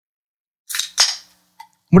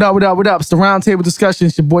What up, what up, what up? It's the Roundtable Discussion.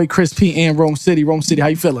 It's your boy Chris P and Rome City. Rome City, how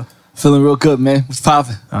you feeling? Feeling real good, man. What's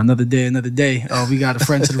poppin'? Another day, another day. We got a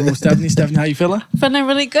friend to the room, Stephanie. Stephanie, how you feeling? Feeling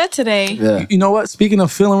really good today. Yeah. You know what? Speaking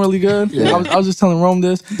of feeling really good, I was just telling Rome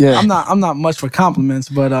this. Yeah. I'm not much for compliments,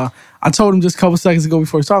 but I told him just a couple seconds ago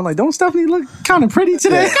before he started, I'm like, don't Stephanie look kind of pretty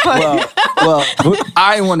today? Well,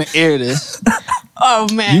 I didn't want to air this. Oh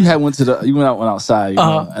man. You went outside, you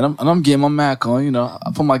know, and I'm getting my Mac on, you know.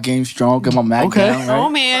 I put my game strong, get my Mac down, right? Oh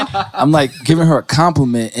man. I'm like giving her a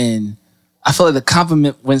compliment, and I felt like the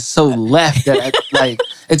compliment went so left that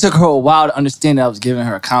it took her a while to understand that I was giving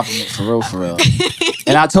her a compliment for real.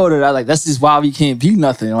 And I told her that that's just why we can't be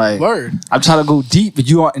nothing. Like, word. I'm trying to go deep, but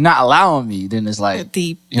you are not allowing me. Then it's like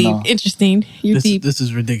deep, know. interesting. You're deep. This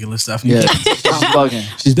is ridiculous, Stephanie. Yeah, she's bugging.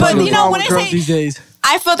 She's But bugging. you know what I girls say? these days.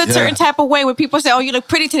 I felt a certain type of way when people say, "Oh, you look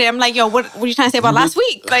pretty today." I'm like, "Yo, what are you trying to say about last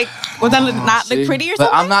week? Like, was that not look pretty or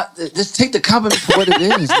something?" But I'm not. Just take the compliment for what it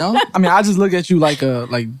is, no? I mean, I just look at you like ill,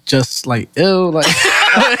 like you know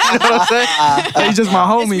what I'm saying? Like, you just my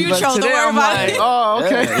homie. It's But mutual, today don't worry I'm about like, it. oh,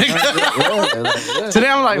 okay. Today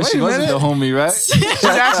I'm like, wait She a wasn't minute. the homie, right? She's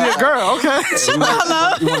actually a girl. Okay.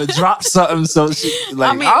 Hello. You want to drop something, so she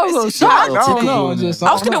like. I mean, I was a little shocked. I don't Tickle know. in there. Just,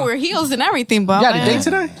 I was gonna wear heels and everything, but You had a date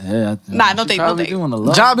today? Yeah, Nah, no date, no date.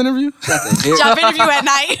 Job interview? Job interview at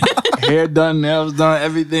night. Hair done, nails done,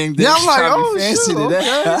 everything. Yeah, I'm like, Trying to be oh, fancy shoot,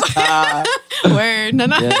 today. Word. No.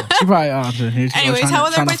 She probably here. Anyways, how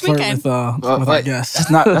was everybody's weekend? With our guests.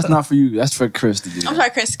 That's not for you. That's for Chris to do. I'm sorry,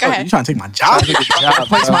 Chris. Go You ahead. trying to take my job?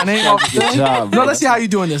 Place my name off the thing? No, let's see how you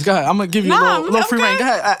doing this. Go ahead. I'm gonna give you a little I'm free reign. good. Go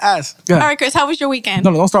ahead. Ask. Go ahead. All right, Chris. How was your weekend?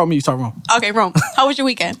 No, don't start with me. You start wrong. Okay, Rome. How was your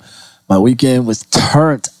weekend? My weekend was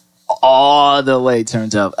turned all the way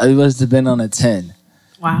turned up. It must have been on a 10.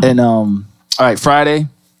 Wow. And all right, Friday,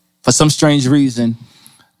 for some strange reason,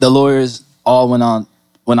 the lawyers all went out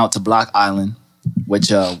to Block Island,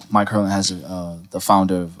 which Mike Hurlin has the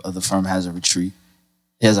founder of the firm has a retreat.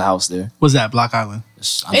 He has a house there. What's that? Block Island.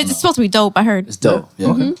 It's supposed to be dope. I heard. It's dope. Yeah.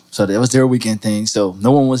 Okay. So that was their weekend thing. So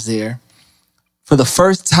no one was there. For the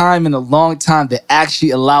first time in a long time, they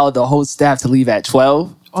actually allowed the whole staff to leave at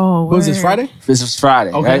 12. Oh, What was this, Friday? This was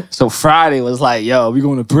Friday, Okay. right? So Friday was like, yo, we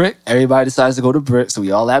going to Brick. Everybody decides to go to Brick. So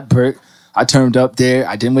we all at Brick. I turned up there.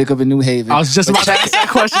 I didn't wake up in New Haven. I was just about to ask that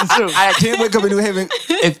question too. I didn't wake up in New Haven.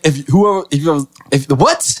 If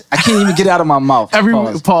what? I can't even get it out of my mouth. Every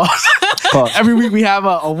Pause. week, pause. Pause. Every week we have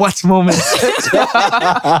a what's moment.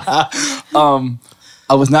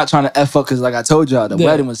 I was not trying to F up because like I told y'all, the Yeah.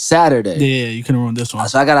 wedding was Saturday. Yeah, you couldn't run this one.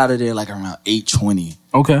 So I got out of there like around 8:20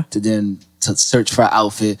 Okay. to search for an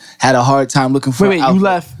outfit. Had a hard time looking for Wait, an outfit. you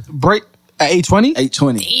left break at 8:20?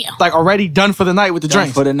 8:20. Damn. Like already done for the night with the Done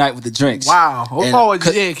drinks. for the night with the drinks. Wow. And-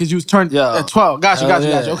 Because you was turned Yeah. at 12. Got you.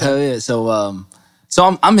 Okay. Hell yeah. So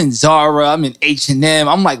I'm in Zara. I'm in H&M.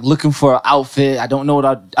 I'm like looking for an outfit. I don't know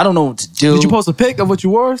what to do. Did you post a pic of what you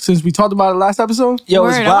wore since we talked about it last episode? Yo,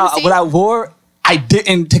 it's Word, I wanna wild. see. What I wore, I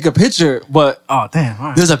didn't take a picture, but Oh, damn. All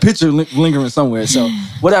right. there's a picture lingering somewhere. So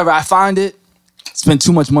whatever, I find it. Spend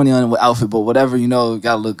too much money on it with outfit, but whatever,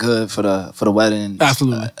 gotta look good for the wedding.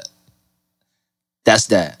 Absolutely. That's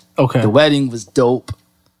that. Okay. The wedding was dope.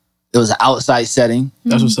 It was an outside setting.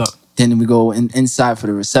 That's what's up. Then we go inside for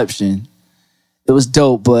the reception. It was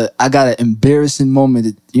dope, but I got an embarrassing moment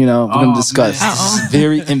that, we're going to discuss. man. This is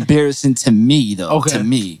very embarrassing to me, though. Okay. To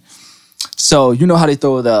me. So, you know how they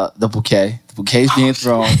throw the bouquet? The bouquet's being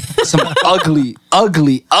thrown. Some ugly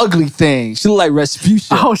thing. She looked like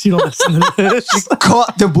Rasputia. Oh, she don't listen to this.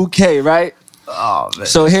 Caught the bouquet, right? Oh, man.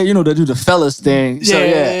 So here, they do the fellas thing. So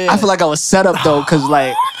Yeah. I feel like I was set up though, because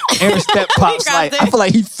like Aaron Step Pops, grabbed like it. I feel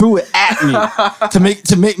like he threw it at me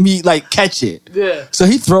to make me like catch it. Yeah. So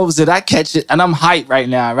he throws it, I catch it, and I'm hyped right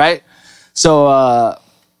now, right? So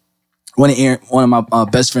one of my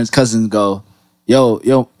best friend's cousins go, yo,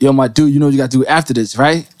 my dude, you know what you got to do after this,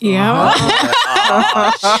 right? Yeah.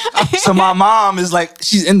 So my mom is like,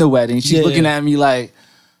 she's in the wedding. She's Yeah. looking at me like,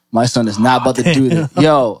 my son is not about to do this.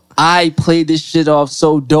 Yo, I played this shit off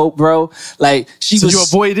so dope, bro. Like So you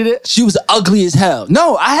avoided it? She was ugly as hell.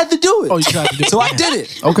 No, I had to do it. Oh, you tried to do it. So I did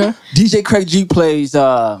it. Okay. DJ Craig G plays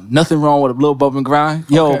Nothing Wrong with a Little Bump and Grind.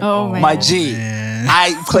 Yo, Okay. Oh, man. my G.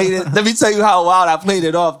 I played it. Let me tell you how wild I played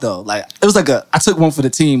it off though. Like it was like I took one for the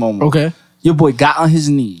team almost. Okay. Your boy got on his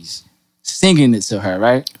knees, singing it to her,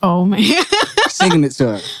 right? Oh man. Singing it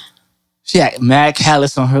to her. She had mad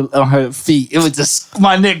callus on her feet. It was just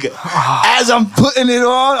my nigga. As I'm putting it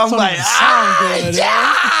on, I'm like, the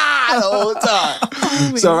whole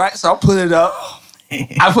time. So I put it up.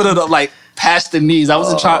 I put it up like past the knees. I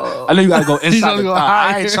wasn't trying. I know you gotta go inside the go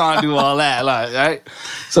thigh. I ain't trying to do all that, like, right?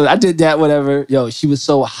 So I did that. Whatever. Yo, she was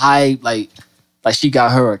so hype. Like like she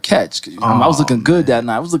got her a catch. I was looking good that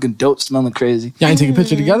night. I was looking dope, smelling crazy. Y'all ain't take a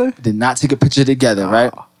picture together? Did not take a picture together,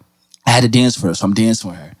 right? I had to dance for her, so I'm dancing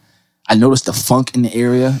with her. I noticed the funk in the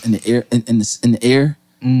area, in the air.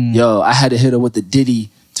 Yo, I had to hit her with the Diddy,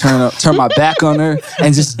 turn my back on her,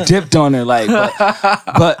 and just dipped on her. Like,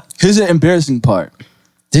 but here's the embarrassing part.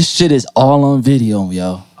 This shit is all on video,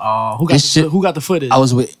 yo. Oh, who got the footage? I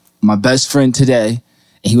was with my best friend today,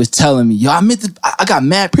 and he was telling me, yo, I got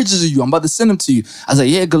mad pictures of you. I'm about to send them to you. I was like,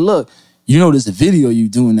 yeah, good luck. You know, there's a video you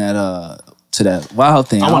doing that to that wild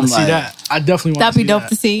thing. I want to see that. I definitely want to see that. That'd be dope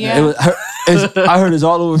to see, yeah. I heard it's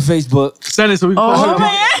all over Facebook. Send it so we can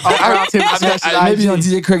Maybe on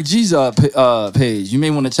DJ Craig G's page. You may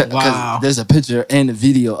want to check because there's a picture and a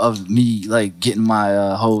video of me like getting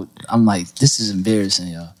my whole. I'm like, this is embarrassing,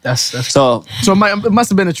 yo. That's so. So it must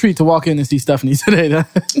have been a treat to walk in and see Stephanie today.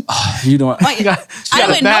 You don't. I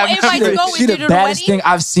didn't know invite to go with you to the baddest wedding. thing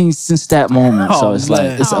I've seen since that moment. So it's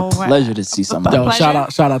like it's a wow. pleasure to see somebody. Yo, shout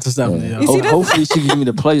out to Stephanie. Yeah. Yo. Hopefully she can give me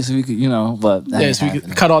the place so we could, but so we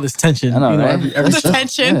could cut all this tension. I know, right? Every The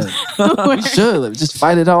tension. We should just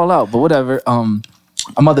fight it all out. But whatever. I'm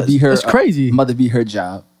about to be her. It's crazy. I'm about to be her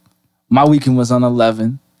job. My weekend was on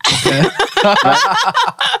 11. Okay.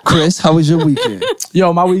 Chris, how was your weekend?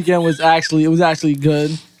 Yo, my weekend was actually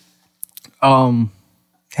good. Damn,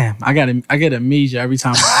 I get amnesia every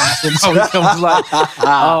time I ask what my weekend was like.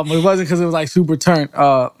 It wasn't because it was like super turned.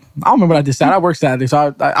 I don't remember what I did Saturday. I worked Saturday,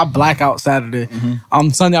 so I black out Saturday.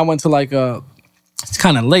 Sunday I went to like it's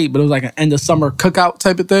kind of late, but it was like an end of summer cookout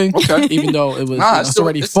type of thing. Okay. Even though it was it's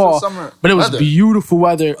already fall, but it was beautiful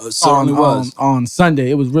weather on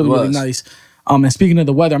Sunday. It was really nice. And speaking of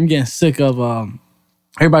the weather, I'm getting sick of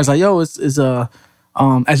everybody's like, yo, it's as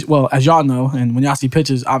y'all know, and when y'all see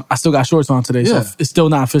pictures, I still got shorts on today, so it's still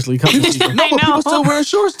not officially cuffing season. No, but people still wearing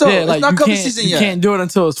shorts though. Yeah, like it's not cuffing season yet. You can't do it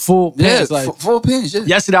until it's full pants. Like full pants. Yeah.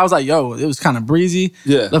 Yesterday, I was like, yo, it was kind of breezy.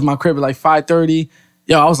 Yeah. Left my crib at like 5:30.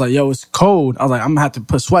 Yo, I was like, yo, it's cold. I was like, I'm gonna have to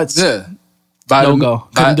put sweats. Yeah. Couldn't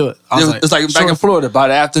do it. It's like back in Florida. By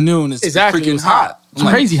the afternoon, it's freaking hot. It's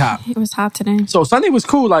crazy hot. It was hot today. So Sunday was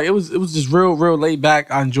cool. Like it was just real laid back.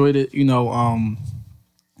 I enjoyed it.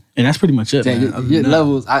 And that's pretty much it. Man. Your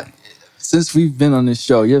levels. Since we've been on this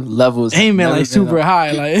show, your levels ain't been like super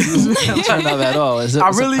high. Like it's turned up at all. Is it? I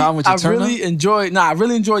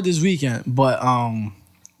really enjoyed this weekend, but I'm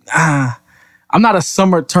not a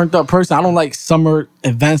summer turned up person. I don't like summer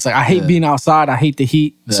events. Like I hate being outside. I hate the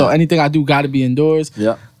heat. Yeah. So anything I do got to be indoors.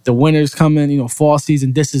 Yeah. The winter's coming. Fall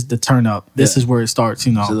season. This is the turn up. This is where it starts.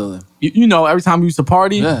 Absolutely. Every time we used to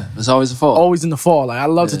party. Yeah. It's always the fall. Always in the fall. Like I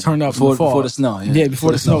love to turn up before the snow. Yeah.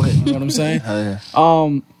 Before the snow hit. You know what I'm saying? Hell yeah.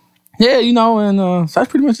 So that's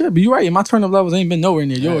pretty much it. But you're right. My turn up levels ain't been nowhere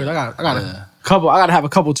near yours. I got a couple. I got to have a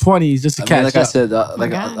couple 20s just to catch up. Like I said, the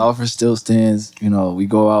offer still stands. We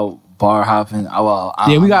go out. Bar hopping.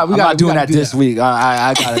 I'm not doing that this week.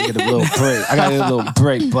 I gotta get a little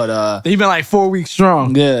break. But they've been like 4 weeks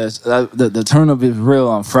strong. Yes, the turn up is real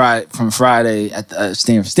on Friday at the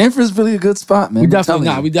Stanford. Stanford is really a good spot, man. We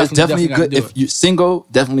definitely good. If you're single,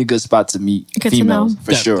 definitely a good spot to meet females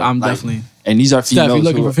for sure. I'm definitely. And these are females. Steph, you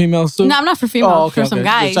looking for females too? No, I'm not for females. For some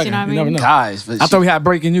guys, you know what I mean? Never know. Guys, I thought we had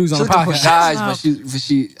breaking news on the podcast. For guys, but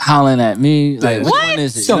she holding at me. Like, which one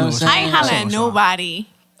is it? I ain't hollering at nobody.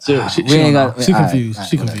 She confused.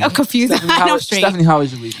 I'm confused. Stephanie, how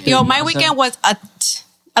was your weekend? Yo, my weekend was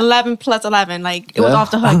 11 plus 11. Like, it was off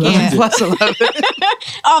the hook. Yeah. Plus 11.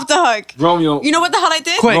 Off the hook. Romeo. You know what the hell I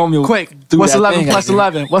did? Quick. What's 11 plus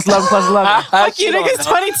 11? What's 11 plus 11? Fuck you, niggas,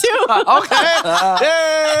 22. Okay.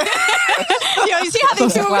 Yo, you see how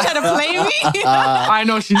these people try to play me? I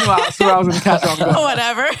know she knew. I swear I was going to catch her.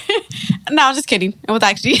 Whatever. No, I'm just kidding. It was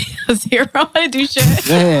actually a 0. I didn't do shit.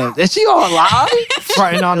 Man, is she on live?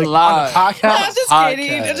 Right on the podcast? No, I'm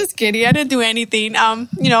just kidding. I didn't do anything.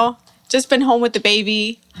 Just been home with the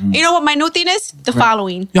baby. You know what my new thing is? The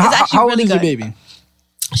following. Yo, it's actually how really old is good. your baby?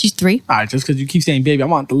 She's 3. All right, just because you keep saying baby, I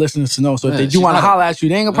want the listeners to know. So if they do want to holler at you,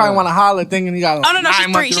 they ain't gonna probably want to holler thinking you got Oh, no, she's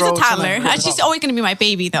 3. She's a toddler. She's always going to be my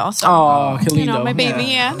baby, though. So, Kalindo. My baby.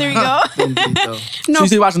 Yeah, there you go. No, so you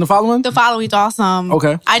still watching The Following? The Following's awesome.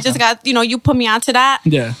 Okay. I just got, you put me onto that.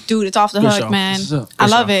 Yeah. Dude, it's off the hook, man. I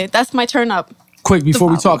love it. That's my turn up. Quick, before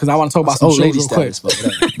we talk, because I want to talk about some old lady shows real status,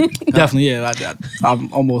 quick. Definitely, yeah.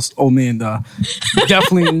 I'm almost old man.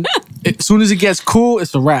 Definitely, as soon as it gets cool,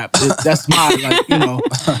 it's a wrap. That's my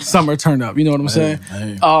summer turn up. You know what I'm saying?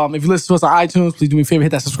 If you listen to us on iTunes, please do me a favor, hit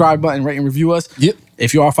that subscribe button, rate and review us. Yep.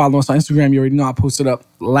 If you are following us on Instagram, you already know I posted up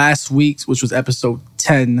last week's, which was episode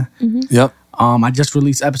 10. Yep. I just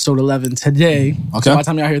released episode 11 today. Okay. So by the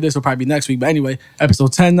time y'all hear this, it'll probably be next week. But anyway,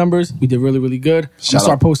 episode 10 numbers, we did really, really good. I'm Shout gonna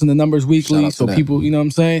start out. posting the numbers weekly Shout out so to that. people, you know what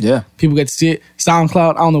I'm saying? Yeah. People get to see it.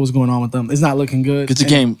 SoundCloud, I don't know what's going on with them. It's not looking good. Get your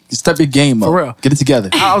game. Step your game up. For real. Get it together.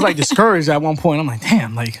 I was like discouraged at one point. I'm like,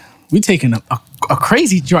 damn, like we taking a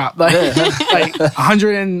crazy drop. Like, like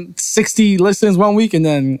 160 listens one week and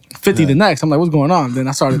then 50 the next. I'm like, what's going on? Then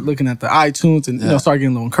I started looking at the iTunes and you know, started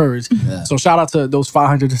getting a little encouraged. So shout out to those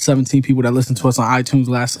 517 people that listened to us on iTunes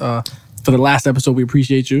for the last episode. We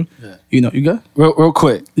appreciate you. You know, you good? Real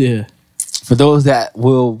quick. Yeah. For those that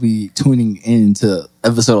will be tuning in to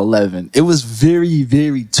episode 11, it was very,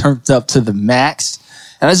 very turned up to the max.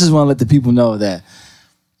 And I just want to let the people know that,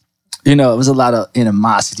 you know, it was a lot of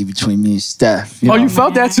animosity between me and Steph. Oh, know? you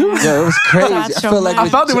felt that too? Yeah, it was crazy. That's I felt like so I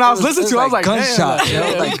felt it when I was listening to it. I was like, gunshot. damn, You know,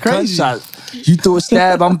 like, like it's crazy. gunshot. You throw a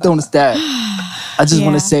stab, I'm throwing a stab. I just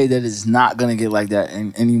want Yeah. to say that it's not gonna get like that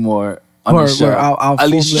anymore. On the show. I'll At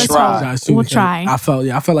least formally try. apologize too, We'll because try. I felt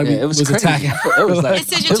like Yeah, we it was was crazy. attacking. It was like,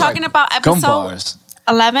 Instead, it you're was talking like about gun episode bars.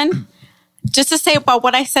 11. Just to say about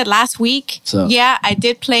what I said last week, So- yeah, I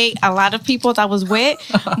did play a lot of people that I was with,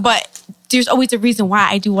 but there's always a reason why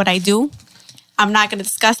I do what I do. I'm not going to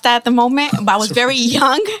discuss that at the moment, but I was very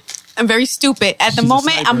young and very stupid. At the She's a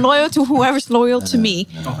moment, sniper. I'm loyal to whoever's loyal to me.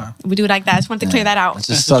 Okay. We do it like that. I just wanted to clear that out. It just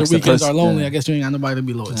Since sucks. your the weekends person- are lonely, yeah. I guess you ain't got nobody to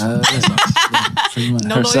be loyal to.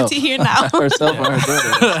 No loyalty here now. Herself and her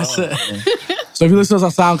daughter. That's it. So if you listen to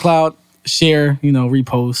us on SoundCloud, share, you know,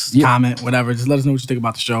 repost, Yep. comment, whatever. Just let us know what you think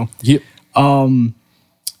about the show. Yep. You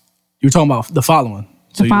were talking about The Following.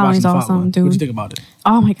 So The you watching Following's awesome, What'd dude. you think about it?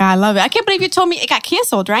 Oh my God, I love it. I can't believe you told me it got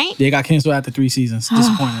canceled, right? Yeah, it got canceled after 3 seasons.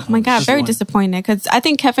 Disappointed. Oh my God, very disappointed because I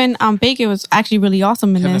think Kevin Bacon was actually really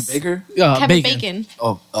awesome in Kevin this. Baker? Kevin Bacon.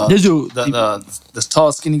 Oh, This dude, the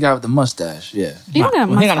tall, skinny guy with the mustache. Yeah. You don't have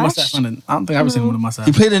a Well, he ain't got a mustache? mustache. I don't think I've ever seen him with a mustache.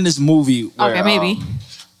 He played in this movie where, Okay, maybe.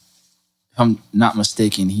 if I'm not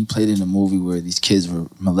mistaken, he played in a movie where these kids were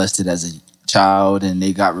molested as a child and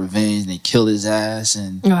they got revenge and they killed his ass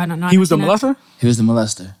and Oh, I don't know. He was the I've seen molester? he was the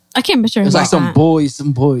molester. that. I can't be sure. It's like about some that. boys.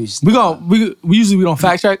 We usually don't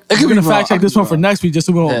fact check. could We're be gonna wrong. fact check this one for next week just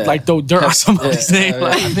so we don't Yeah. like throw dirt on somebody's name.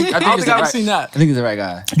 Like, I think I don't he's think the I've right- seen that. I think he's the right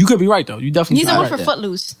guy. You could be right though. You definitely He's the could one be for there.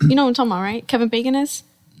 Footloose. You know what I'm talking about, right? Kevin Bacon is?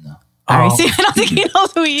 No. All right, Oh. see, I don't think he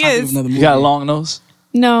knows who he right. is. Another He movie. got a long nose,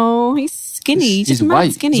 No, he's skinny. He's He's just mad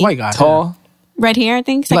white. skinny. He's a white guy. tall. Red hair, I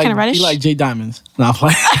think. Is He that like, kind of reddish? he like Jay Diamonds. No, I'm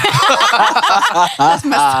playing.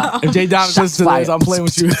 If Jay Diamonds listens to this, I'm playing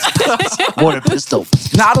with you. Water pistol.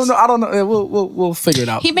 No, I don't know. We'll figure it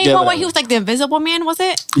out. He made Yeah, one where whatever. he was like the Invisible Man, was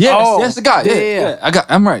it? Yes, Oh. that's the guy. Yeah.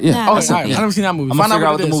 I'm right. Yeah. Yeah. Okay, That's all right. I never seen that movie. I'm gonna Find figure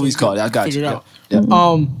out what what it the is movie's so we called. I got figure you. it out. Yeah.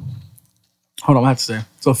 Hold on, I have to say.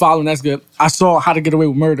 So Following, that's good. I saw How to Get Away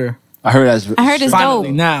with Murder. I heard that's. I heard it's Finally,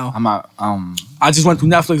 dope. now I'm out. I just went through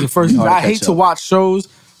Netflix the first season. to I hate catch to up. watch shows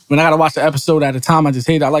when I gotta watch the episode at a time. I just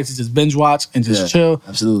hate it. I like to just binge watch and just Yeah, chill.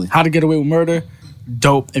 absolutely. How to Get Away with Murder.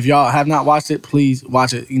 Dope. If y'all have not watched it, please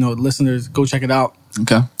watch it. You know, listeners, go check it out.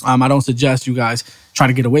 Okay. I don't suggest you guys try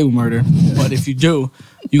to get away with murder, but if you do,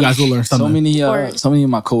 you guys will learn something. So many of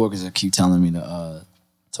my coworkers that keep telling me to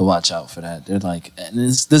watch out for that. They're like, and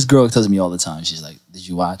this girl tells me all the time. She's like, "Did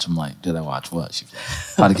you watch?" I'm like, "Did I watch what?" She's like,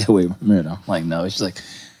 "How to Get Away with Murder." I'm like, "No." She's like,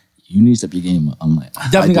 "You need to step your game up." I'm like,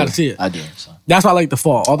 Definitely I gotta see it. I do. So. That's why I like the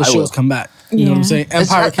fall. All the I shows will. come back. You know what I'm Yeah. saying?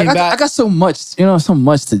 Empire I came got, back. I got so much, so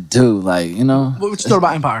much to do. Like, What you thought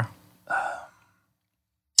about Empire?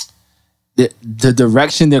 the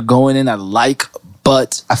direction they're going in, I like,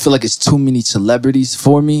 but I feel like it's too many celebrities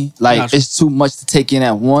for me. Like, Gotcha. it's too much to take in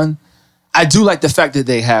at one. I do like the fact that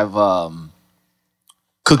they have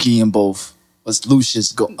Cookie in both. Was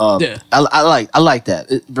Lucius go? Yeah. I like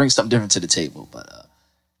that. It brings something different to the table. But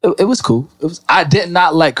it was cool. It was. I did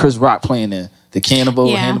not like Chris Rock playing the cannibal,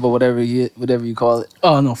 Yeah. Hannibal, whatever you call it.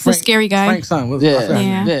 Oh no, Frank, scary guy. Frank's son. I Yeah, forgot his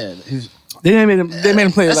Yeah. name. yeah. He was- They made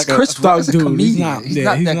him play That's like a Chris thug Rock. He's a dude. comedian. He's not. He's Yeah,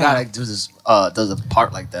 not he's that not. guy that does a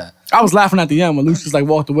part like that. I was laughing at the end when Lucius like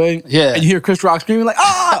walked away. Yeah. and you hear Chris Rock screaming like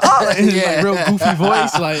in his Yeah. like real goofy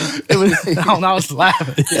voice. Like it was. I was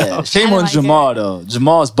laughing. Yeah. Shame I on like Jamal though.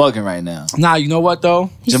 Jamal's bugging right now. Nah, you know what though?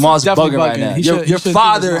 Jamal's definitely bugging right now. He Your, should- he your shouldn't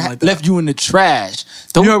father do something like that. left you in the trash.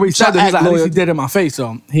 Don't You heard what he said. Though. He's act like, at least loyal. he did it in my face,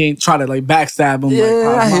 so he ain't try to like backstab him. Yeah,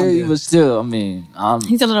 like, I how his hear mom you, did. but still, I mean,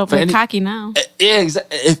 He's a little for bit any- cocky now. yeah,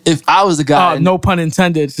 exactly. If I was the guy, No pun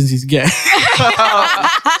intended, since he's gay.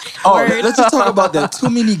 let's just talk about that. Too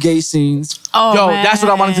many gay scenes. Oh, Yo, man. that's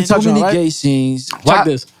what I wanted to touch Too on. many Right? gay scenes. Check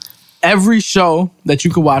this. Every show that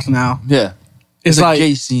you could watch now, Yeah, it's there's a like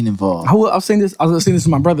gay scene involved. I was saying this. I was saying this to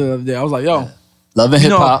my brother the other day. I was like, "Yo, Love and you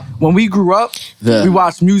hip know, hop. when we grew up, Yeah. we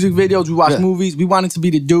watched music videos, we watched Yeah. movies. We wanted to be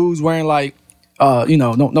the dudes wearing like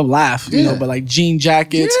no laugh, but like jean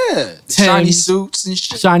jackets, shiny Timbs, suits and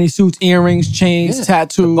shit. shiny suits, earrings, chains,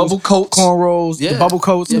 tattoos, The bubble coats. cornrows, the bubble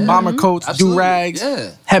coats, the bomber coats, Absolutely. do-rags, Yeah.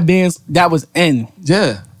 headbands. That was in.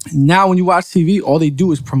 Yeah. Now when you watch TV, all they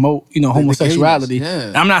do is promote, homosexuality. gays, yeah.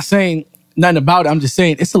 And I'm not saying nothing about it. I'm just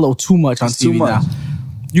saying it's a little too much on It's TV too much. now.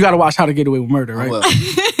 You got to watch How to Get Away with Murder, right? Well,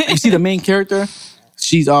 You see the main character?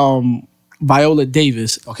 She's Viola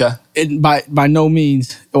Davis. okay. And by no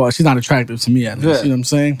means, well, she's not attractive to me at least. Yeah. You know what I'm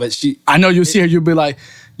saying? But she. I know you'll see her, you'll be like,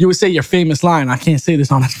 you would say your famous line. I can't say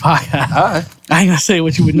this on this podcast. All right. I ain't gonna say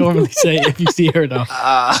what you would normally say if you see her though.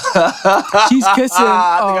 She's kissing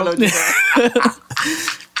I think I know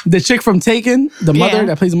the chick from Taken, the mother Yeah.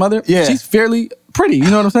 that plays the mother. Yeah. She's fairly pretty. You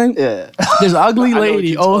know what I'm saying? Yeah. There's an ugly know what lady,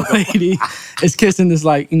 you're old lady, is kissing this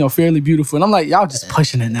fairly beautiful. And I'm like, y'all just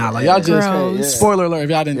pushing it now. Like y'all just Gross. spoiler alert if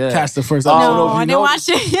y'all didn't Yeah. catch the first I episode. don't know No, if you I didn't watch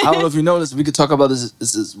noticed. it. I don't know if you noticed. We could talk about this.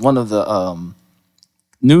 This is one of the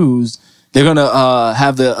news. They're gonna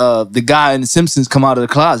have the guy in The Simpsons come out of the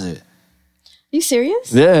closet. You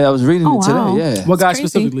serious? Yeah, I was reading Oh, it today. wow. Yeah. What guy It's crazy.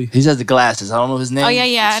 specifically? He has the glasses. I don't know his name. Oh,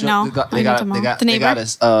 yeah, I know. They got I know they the got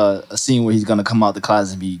neighbor. a scene where he's gonna come out the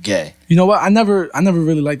closet and be gay. You know what? I never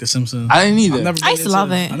really liked The Simpsons. I didn't either. I've never been I used to into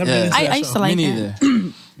love it. I never Yeah. been into that I used show. to like Me it.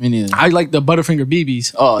 neither. Me neither. I like the Butterfinger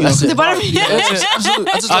BBs. Oh, that's it. The Butterfinger. Yeah, that's it.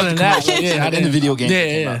 Absolutely. I just Other like than the that, commercials. yeah, I And didn't. the video game. Yeah,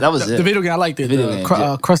 came yeah. out. That was the, it. The video game, I liked it. Video The game,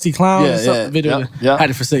 Krusty Clown. Yeah, something, yeah. Video Yep, game. yep. Had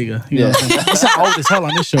it for Sega. You know Yeah. what I'm saying? It's not old as hell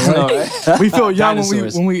on this show, right? right? We feel young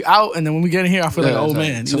Dinosaurs. when we out, and then when we get in here, I feel like Yeah, an old that's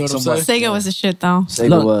right. man. You know what I'm Somebody- saying? Sega was the shit though. Sega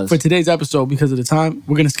Look, was. for today's episode, because of the time,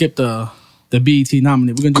 we're gonna skip the BET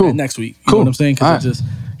nominee. We're gonna do Cool. that next week. You Cool. know what I'm saying? All Because just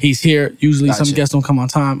he's here. Usually, some Gotcha. guests don't come on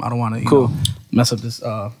time. I don't want to Cool. mess up this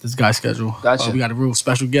guy's schedule. Gotcha. We got a real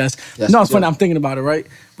special guest. Yes, no, it's we funny. do. I'm thinking about it. Right?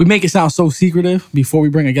 We make it sound so secretive before we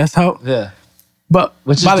bring a guest out. Yeah. But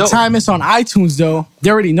Which is by the dope. time it's on iTunes, though, they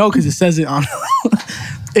already know because it says it on.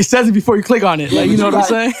 It says it before you click on it. Like, you know what I'm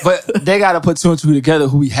saying? But they got to put two and two together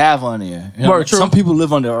who we have on there. You know? Word, true. Some people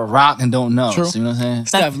live under a rock and don't know. True. So you know what I'm saying?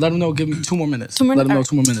 Steph, let them know. Give me 2 more minutes. 2 more Let them know minutes?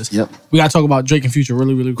 2 more minutes. Yep. We gotta talk about Drake and Future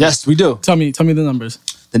really, really quick. Yes, we do. Tell me the numbers.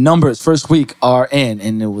 The numbers first week are in,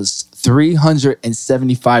 and it was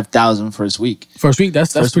 375,000 first week. First week,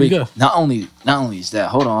 that's First pretty week. good. Not only is that.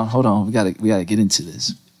 Hold on. We gotta get into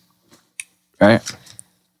this. Right.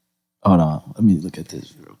 Hold on. Let me look at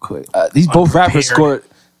this real quick. These both rappers scored.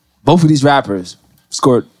 Both of these rappers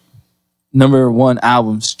scored #1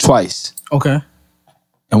 albums twice Okay.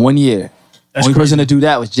 in 1 year. That's Only crazy. person to do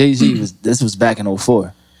that was Jay-Z. This was back in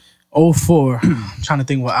 2004. 04. I'm trying to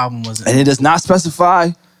think what album was it. And it does not specify.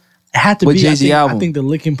 It had to What be Jay-Z album? I think the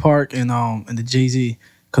Linkin Park and the Jay-Z.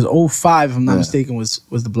 Because 05, if I'm not mistaken, was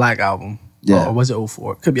the Black album. Yeah. Or was it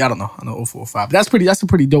 04? Could be, I don't know. I know 04 or 05. But that's a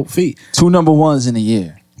pretty dope feat. 2 #1s in a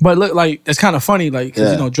year. But look, like, it's kind of funny, like,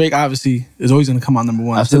 because, Yeah. Drake obviously is always going to come out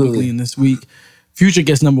 #1 Absolutely. typically in this week. Future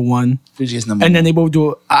gets #1. Future gets And then they both do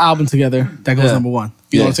an album together that goes Yeah. #1. You know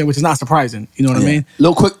Yeah. what I'm saying? Which is not surprising. You know what I mean?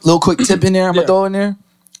 Little quick tip in there. I'm Yeah. gonna throw in there.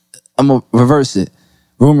 I'm gonna reverse it.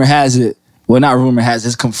 Rumor has it. Well, not rumor has it.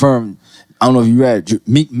 It's confirmed. I don't know if you read.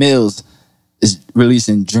 Meek Mills is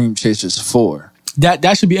releasing Dream Chasers 4.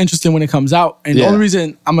 That should be interesting when it comes out. And the Yeah. only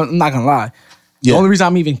reason, I'm not going to lie, the Yeah. only reason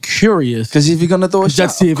I'm even curious Because if you're gonna throw a is shot,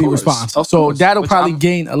 just to see if of he course. responds. Of So course. that'll Which probably I'm-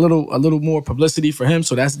 gain a little more publicity for him.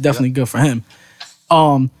 So that's definitely good for him.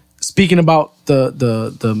 Speaking about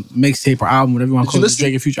the mixtape or album, whatever you want to Did you call it, listen?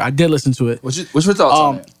 Drake and Future, I did listen to it. What's your thoughts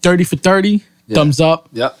on it? 30 for 30, thumbs up.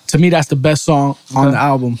 Yep. To me, that's the best song on the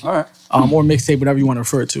album. All right. Or mixtape, whatever you want to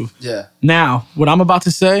refer it to. Yeah. Now, what I'm about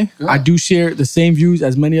to say, I do share the same views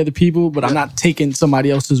as many other people, but I'm not taking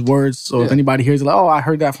somebody else's words. So if Yeah. anybody hears it, like, oh, I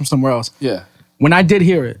heard that from somewhere else. Yeah. When I did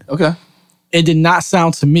hear it, Okay. it did not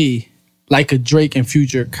sound to me like a Drake and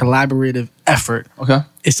Future collaborative effort. Okay.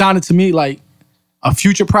 It sounded to me like a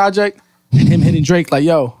Future project and him hitting Drake like,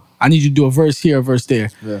 yo, I need you to do a verse here, a verse there.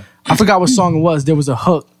 Yeah. I forgot what song it was. There was a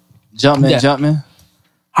hook. Jumpman, Yeah. Jumpman.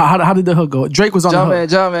 How did the hook go? Drake was on the hook.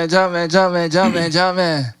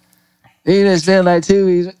 Jumpman. He just spent like 2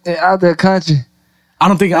 weeks out the country. I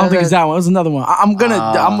don't think it's that one. It was another one. I'm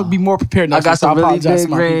gonna be more prepared I next got week, so some really apologize to big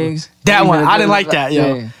my people. rings. That one, I didn't like that,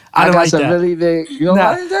 yo. Yeah. I didn't got like some that. really big. You don't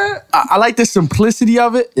Nah. like that? I like the simplicity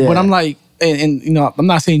of it, Yeah. but I'm like, and I'm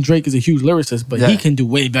not saying Drake is a huge lyricist, but Yeah. he can do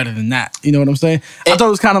way better than that. You know what I'm saying? I thought it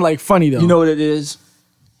was kind of like funny though. You know what it is?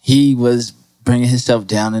 He was bringing himself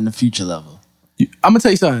down in the Future level. I'm gonna tell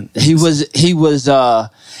you something. He was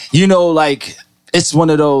like, it's one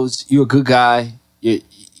of those, you're a good guy,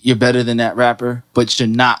 you're better than that rapper, but you're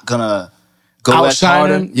not gonna go as Outshine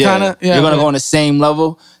harder. him, kinda? Yeah, you're gonna yeah. go on the same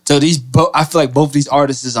level. So I feel like both these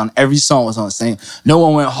artists on every song was on the same. No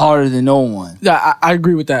one went harder than no one. Yeah, I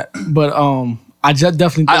agree with that, but I just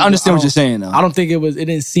definitely. Think I understand what you're saying, though. I don't think it was. It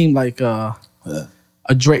didn't seem like a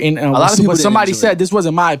Drake. And, a lot of people. But somebody didn't said this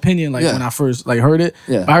wasn't my opinion. Like when I first heard it,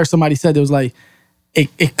 Yeah. I heard somebody said it was like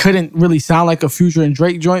it couldn't really sound like a Future and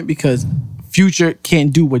Drake joint because Future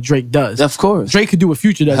can't do what Drake does. Of course, Drake could do what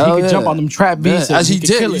Future does. Hell he could yeah. jump on them trap beats as he could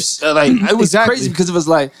did. kill You it. like it was Exactly. crazy because it was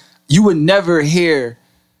like you would never hear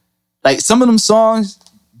like some of them songs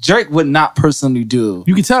Drake would not personally do.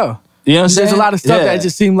 You could tell. You know what I'm saying? There's a lot of stuff Yeah. that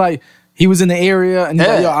just seemed like he was in the area and he's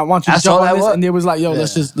like, yo, I want you to That's jump all on that this. was. And they was like, yo,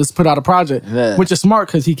 let's put out a project. Yeah. Which is smart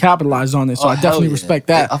because he capitalized on it. So I hell definitely yeah. respect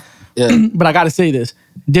that. Yeah. But I got to say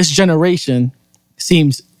this generation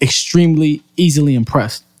seems extremely easily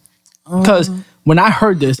impressed. Because when I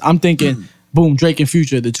heard this, I'm thinking, boom, Drake and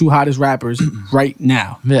Future, the two hottest rappers right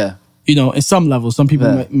now. Yeah. You know, in some levels, some people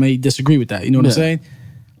Yeah. may disagree with that. You know what I'm Yeah. saying?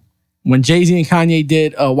 When Jay-Z and Kanye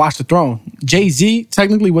did Watch the Throne, Jay-Z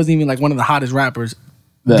technically wasn't even like one of the hottest rappers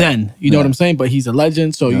then. You know what I'm saying? But he's a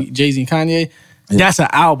legend. So Jay-Z and Kanye, that's an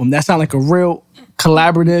album. That sounded like a real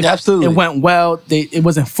collaborative. Yeah, absolutely. It went well. It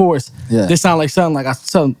wasn't forced. Yeah. This sounded like something like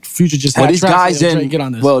some Future just had Well, these tracks guys and they were trying didn't to get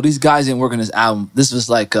on this. Well, these guys didn't work on this album. This was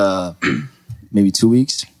like maybe 2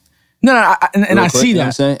 weeks. no, and Real I quick, see you know that. what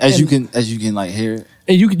I'm saying? As you can like hear it.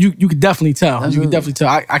 And you could definitely tell. You Absolutely. could definitely tell.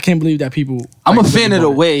 I can't believe that people. I'm like a fan really of the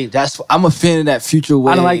bought it. wave. I'm a fan of that Future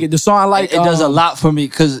wave. I don't like it. The song I like. It does a lot for me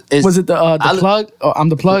because it's Was it the plug? Oh, I'm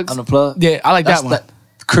the plug. on the plug. Yeah, I like That's that one.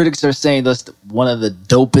 critics are saying that's one of the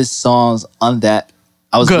dopest songs on that.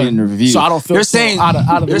 I was Good. reading the review. So I don't feel they're so saying out of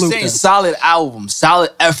the they're loop saying then. solid album, solid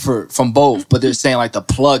effort from both, but they're saying like the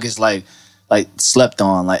plug is like slept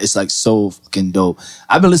on, like it's like so fucking dope.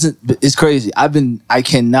 I've been listening. It's crazy. I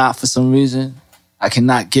cannot for some reason I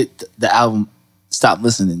cannot get the album. Stop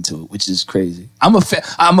listening to it, which is crazy. I'm a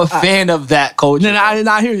fan of that culture. No,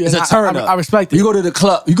 I hear you. It's a turn up. I respect it. You go to the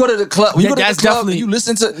club. You go to the club. You Yeah, go to that's the club. definitely- And you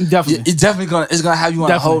listen to. definitely. It's gonna have you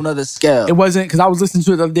on a Definitely. whole nother scale. It wasn't because I was listening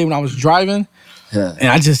to it the other day when I was driving, Yeah.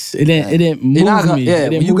 and it didn't move You're not gonna, me. yeah, It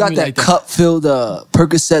didn't when you move got me that like cup filled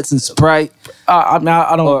Percocets and Sprite, I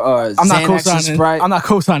don't. or I'm not Xanax and co-signing. Sprite. I'm not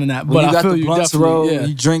co-signing that, when but you I got feel the you blunts definitely. roll, Yeah,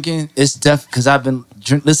 you drinking, it's because I've been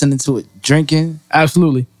listening to it. Drinking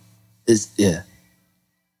absolutely. is yeah.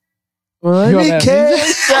 You on that music?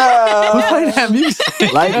 Fornication. Who's playing that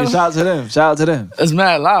music? Like it, shout out to them. Shout out to them. It's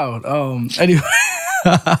mad loud. Anyway.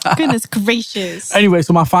 Goodness gracious. Anyway,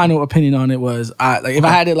 so my final opinion on it was, if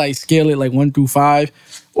I had to like scale it like 1 through 5,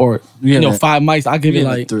 or Yeah, 5 mics, I'll give You it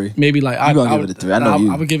give it like 3. maybe like You gonna give it a 3. I know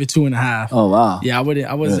you. I would give it 2.5. Oh wow. Yeah,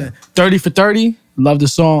 I wasn't 30 for 30. Love the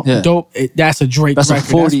song, Yeah. dope. That's a Drake That's a record.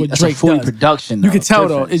 40. That's what That's Drake a 40 does. production. You though. can tell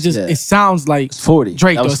though. Difference. It just Yeah. it sounds like It's 40.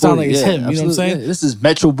 Drake That though. was It sounds 40, like it's yeah, him. You know what I'm absolutely. saying? Yeah. This is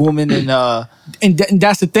Metro Boomin and And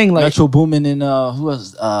that's the thing. Like Metro Boomin and who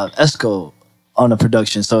else? Esco on the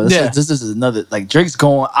production. So this is another like Drake's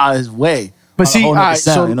going out of his way. But on a see, whole all nother right,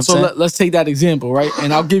 sound, you know so what I'm saying? let's take that example, right?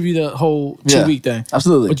 And I'll give you the whole 2-week thing.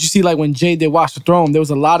 Absolutely. But you see, like when Jay did Watch the Throne, there was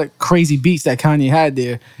a lot of crazy beats that Kanye had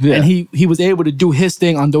there. Yeah. And he was able to do his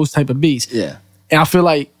thing on those type of beats. Yeah. And I feel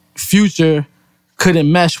like Future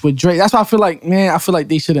couldn't mesh with Drake. That's why I feel like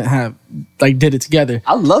they shouldn't have like did it together.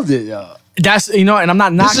 I loved it, y'all. That's and I'm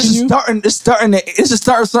not knocking It's you. just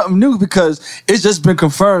starting something new because it's just been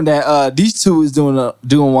confirmed that these two is doing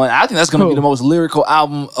one. I think that's gonna be Who? the most lyrical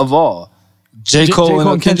album of all. J. Cole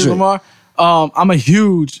and Kendrick Lamar. I'm a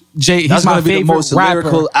huge Jay. He's That's my gonna be the favorite most rapper.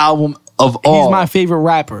 lyrical album of all. He's my favorite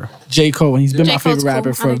rapper, J. Cole, and he's been J. my Cole's favorite rapper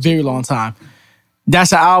cool. for I a like very J. long time.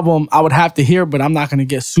 That's an album I would have to hear, but I'm not gonna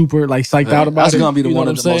get super like psyched out about That's it. gonna be You know one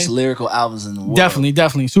what of the I'm most saying? lyrical albums in the world.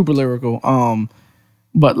 Definitely super lyrical.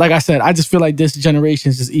 But like I said, I just feel like this generation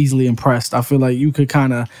is just easily impressed. I feel like you could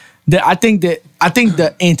kind of. I think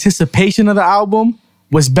the anticipation of the album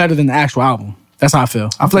was better than the actual album. That's how I feel.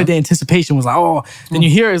 I feel like the anticipation was like, oh, then you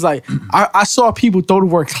hear it's like I saw people throw the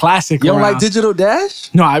word classic. You don't around. like Digital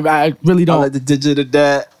Dash? No, I really I don't. like the Digital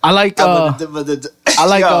Dash. I like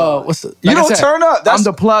what's the, You like I don't said, turn up. That's I'm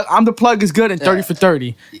the plug. I'm the plug is good and 30 for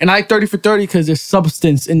 30, and I like 30 for 30 because there's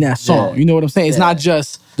substance in that song. Yeah. You know what I'm saying? It's Yeah. not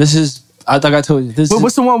just. This is. I think I told you. This But is.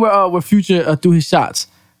 what's the one where Future threw his shots?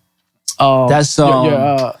 That's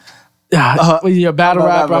you're a battle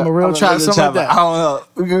rapper. I'm a real trap. Something like that. I don't know.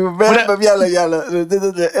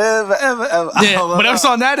 Yeah, whatever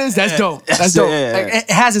song that is, that's dope. That's dope. Yeah. Like,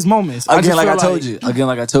 it has its moments. Again, like I feel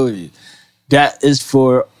told you. That is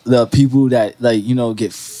for the people that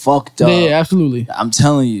get fucked up. Yeah, absolutely. I'm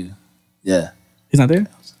telling you. Yeah. He's not there.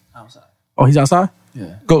 Outside. Oh, he's outside.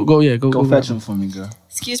 Yeah. Go Fetch him for me, girl.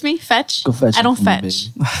 Excuse me? Fetch? Go fetch I him don't for me,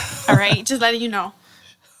 fetch. baby. All right, just letting you know.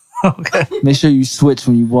 Okay. Make sure you switch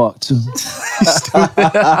when you walk too.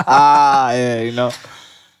 Yeah,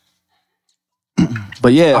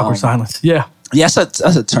 But yeah, Awkward silence. Yeah. Yeah, that's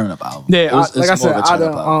a turn-up album. Yeah, It's like I said, more of a I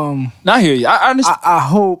turn-up album. don't. Now, I hear you. I understand. I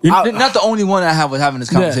hope. You're not the only one I was having this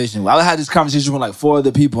conversation with. I had this conversation with like 4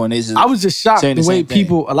 other people, and they said I was just shocked saying the way same thing.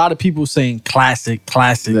 a lot of people saying classic,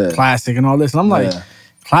 Yeah. classic, and all this. And I'm like, Yeah.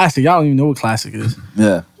 classic? Y'all don't even know what classic is.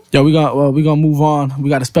 Yeah. Yo, we gonna move on. We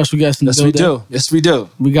got a special guest in the Yes, we building. do. Yes, we do.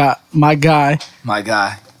 We got my guy My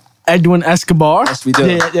guy. Edwin Escobar. Yes, we do.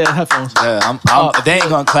 Yeah, headphones. Yeah, if they ain't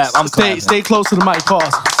gonna clap, I'm clapping. Stay close to the mic.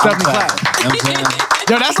 Pause. Stephanie I'm clap. clapping. You know what I'm saying?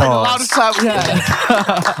 Yo, that's like the loudest clap we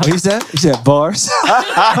had. What he said? He said bars.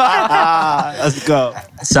 Let's go.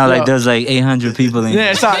 Sound like there's like 800 people in Yeah,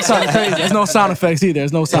 here. it sounds crazy. There's no sound effects either.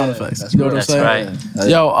 There's no sound effects. that's You know what I'm That's saying? right.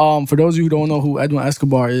 Yo, for those of you who don't know who Edwin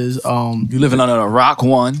Escobar is, You living under a rock,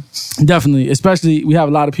 one. definitely, especially we have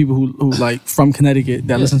a lot of people who like from Connecticut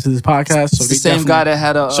that listen to this podcast. So It's they the same guy that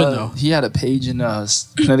had should know. he had a page in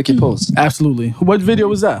Connecticut Post. absolutely. What video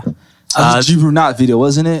was that? G Brunot video,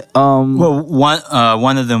 wasn't it? Well,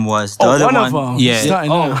 one of them was. The other one one, of them. yeah. Starting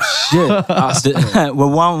now. Shit. Well,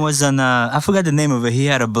 one was on, I forgot the name of it. He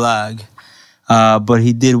had a blog. But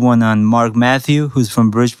he did one on Mark Matthew, who's from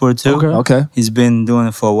Bridgeport too. Okay. He's been doing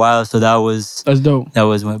it for a while, so that was That's dope.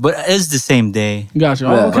 one. But it's the same day. Gotcha.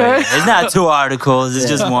 Yeah. Okay. It's not 2 articles. It's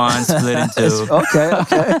just one split in 2.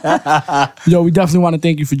 Okay. Yo, we definitely want to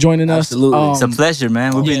thank you for joining us. Absolutely. It's a pleasure,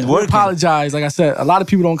 man. We've been We working. apologize. Like I said, a lot of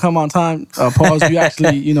people don't come on time. Pause. We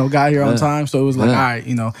actually, got here on time, so it was like, all right,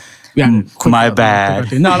 we had a quick. My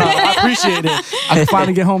bad. No, I appreciate it. I can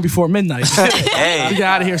finally get home before midnight. Hey. We get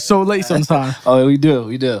out of here so late sometimes. Oh, we do.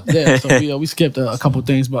 Yeah, so we skipped a couple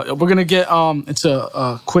things, but we're gonna get into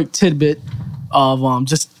a quick tidbit of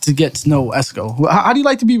just to get to know Esco. How do you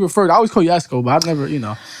like to be referred? I always call you Esco, but I've never,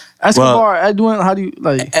 Escobar, Edwin. How do you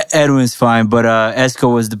like? Edwin's fine, but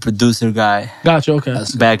Esco was the producer guy Gotcha. Okay.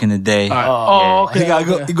 back in the day. All right. Oh,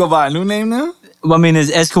 okay. You go by a new name now? Well, I mean,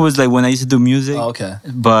 Esco was like when I used to do music. Oh, okay.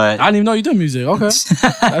 But I didn't even know you did music. Okay,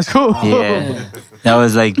 that's cool. yeah, that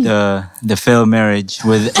was like the failed marriage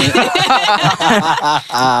with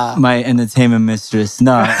my entertainment mistress.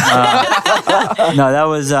 No, that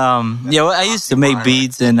was well, I used to make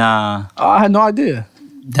beats and I had no idea.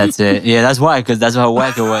 that's it. Yeah, that's why, because that's how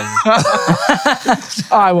whack it was.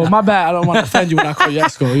 All right, well, my bad. I don't want to offend you when I call you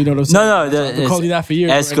Esco. You know what I'm saying? No, I've been calling you that for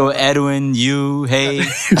years. Esco, Edwin, you, hey,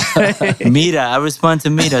 Mita. I respond to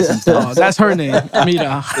Mita sometimes. Oh, that's her name, Amita.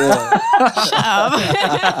 All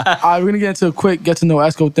right, we're gonna get into a quick get to know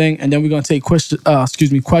Esco thing, and then we're gonna take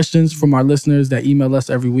questions from our listeners that email us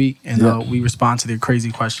every week, and we respond to their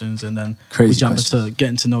crazy questions, and then we jump into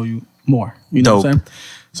getting to know you more. You know what I'm saying?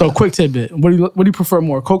 So, quick tidbit: what do you prefer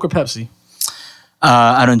more, Coke or Pepsi?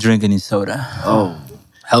 I don't drink any soda. Oh,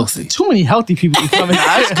 healthy. Too many healthy people coming.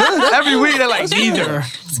 Every week they're like neither.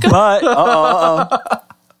 But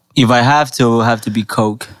if I have to, it'll have to be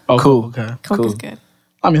Coke. Oh, Cool. Okay. Coke is good.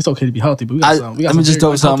 I mean, it's okay to be healthy, but we got some. Let me just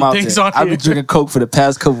throw something out things there. on I've been here. drinking Coke for the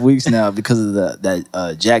past couple weeks now because of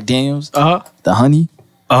that Jack Daniels, the honey.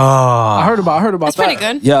 Oh, I heard about It's that. pretty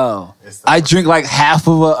good. Yo, I drink like half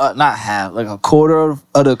of not half, like a quarter of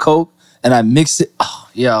the Coke, and I mix it. Oh,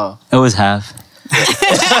 yo, it was half.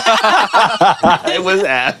 it was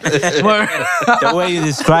half. The way you're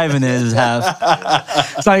describing it is half.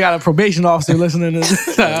 So I got a probation officer listening to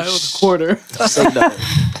this. It was a quarter.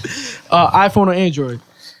 iPhone or Android?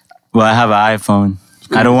 Well, I have an iPhone.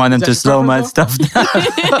 I don't want them Is that to your slow my preference, stuff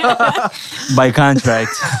down by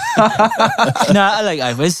contract. No, I like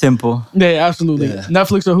iPhone. It's simple. Yeah, absolutely. Yeah.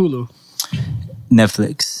 Netflix or Hulu?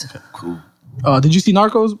 Netflix. Cool. Did you see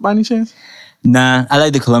Narcos by any chance? Nah, I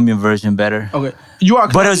like the Colombian version better. Okay. You are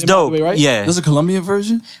But it was Colombian, by dope. the way, right? Yeah. There's a Colombian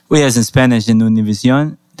version. Well, yes, in Spanish in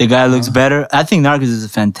Univision. The guy looks better. I think Narcos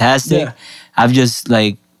is fantastic. Yeah. I've just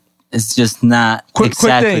like, it's just not Quick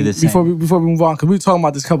exactly thing the same. before we move on, because we were talking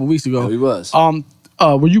about this a couple weeks ago. Oh, he was.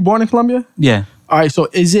 Were you born in Colombia? Yeah. All right, so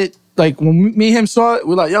is it like when me and him saw it,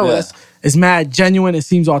 we're like, yo, Yeah. it's mad genuine. It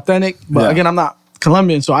seems authentic. But Yeah. again, I'm not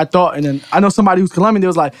Colombian, so I thought, and then I know somebody who's Colombian. They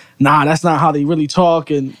was like, nah, that's not how they really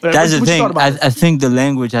talk. And That's the what you thing. thought about it? I think the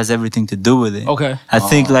language has everything to do with it. Okay. I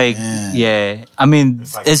think man. yeah. I mean,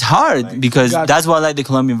 it's hard because Gotcha. that's why I like the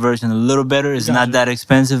Colombian version a little better. It's Gotcha. not that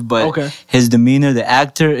expensive, but Okay. his demeanor, the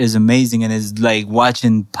actor is amazing, and it's like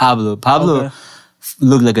watching Pablo. Pablo Okay.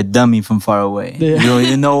 looked like a dummy from far away. Yeah. You don't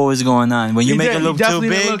even know what was going on when you He make did- it he look too definitely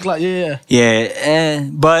didn't big. Look like, yeah.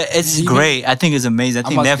 But it's great. I think it's amazing. I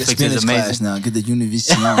think Netflix is amazing. now. Get the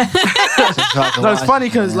Univision. No, it's funny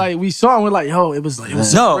because like we saw and we're like, yo, it was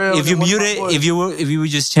No, real, if you it wasn't mute my it, voice. if you would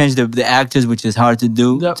just change the actors, which is hard to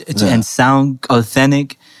do, Yep. and sound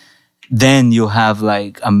authentic, then you'll have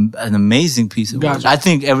like an amazing piece of work. Gotcha. I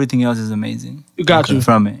think everything else is amazing. Got you.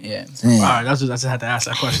 From it, yeah. All right, I just had to ask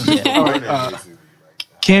that question. All right,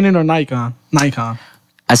 Canon or Nikon? Nikon.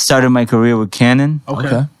 I started my career with Canon,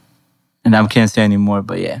 Okay. and I can't say anymore,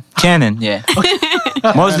 but yeah, Canon, yeah.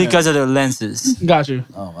 Mostly because of the lenses. Got you.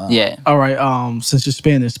 Oh wow. Yeah. All right. Since you're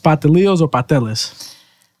Spanish, patelillos or pateles?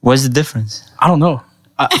 What's the difference? I don't know.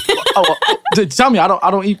 Tell me. I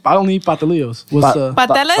don't eat patelillos. What's the?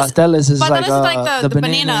 Pateles? Pateles is Pateles like, is like the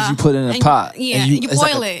bananas banana. you put in a And pot. yeah, and you it's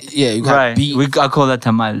boil like it. Yeah, you got Right. beet. I call that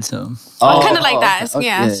tamal, so. Kind of like that. okay.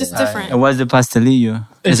 Yeah, it's just Yeah. different. And what's the pastelillo?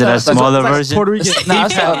 Is it a smaller it's like version? Puerto Rican Nah,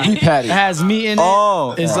 beef it's a beef patty. It has meat in it.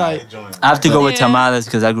 Oh. It's like I have to go with Yeah. tamales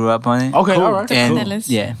because I grew up on it. okay. All right. And Pateles.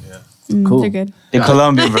 yeah, Cool. They're good. the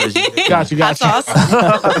Colombian version. Got you. Hot Got you.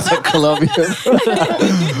 sauce. Colombia.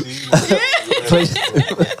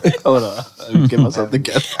 Hold on. Let me get myself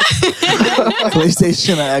together.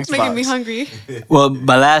 PlayStation or Xbox? Making me hungry. Well,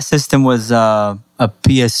 my last system was a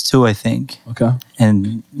PS2, I think. Okay.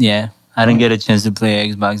 And yeah, I didn't get a chance to play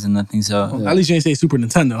Xbox and nothing, so At least you ain't say Super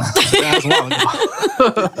Nintendo. That's a while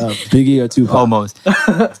ago. Biggie or Tupac? almost.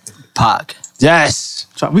 Pac. Yes.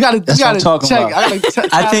 We gotta. That's we what I'm gotta talking check. about. I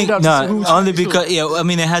gotta. I think tally it up to see no, who's only who. because I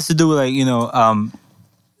mean it has to do with like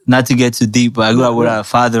not to get too deep, but I grew up without a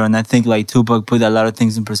father, and I think like Tupac put a lot of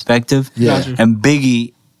things in perspective. Yeah. Got you. And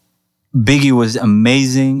Biggie was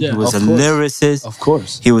amazing. Yeah, He was a of course. lyricist. Of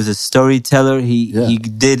course. He was a storyteller. He Yeah.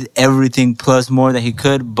 did everything plus more that he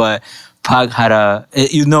could, but Pac had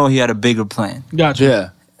he had a bigger plan. Got you. Yeah.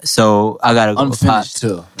 So I gotta go with Pac. Unfinished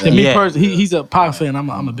too. And me Yeah. personally, he's a Pac fan. I'm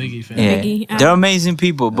a Biggie fan. Yeah, Biggie, they're amazing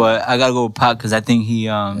people, but I gotta go with Pac because I think he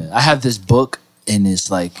I have this book and it's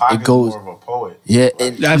like Pac it is goes. more of a poet. Yeah,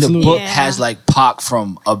 and the Absolutely. book Yeah. has like Pac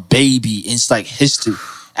from a baby. It's like history.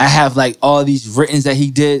 I have like all these writtens that he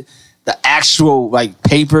did. The actual like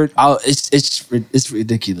papered out. It's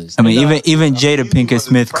ridiculous. I mean, even Jada Pinkett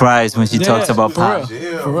Smith cries when she talks about for Pac. real.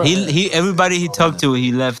 Yeah. For real. He everybody he talked to,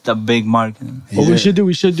 he left a big mark in him. What we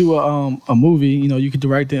should do a movie. You know, you could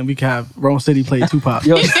direct it, and we could have Rome City play Tupac.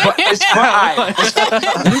 Yo, it's fun.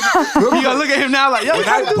 You gonna look at him now like, yo,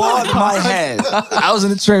 I balled my head. I was in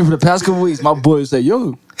the train for the past couple weeks. My boy said,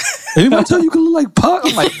 "Yo, anybody tell you can look like Pac?"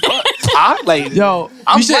 I'm like, "What? Pac? Like, yo,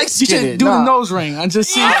 I'm you should light-skinned. do the Nah. nose ring and just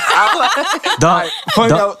see.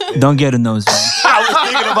 Don't get a nose ring. I was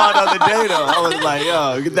thinking about the other day though. I was like,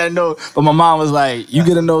 "Yo, get that nose." But my mom was like, "You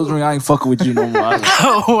get a nose ring, I ain't fucking with you no more." I was like,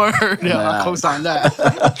 Oh, word. Yeah, Nah. I'll co-sign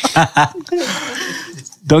that.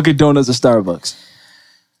 Dunkin' Donuts or Starbucks?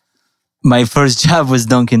 My first job was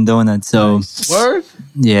Dunkin' Donuts, so Word?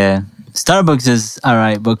 yeah. Starbucks is all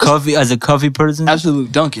right, but coffee as a coffee person,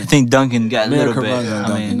 Absolute Dunkin'. I think Dunkin' got a little America bit. runs on I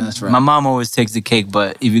Dunkin', mean, that's right. my mom always takes the cake,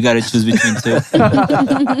 but if you got to choose between two,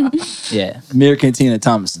 yeah, Mir Canteen at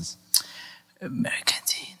Thomason's. American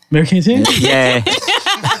teen. American team? Yeah,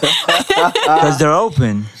 because they're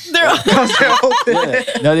open.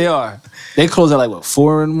 No, they are. They close at like what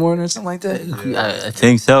 4 in the morning or something like that. I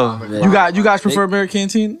think so. You guys prefer American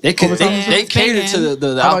team? They can, Yeah, they it's cater banging. to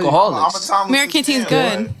the How about you? alcoholics. American tea's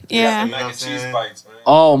good. Yeah. Mac and cheese bites, man.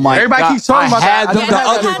 Oh my Everybody god! keeps talking about I had that. them the I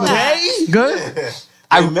other had that. day.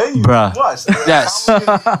 Good? Menu, Bruh. what? Yes.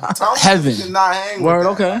 Heaven. Did not hang Word,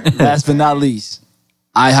 with that. okay. Last but not least,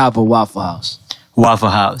 IHOP or Waffle House. Waffle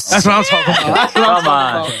House. That's what I'm talking about. That's what I'm Come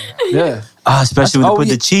on. talking Yeah. Especially when Oh, they put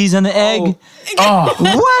yeah. the cheese on the egg. about.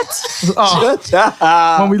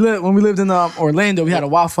 Ah. When we lived in Orlando, we had a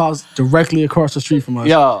Waffle House directly across the street from us.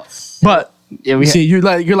 Yo. But Yeah, we see, you're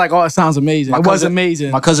like, oh, it sounds amazing. It was cousin-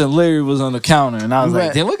 amazing. My cousin Larry was on the counter, and I was We like,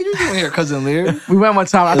 went- "Damn, what are you doing here, cousin Larry?" We went one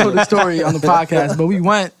time. I told the story on the podcast, but we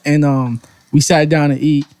went and we sat down to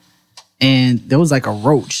eat, and there was like a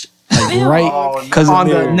roach, like right Cousin on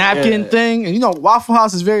the Larry. napkin thing. And you know, Waffle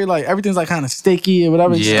House is very like everything's like kind of sticky or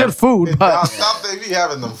whatever. It's Yeah. good food, Y'all but stop they be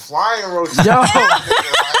having them flying roaches. yo,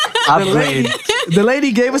 Upgrade. the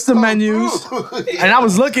lady gave us the menus, and I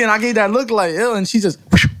was looking. I gave that look like ill, and she just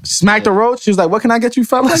smacked the roach. She was like, "What can I get you,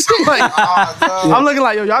 fellas?" I'm like, I'm looking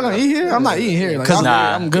like, yo, y'all gonna eat here? I'm not eating here. Like,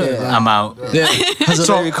 I'm good. Yeah. I'm out. Cousin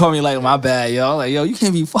So- Larry called me like, "My bad, yo." I'm like, "Yo, you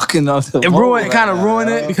can't be fucking up." It kind of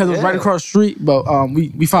ruined it because it was right across the street. But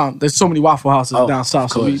we found there's so many Waffle Houses Oh, down south,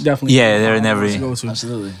 of so we course. definitely Yeah, they're in every- go to.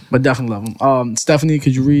 Absolutely. But definitely love them. Stephanie,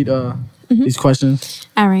 could you read these questions?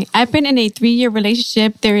 All right. I've been in a 3-year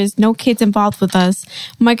relationship. There is no kids involved with us.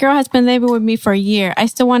 My girl has been living with me for a year. I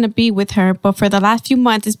still want to be with her, but for the last few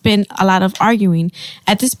months, it's been a lot of arguing.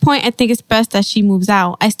 At this point, I think it's best that she moves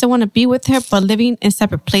out. I still want to be with her, but living in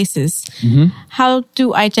separate places. How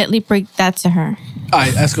do I gently break that to her? All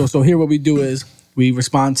right, let's go. So here, what we do is we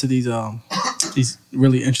respond to these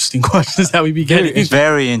really interesting questions that we be getting. It's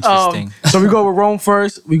very interesting. So we go with Rome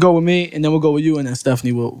first. We go with me, and then we'll go with you, and then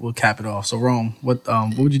Stephanie will cap it off. So Rome, what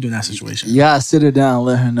would you do in that situation? You gotta sit her down and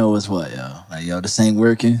let her know what's what, yo. Like, yo, this ain't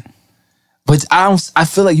working. But I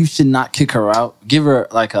feel like you should not kick her out. Give her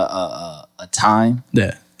like a time.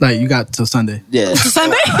 Yeah, like you got till Sunday. Yeah.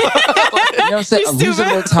 Sunday. You know what I'm saying? You A stupid.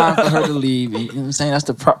 reasonable time for her to leave. You know what I'm saying? That's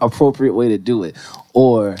the appropriate way to do it.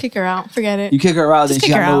 Or Kick her out. Forget it. you kick her out, then Just she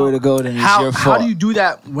kick got her nowhere out. to go, then it's How your how fault. do you do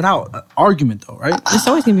that without an argument though? Right? There's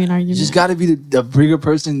always gonna be an argument. You just gotta be the bigger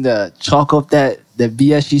person to chalk up that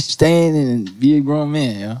BS she's staying in and be a grown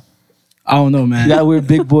man, yo. I don't know, man. You gotta wear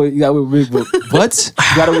big boy. You gotta wear big boy. What?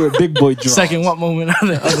 You gotta wear big boy drawers. Second what moment of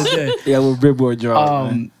the other day? You gotta wear big boy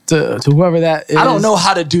drawers. man. To whoever that is. I don't know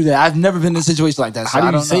how to do that. I've never been in a situation like that. So How I do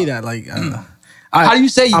you don't say know. that? Like, How do you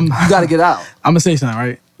say you gotta get out? I'm gonna say something,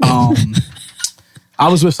 right? I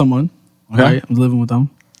was with someone, Okay. right? I was living with them,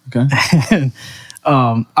 Okay. and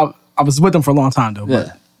I was with them for a long time though. But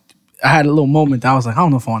Yeah. I had a little moment that I was like, I don't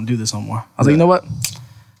know if I want to do this no more. I was like, you know what?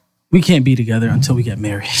 We can't be together until we get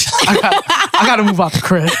married. I got to move out the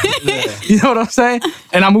crib. You know what I'm saying?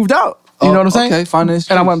 And I moved out. You know what I'm saying? Okay, find an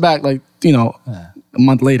And I excuse. went back like, a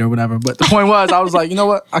month later or whatever. But the point was, I was like, you know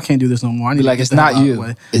what? I can't do this no more. I need Be to like, get it's the hell not out of the you.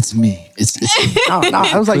 way. It's me. It's me. No,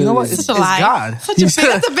 I was like, you know what? It's Such a lie. God. That's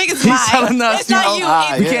the biggest lie. He's telling us, It's not you.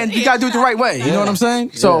 Ah, we yeah. can't. You gotta do it the right way. You know what I'm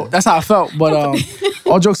saying? So that's how I felt. But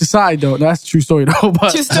all jokes aside, though, no, that's a true story though.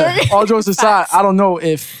 But True story. all jokes aside, I don't know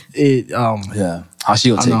if it. Yeah. How she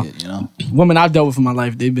gonna know. take it, you know? Women I've dealt with in my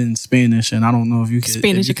life, they've been Spanish, and I don't know if you can.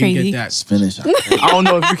 Spanish if you are can crazy. Get that. Spinach. I don't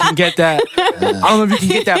know if you can get that. I don't know if you can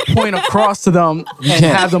get that point across to them and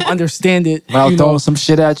can't. have them understand it. Without you know, throwing some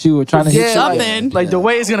shit at you or trying to hit you. Something. like the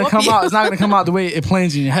way it's gonna come out, it's not gonna come out the way it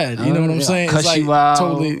plans in your head. You know what I'm Yeah. saying? Cuss It's like you out.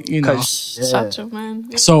 totally, you know. Shut your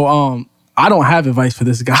man. So I don't have advice for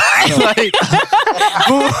this guy. Like,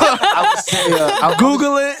 I would say,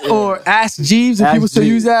 Google it or ask Jeeves if Ask people still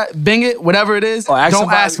Jeeves. use that. Bing it, whatever it is. or Don't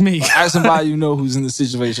somebody- ask me. Ask somebody you know who's in the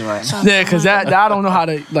situation right now. Yeah, because that I don't know how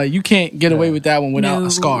to like. You can't get away with that one without No.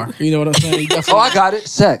 a scar. You know what I'm saying? You Oh, definitely- I got it.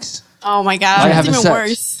 Sex. Oh my Like god, that's having even sex.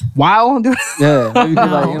 worse. While I'm doing it. Yeah. Maybe be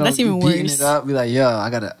like, you know, That's even beating worse. it up. Be like, yo, I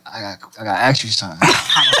gotta ask you something.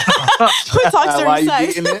 Who talks Why during you sex?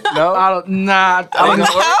 beating it? No. I don't. Nah. I don't know.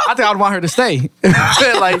 I think I'd want her to stay.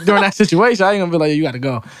 Like during that situation, I ain't gonna be like, you got to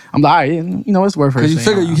go. I'm like, all right, you know, it's worth her. Because you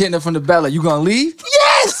staying figure you around. hitting it from the back, like, you gonna leave?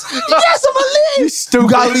 Yes! Yes, I'm gonna leave! You stupid. You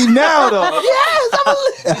gotta leave now, though. Yes, I'm gonna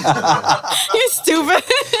leave. You're stupid.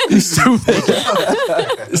 You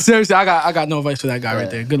stupid. Seriously, I got no advice for that guy right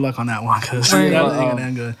there. Good luck on that one, because that ain't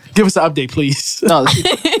that good. Give us an update, please. No,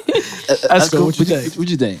 That's cool. What you think? What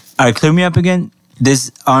you think? All right, clear me up again.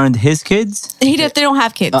 These aren't his kids, They don't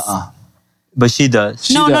have kids. but she does.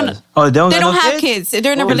 No, no, no. does. Oh, they don't, They got don't no have kids? kids.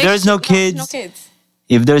 They're in a If relationship. there's no kids, No kids.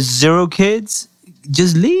 if there's 0 kids,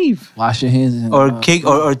 just leave. Wash your hands. And, Or kick,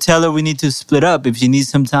 or tell her we need to split up if she needs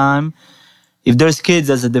some time. If there's kids,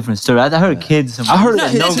 that's a different story. I heard kids. I heard No,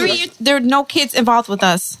 that. the 3 years, there are no kids involved with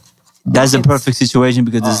us. That's the perfect situation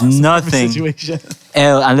because there's nothing, Situation.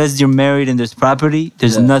 unless you're married and there's property,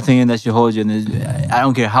 there's Yeah. nothing in that should hold you. And I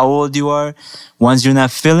don't care how old you are. Once you're not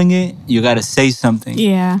feeling it, you got to say something.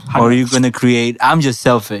 Yeah. Or you're going to create, I'm just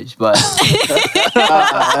selfish, but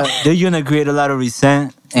you're going to create a lot of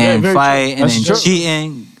resent and very fight and That's then true.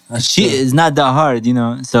 cheating. That's Cheat true. is not that hard, you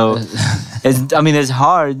know? So, it's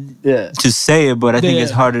hard Yeah. to say it, but I think Yeah.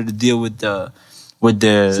 it's harder to deal with the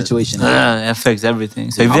Situation. It affects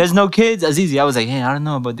everything. So if there's no kids, that's easy. I was like, hey, I don't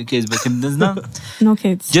know about the kids, but if there's none, No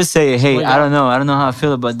kids. just say, hey, I don't know how I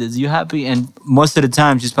feel about this. You happy? And most of the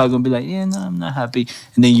time, she's probably gonna be like, yeah, no, I'm not happy,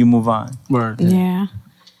 and then you move on. Word. Yeah.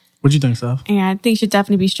 What'd you think, Steph? Yeah, I think you should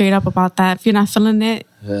definitely be straight up about that. If you're not feeling it,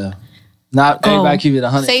 Yeah. Not go. everybody keep it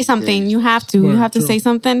 100. Say something. You have to. Word, You have to true. say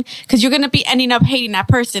something because you're gonna be ending up hating that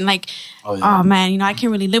person. Like, oh man, I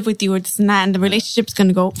can't really live with you, or this and that, and the relationship's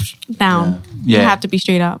gonna go down. You Yeah. have to be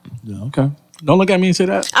straight up. Yeah, okay. Don't look at me and say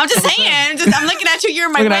that. I'm just saying. I'm looking at you. You're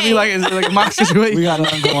in my Looking way. at me like it's like my situation. We got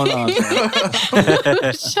nothing going on.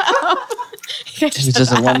 Man. It was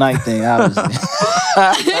just a one night thing, obviously.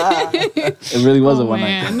 It really was a one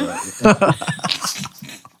night thing. Man.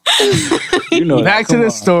 You know that. Back to Come the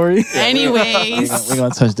on. story. Anyways. We're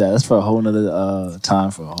gonna touch that. That's for a whole nother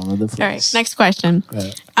time for a whole nother place. All right, next question.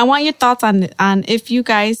 Right. I want your thoughts on if you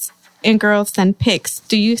guys and girls send pics,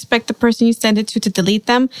 do you expect the person you send it to delete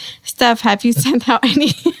them? Steph, have you sent out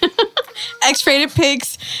any X-rated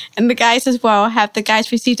pics? And the guys as well, have the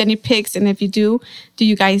guys received any pics? And if you do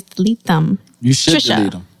you guys delete them? You should Trisha.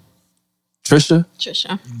 delete them. Trisha,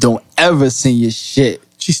 Trisha. don't ever send your shit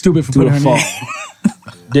She's stupid for to putting the her phone. name.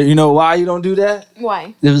 You know why you don't do that?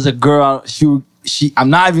 Why? There was a girl. She. I'm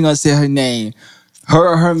not even gonna say her name.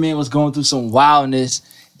 Her man was going through some wildness,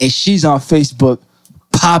 and she's on Facebook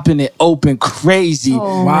popping it open crazy.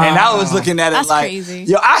 Oh. Wow. And I was looking at it That's like, crazy.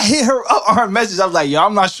 yo, I hit her up on her message. I was like, yo,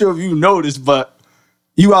 I'm not sure if you noticed, but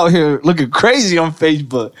you out here looking crazy on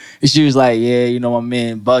Facebook. And she was like, yeah, you know, my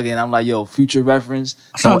man bugging. I'm like, yo, future reference.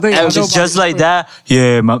 don't think I know It's about just this like story. that.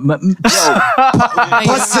 Yeah,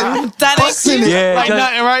 That ain't cute. yeah. Like just-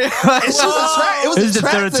 nothing, right? It was this is the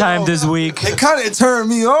third attractive, time though. this week. It kind of turned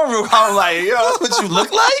me on real. I was like, yo, that's what you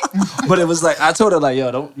look like. But it was like, I told her like,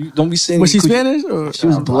 yo, don't be saying. Was she Spanish? Or? She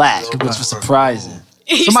was black, which was surprising.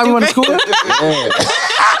 Somebody went to school? Yeah.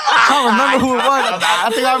 I don't remember who it was. I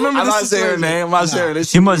think I remember I'm this not saying her situation. name. I'm not saying her name.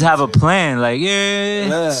 She must have a plan. Like,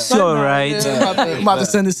 yeah, it's all right. I'm about to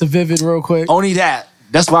send this to Vivid real quick. Only that.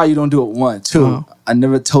 That's why you don't do it. One, two. I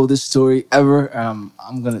never told this story ever. I'm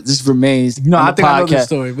gonna. This remains. No, on I the think I know this podcast.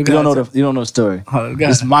 story. You don't know the. You don't know the story. Oh, go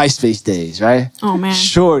It's ahead. MySpace days, right? Oh man.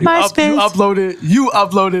 Shorty. My- You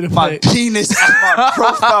uploaded a My pic. penis as my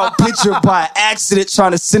profile picture by accident,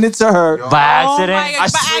 trying to send it to her. By Oh accident. my God, I by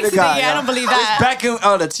swear to accident, God, yeah, I yo. don't believe It's that. back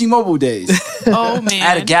in the T-Mobile days. Oh man. I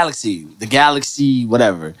had a Galaxy, the Galaxy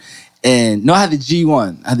whatever, and no, I had the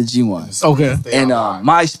G1. I had the G1, Okay. and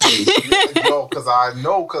MySpace. Yo, because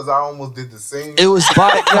I almost did the same. It was by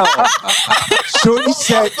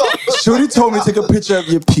Shorty told me to take a picture of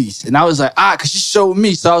your piece, and I was like, because she showed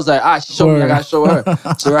me, so I was like, she showed me, I gotta show her.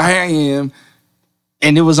 So here I am,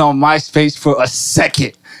 and it was on MySpace for a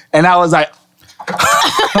second, and I was like,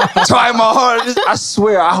 trying my hardest. I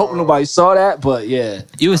swear, I hope nobody saw that, but yeah,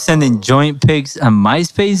 You were sending joint pics on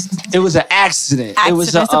MySpace? it was an accident. It was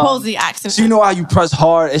Accident, supposedly accident. So you know how you press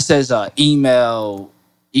hard, it says email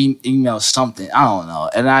something. I don't know,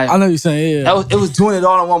 and I know you're saying, yeah. it was doing it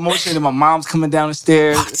all in one motion, and my mom's coming down the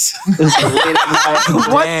stairs. It was late at night.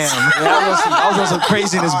 Damn. Yeah, I was on some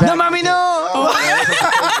craziness back. No, mommy, no.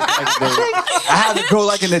 I had to go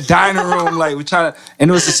like in the dining room, like we're trying to, and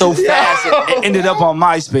it was just so fast. It ended up on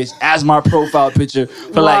MySpace as my profile picture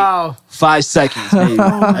for Wow. like 5 seconds. Maybe.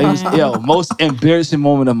 Most embarrassing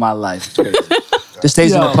moment of my life. This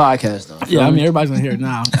stays in the Yo. podcast though. Yeah, I mean, everybody's gonna hear it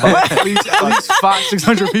now. at least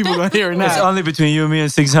 500-600 people gonna hear it It's now. only between you and me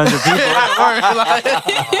and 600 people.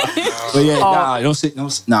 But yeah, nah, don't say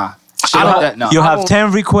nah. Shit like that, nah. You have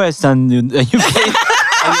 10 requests on your page.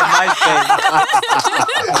 On your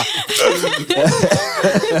MySpace.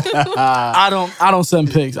 I don't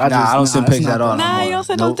send pics. I don't send it's pics not at all. that. Nah, you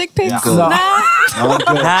also don't dick pics. good. Nah. No, I'm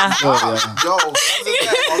good. Nah.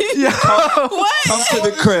 Yo, What? Come to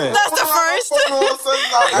the crib. That's the first.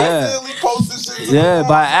 I accidentally posted shit to Yeah, my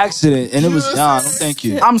by mom. accident, and it was no, thank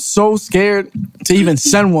you. I'm so scared to even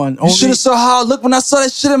send one. You should have saw how I looked when I saw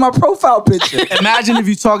that shit in my profile picture. Imagine if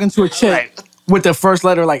you're talking to a chick with the first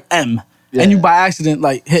letter like M. Yeah. And you by accident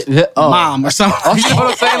like hit mom or something. You know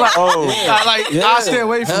what I'm saying? Like, I stay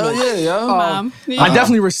away from Hell it. yeah, yo. Mom. I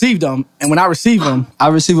definitely receive them, and when I receive them, I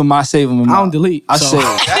receive them, I save them. I don't delete. I so. save.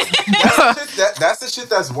 That's the shit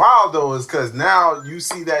that's wild though, is because now you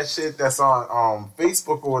see that shit that's on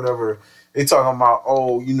Facebook or whatever. They talking about,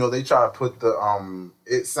 they try to put the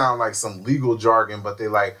it sound like some legal jargon, but they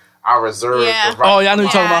like, I reserve Yeah. the right. Oh, yeah, I know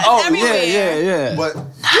you're talking about. Oh, Yeah. But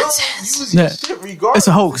you use your Yeah. shit regardless. It's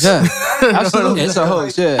a hoax. Yeah, absolutely. It's a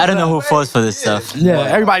hoax. I Yeah, don't know who falls for this stuff. Yeah,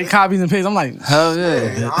 everybody copies and pastes. I'm like, hell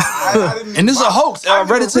yeah. I didn't And this is a even- hoax. I read it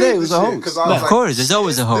never today. read It was the a shit, hoax. 'cause I was Of like, course, there's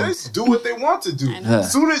always a hoax. This, do what they want to do. Yeah.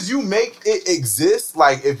 As soon as you make it exist,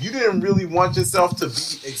 like if you didn't really want yourself to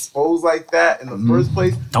be exposed like that in the first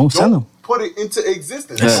place, Don't send them. Put it into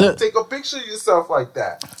existence. That's Don't it. take a picture of yourself like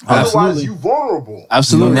that. Absolutely. Otherwise, you vulnerable.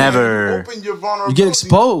 Absolutely. Never. Open your vulnerability. You get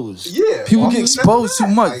exposed. Yeah. People Well, get exposed too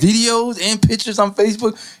that's much. like- Videos and pictures on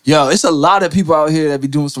Facebook. Yo, it's a lot of people out here that be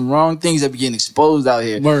doing some wrong things that be getting exposed out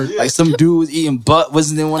here. Word. Like some dude was eating butt,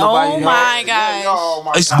 wasn't in one of Oh my Yeah, gosh. oh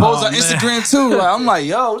my exposed God. on Instagram too. Like, I'm like,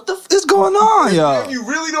 yo, what the f is going on, yo? If you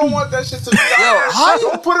really don't want that shit to be out there, how you-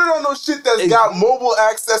 don't put it on no shit that's got mobile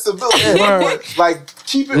accessibility. Word. Like,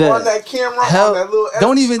 keep it Yeah. on that camera, Hell, on that little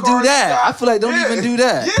don't SD even do card that. you got. I feel like don't even do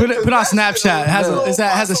that. Put it on Snapchat. It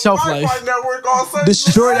has a shelf life.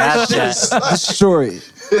 Destroy that shit. Destroy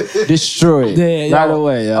it. Destroy it. Yeah, right yo,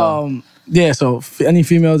 away, yo. Yeah, so any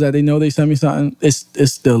females that they know they send me something, it's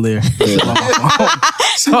still there.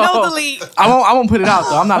 So, No delete. I won't put it out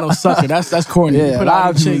though. I'm not no sucker. That's corny. Yeah, You put a lot out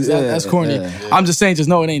of them chicks, people- that's yeah, corny. yeah. I'm just saying, just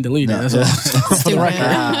know it ain't deleted. That's all. For the record.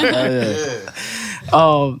 Yeah. That's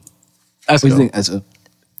What do you cool. think? That's a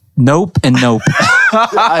Nope and nope.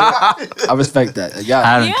 I respect that. Yeah.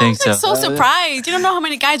 I don't Yeah, I think was like so. so surprised. You don't know how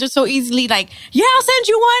many guys are so easily like, yeah, I'll send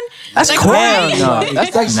you one. That's like, crazy. right? No,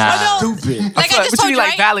 that's like Nah. stupid. Like I just What told you you, mean,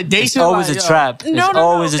 like right? validation? It's always a Like, trap. No, It's no,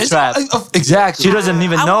 always no. a trap. Exactly. She doesn't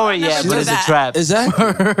even I know would it never yet, do but it's a that. trap.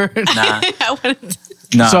 Exactly. Nah, I wouldn't.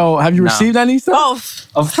 no. So, have you No. received any stuff?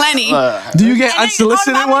 Oh, plenty. Do you get And then,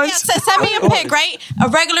 unsolicited mama, ones? yeah, send me a pic, right? A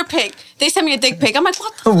regular pic. They send me a dick pic. I'm like,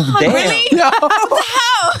 what the fuck? damn. Really? Yo. What the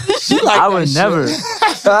hell? I would never. She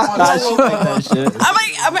like that shit. I'm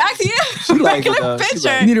actually a like it, regular though. She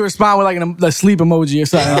picture. You need to respond with like a sleep emoji or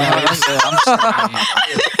something.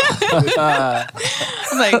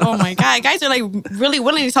 I'm like, oh my god, guys are like really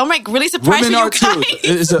willing. So I'm like really surprised Women for are you too.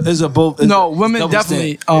 guys. It's a both. it's No, a women double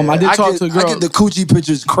definitely. standard. I did talk to a girl. I get the coochie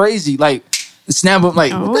pictures crazy. Like snap them.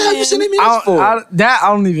 Like what the hell you man. sending me this for? I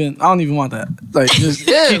don't even want that. Like, just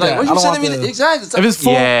yeah, keep like that. what I you don't sending me? want the- Exactly. If it's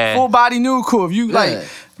Yeah. full body nude, cool. If you Yeah. like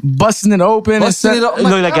busting it open Busting and it up, It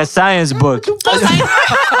looked like a science book.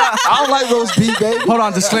 I don't like roast beef, baby. Hold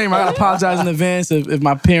on, disclaimer. I gotta apologize in advance if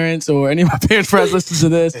my parents or any of my parents' friends listen to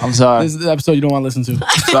this. I'm sorry. This is the episode you don't want to listen to.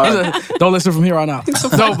 Sorry. Don't listen from here on out.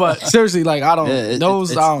 No, but seriously, like I don't. Yeah,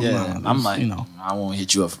 those I don't. yeah. know. I'm like, you know. I won't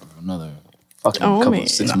hit you up for another fucking Oh, couple man. of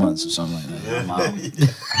 6 months or something like that. I'm out.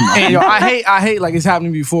 And yo, I hate like it's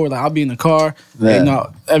happening before. Like I'll be in the car, Yeah. and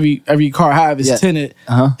every car I have is Yeah. tinted,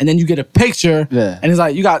 Uh-huh. and then you get a picture, Yeah. and it's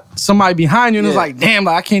like you got somebody behind you, and it's Yeah. like damn,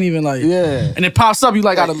 like I can't even like, Yeah. and it pops up, you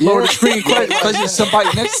like gotta lower the screen quick. because there's somebody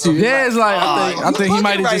next to you. Yeah, it's like I think he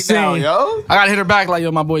might have just now, seen. yo. I gotta hit her back like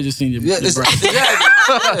yo, my boy just seen you. Yeah, it's,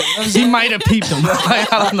 He might have peeped him.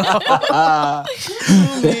 Like, I don't know.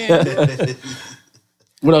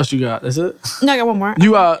 What else you got? That's it. No, I got one more.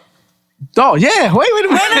 You Oh yeah, wait a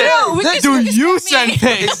minute. no, we can- Do we can you skip me.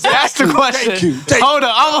 send pics? That's the question. Thank you. Hold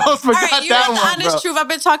on, I almost All forgot right, you that know the one. honest truth. I've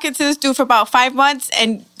been talking to this dude for about 5 months,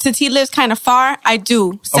 and since he lives kind of far, I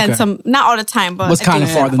do send Okay. some. Not all the time, but What's I kind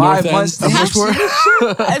do. of far? The 5 north end months of to Bushward?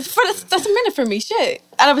 That's a minute for me. Shit,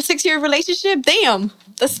 out of a 6-year relationship, damn,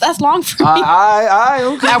 that's long for me.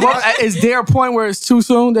 okay. Is there a point where it's too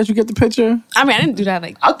soon that you get the picture? I mean, I didn't do that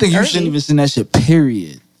like. I think you early. shouldn't even send that shit,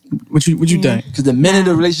 period. What you think? Because the minute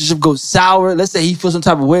the relationship goes sour, let's say he feels some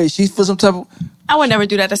type of way, she feels some type of... I would never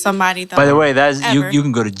do that to somebody. Though. By the way, that's you. Ever. You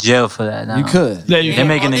can go to jail for that. Now. You could. There you They're go.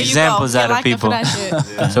 making there you examples go. out of Get locked up people. for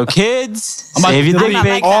that shit. So kids, I'm about save to your dick delete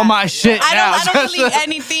pic. all my shit I now. don't delete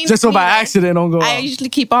anything. Just so by either. accident don't go I out. usually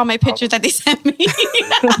keep all my pictures that they send me.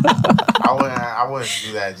 I wouldn't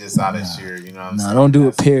do that just out of sheer, you know what I'm saying? Nah, don't do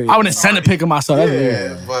it, period. I wouldn't send a pic of myself. That's weird.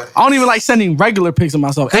 Yeah, but I don't even like sending regular pics of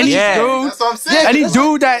myself. Any Yeah. dude, that's what I'm saying. any That's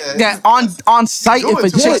dude like- that on site, do if it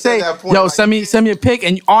a too chick much say, at that point, "Yo, like, send me a pic,"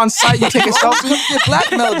 and on site you take a selfie. You get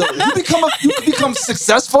blackmailed though. You become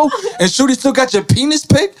successful and Shooty still got your penis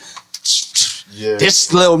pic. Yeah.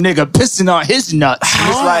 This little nigga pissing on his nuts.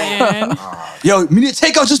 It's like, Man. yo, me need to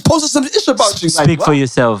take out, just posted some ish about you. Like, speak for what?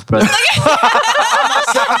 yourself, brother.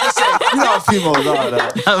 You know how females are, though.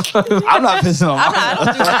 I'm not pissing on I'm my not, I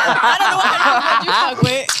don't do that. I don't know what you fuck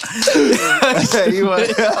with. You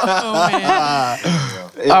what? Oh man.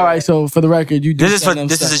 All right, so for the record, you do This is send them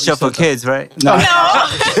this is a stuff. show for kids, right? No.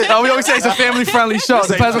 No, we always say it's a family-friendly show.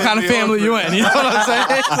 Depends what kind of family you in. You know what I'm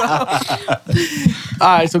saying? So-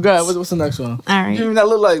 all right, so go ahead. What's the next one? All right. You mean that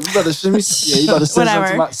look like you better send me? Yeah, you better send,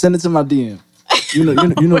 Whatever. send it to my DM. You know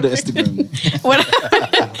the Instagram. What,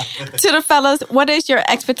 to the fellas, what is your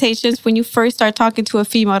expectations when you first start talking to a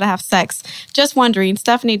female to have sex? Just wondering,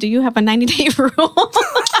 Stephanie, do you have a 90-day rule?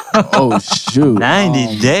 Oh shoot!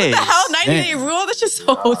 90 days. How 90-day rule? That's just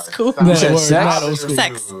so old school. Yeah, said word, sex? not old school.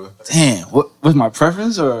 Sex. Damn, what was my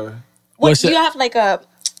preference or? What, What's do it- you have like a...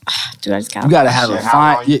 Dude, I just got You gotta have Shit, a how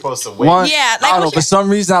fine. long you supposed to wait? One, Yeah, like, I don't know. what's For your- some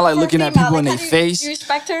reason, I like For looking at female, people in like, their how do face. You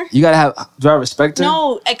respect her? You gotta have. Do I respect her?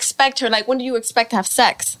 No, expect her. Like, when do you expect to have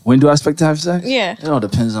sex? When do I expect to have sex? Yeah. It all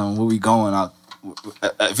depends on where we going.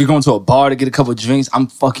 If we're going to a bar to get a couple drinks, I'm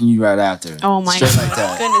fucking you right after. Oh my Straight God. like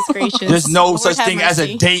that. Goodness gracious. There's no Lord such have thing as a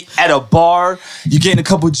mercy. date at a bar. You're getting a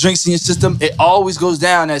couple drinks in your system. It always goes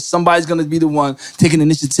down that somebody's gonna be the one taking the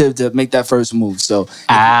initiative to make that first move. So,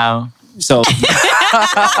 Ow. so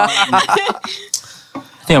I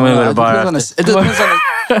think I'm gonna go to the bar. it depends on the,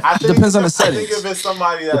 I think, depends on the I settings. think if it's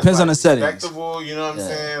somebody that's Depends like on the settings. respectable, you know what I'm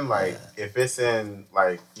saying? Like if it's in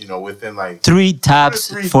like, you know, within like 3 tops,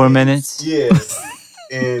 3 4 days, minutes. Yeah.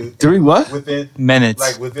 In 3 what? within Minutes.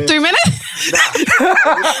 like within 3 minutes?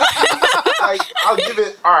 like I'll give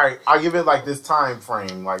it all right, I'll give it like this time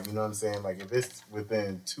frame. Like, you know what I'm saying? Like if it's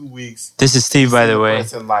within 2 weeks. This is Steve, by the way.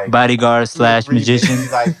 person, like, Bodyguard / 2 or 3 magician.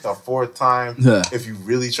 days, like the 4th time. Yeah. If you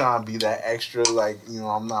really trying to be that extra, like, you know,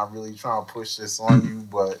 I'm not really trying to push this on you,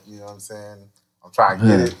 but you know what I'm saying? I'm trying to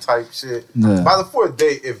get it type shit. Yeah. By the fourth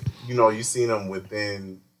date, if you seen them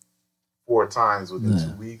within 4 times within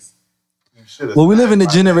 2 weeks, you should have. Well, we live in the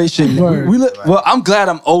generation. Word. Well, I'm glad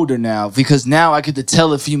I'm older now because now I get to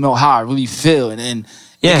tell a female how I really feel, and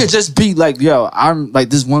it could just be like, yo, I'm like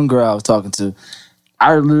this one girl I was talking to.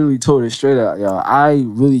 I literally told her straight out, yo, I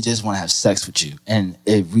really just want to have sex with you, and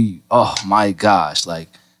oh my gosh, like,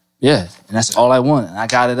 yeah, and that's all I want, and I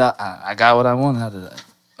got it. I got what I wanted out of that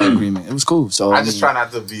agreement. It was cool. So I just try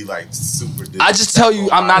not to be like super. I just tell you,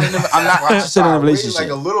 I'm not interested in a relationship. Like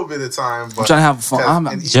a little bit of time, but I'm trying to have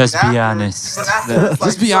fun. Just be honest.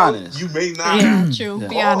 Just be honest. You may not. Yeah, true.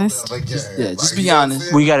 Be honest. Like, just be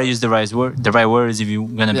honest. We gotta use the right words if you're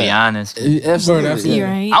gonna be honest. Absolutely. You're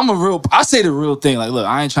right. I say the real thing. Like, look,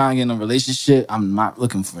 I ain't trying to get in a relationship. I'm not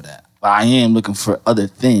looking for that. But I am looking for other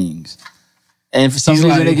things. And for some He's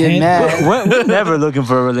reason like, they get mad. We're never looking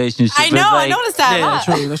for a relationship. I It's know. I like- noticed that.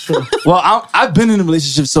 Yeah, Look. That's true. Well, I've been in a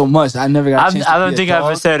relationship so much. I never got a chance I to don't be a think I've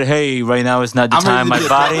dog. ever said, "Hey, right now it's not the I'm time. ready My to be a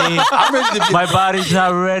body, I'm ready to be my body's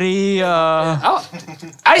not ready."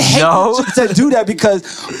 I hate No. chicks that do that because,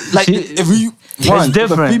 like, if you It's if a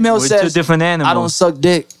different. female We're says two different animals. I don't suck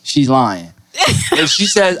dick, she's lying. If she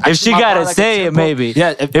says, If she gotta say it, maybe.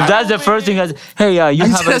 Yeah. If that's the first thing, hey, you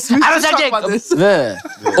have a. I don't suck dick. Yeah.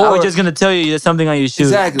 I was just gonna tell you there's something on your shoe.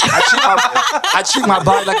 Exactly. I treat my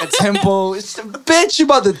body like a temple. It's bitch, you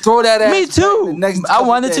about to throw that ass. Me back too. the next I couple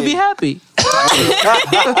wanted to be days. happy.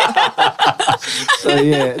 So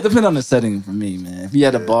yeah, it depends on the setting for me, man. If you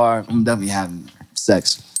at a bar, I'm definitely having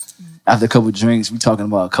sex. After a couple drinks, we talking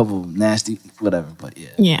about a couple nasty, whatever. But yeah,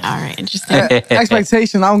 Yeah. All right. Interesting.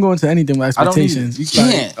 Expectation. I don't go into anything with I don't need expectations. it. You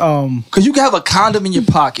can't. Like, Cause you can have a condom in your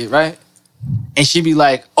pocket, right? And she be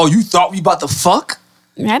like, "Oh, you thought we about to fuck?"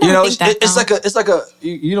 I don't You know, think that. it's like a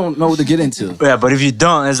you don't know what to get into. Yeah, but if you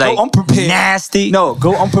don't, it's like Go unprepared. nasty. No,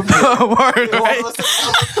 go unprepared. word, right?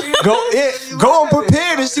 Go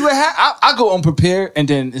unprepared and see what happens. I go unprepared, and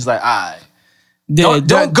then it's like, all right. Yeah,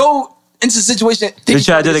 Don't go into a situation. You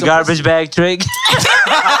try to do the garbage bag trick.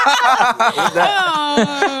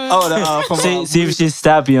 See if she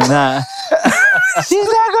stop you or not. She's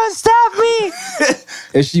not gonna stop me.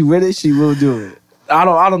 If she with it, she will do it. I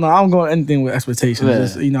don't know. I don't go anything with expectations. Yeah.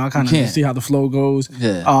 Just, I kind You can't. of see how the flow goes.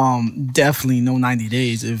 Yeah. Definitely no 90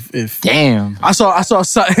 days. If Damn. I saw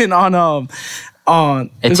something on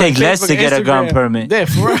It it's takes like less to Facebook, get a gun Instagram. permit. Yeah,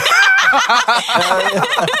 for real.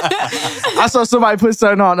 I saw somebody put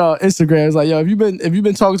something on Instagram. It's like, yo, if you've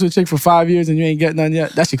been talking to a chick for 5 years and you ain't getting none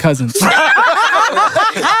yet, that's your cousin.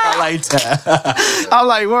 I like that. I'm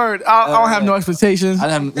like, word. I don't have no expectations. I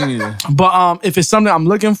haven't either. But if it's something I'm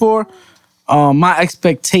looking for, my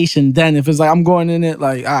expectation then, if it's like I'm going in it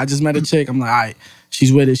like I just met a chick, I'm like, all right,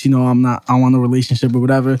 she's with it. She know I don't want a relationship or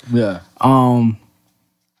whatever. Yeah. I'll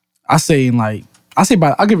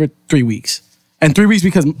give it 3 weeks. And 3 weeks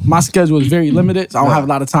because my schedule is very limited, so I don't have a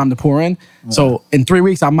lot of time to pour in. So in 3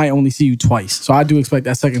 weeks, I might only see you twice. So I do expect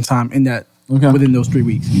that second time in that within those 3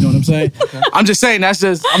 weeks. You know what I'm saying? I'm just saying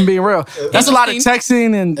I'm being real. That's a lot of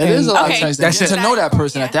texting and It is a lot Okay. of That's texting. it. To know that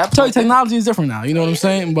person at that I tell you, point. technology is different now. You know what I'm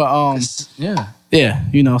saying? But Yeah.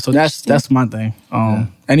 yeah, so that's my thing.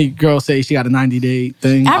 Any girl say she got a 90-day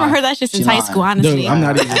thing. I haven't heard that shit since high school. Honestly, Dude, I'm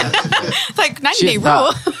not even. it's like 90-day Shit,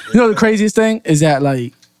 rule. You know the craziest thing is that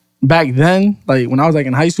like back then, like when I was like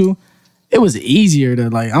in high school, it was easier to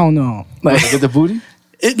like I don't know, like Get the booty?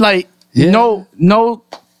 it like Yeah. no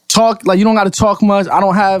talk, like you don't got to talk much. I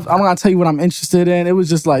don't gotta tell you what I'm interested in. It was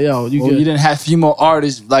just like yo, you Well, good. you didn't have female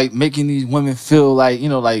artists like making these women feel like,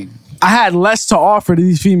 like I had less to offer to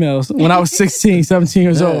these females when I was 16, 17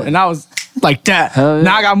 years old, and I was like that. Hell yeah.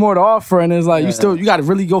 Now I got more to offer, and it's like you got to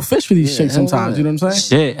really go fish for these chicks hell sometimes. yeah. You know what I'm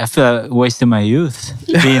saying? Shit, I feel like wasting my youth.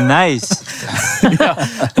 Being nice.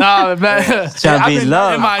 Nah, man. Trying to be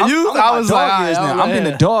loved. In my youth, I was like, all right, now. I'm being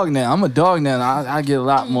a dog now. I'm a dog now. I get a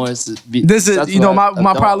lot more. This is,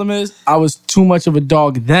 my problem is I was too much of a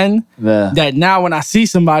dog then. Yeah. That now when I see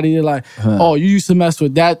somebody, they're like, oh, you used to mess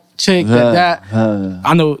with that chick, that.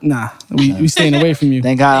 I know, nah, we staying away from you.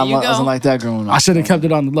 Thank God There I you wasn't go. like that growing up. I should have kept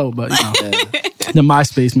it on the low, but the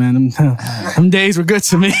MySpace, man, them days were good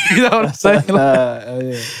to me. You know what I'm saying?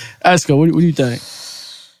 Esco, what do you think?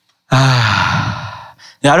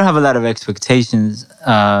 Yeah, I don't have a lot of expectations.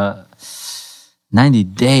 90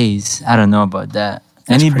 days, I don't know about that.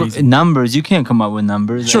 crazy. Numbers, you can't come up with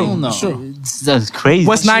numbers. True, Like, true. That's crazy.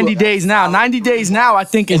 What's 90 days now? 90 days now, I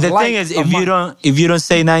think is The like thing is, a if you month. don't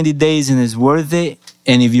say 90 days and it's worth it,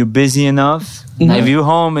 and if you're busy enough, if you're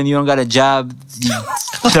home and you don't got a job,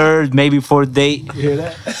 third, maybe fourth date, Shut your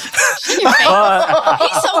face.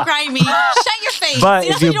 He's so grimy. Shut your face. play. But See,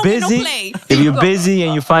 if that's why you're you don't get no busy, play. if you're busy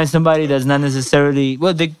and you find somebody that's not necessarily,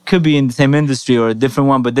 well, they could be in the same industry or a different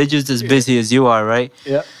one, but they're just as busy as you are, right?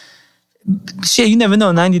 Yeah. Shit, you never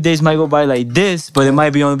know. 90 days might go by like this, but it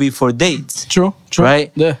might be only be for dates. True.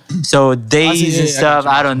 Right? Yeah. So days yeah, and yeah, I stuff,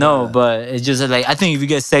 got I don't know, but it's just like I think if you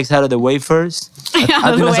get sex out of the way first, I think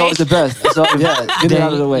that's always the best. That's all, yeah, get it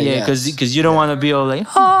out of the way. yeah, yeah. because you don't want to be all like,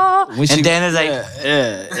 When she- and then it's like,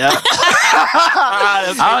 yeah.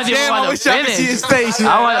 I don't even want to finish. face.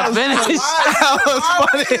 I want to finish.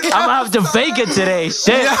 I'm gonna have to fake it today.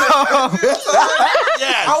 Shit.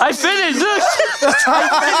 I finished. Look,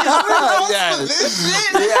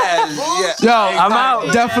 Yo, I'm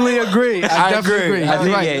out. definitely agree. I definitely agree. I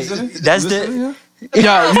think You're right. that's the.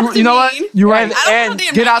 Yo, you know what? You're right. I don't know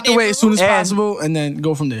the Get out the 90-day way as soon as rule. possible, and then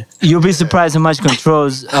go from there. You'll be surprised how much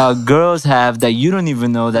controls girls have that you don't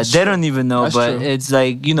even know, that they don't even know. That's But true. it's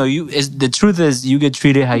like, you know, the truth is you get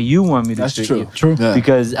treated how you want me to That's treat true. you. True. Yeah.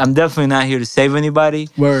 Because I'm definitely not here to save anybody.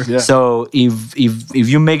 Word. Yeah. So if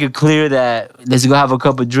you make it clear that let's go have a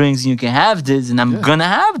couple drinks and you can have this, and I'm gonna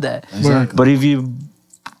have that. Exactly. But if you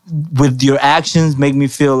with your actions make me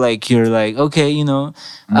feel like you're like, okay, you know,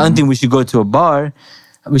 I don't think we should go to a bar.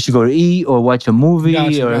 We should go to eat or watch a movie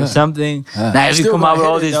Gotcha, or yeah. something. Yeah. Now, if you Still come out with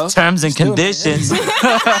gonna all hit it, these though. terms and Still gonna conditions,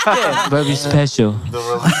 yeah, but be special. The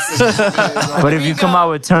release. But if you come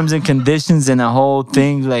out with terms and conditions and a whole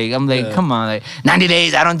thing, like I'm like, come on, like 90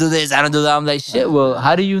 days, I don't do this, I don't do that. I'm like, shit. Well,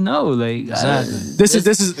 how do you know? Like, This is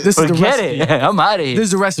the forget recipe. it. I'm out of here. This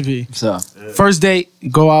is the recipe. So First date,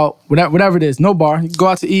 go out, whatever it is, no bar. You go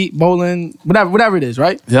out to eat, bowling, whatever it is,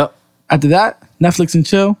 right? yep. After that, Netflix and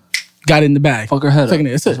chill. Got it in the bag. Fuck her head up. Taking it.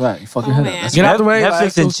 That's That's it. right. You fuck your head up. man. That's Get out the way. Netflix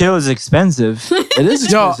like, and chill is expensive. It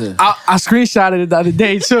is Yo, expensive. I screenshotted it the other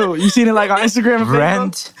day too. You seen it like on Instagram and Facebook?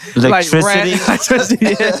 Rent, Like electricity. electricity.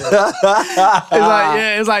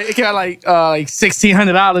 Yeah. It's like it came out like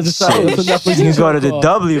 $1,600 or something. That's what Netflix You and can go to chill the for.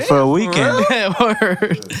 W for a weekend. Yeah,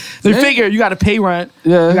 word. They figure you got to pay rent.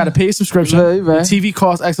 Yeah. You got to pay a subscription. Yeah, you're right. The TV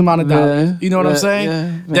costs X amount of dollars. Yeah, You know what I'm yeah, saying?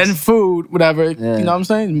 yeah. Then food, whatever. You know what I'm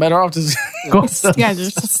saying? Better off just go. You guys are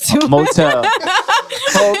so stupid. Motel.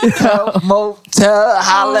 Motel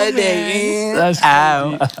Holiday Inn. That's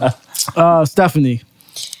Ow. Stephanie.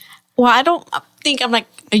 Well, I don't think I'm like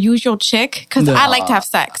a usual chick because I like to have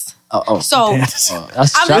sex. So That's I'm shocking.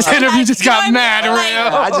 just This interview like, just you know got what I mean? mad,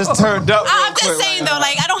 Like, real. I just turned up. I'm just saying though,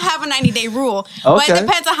 like I don't have a 90-day rule, but Okay. it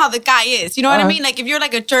depends on how the guy is. You know what I mean? Like if you're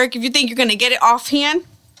like a jerk, if you think you're gonna get it offhand,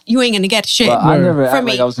 you ain't gonna get shit. Well, I never For act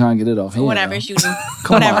me. like I was trying to get it off. Here, Whatever, though. shooting.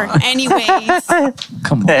 Whatever. Anyways, I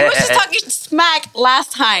Come on. was just talking smack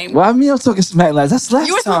last time. Well, I mean, I'm talking smack last. That's last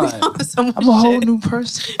You were time. talking about some I'm a whole shit. new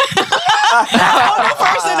person.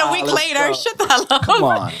 person a week later. Shut the hell up. Come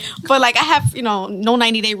on. But like I have, no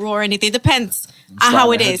 90-day rule or anything. It depends on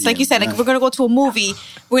how it is. Like you said, like if we're gonna go to a movie,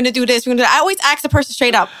 we're gonna do this. I always ask the person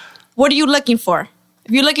straight up, "What are you looking for?"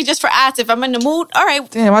 If you're looking just for ass, if I'm in the mood, all right,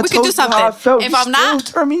 Damn, I we could told do you something. how I felt. If You I'm not,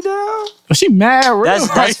 still turn me down. But she mad. Real That's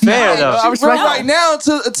right fair, now. though. I She respect real that. right now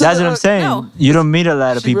to That's what I'm saying. No. You don't meet a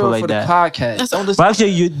lot of She people real like for that. the podcast. Don't listen. Well, actually,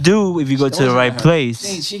 you do if you go to the right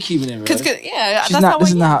place. She keeping it real. because yeah, She's that's not. how This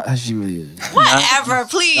is we. not how she really is. Whatever,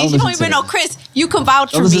 please. Don't You don't listen to even know, that. Chris. You can vouch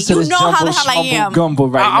for Don't me. listen to You this know how jumbo the hell I shumble am. gumbo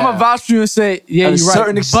right I'm now. gonna vouch for you and say, yeah, At a you're right.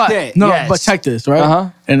 certain extent, But no, yes. but check this, right? Uh-huh.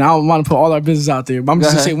 And I don't want to put all our business out there, but I'm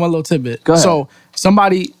just Go gonna say ahead. one little tidbit. Go ahead. So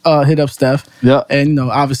somebody hit up Steph. Yeah. And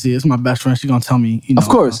obviously it's my best friend. She's gonna tell me, Of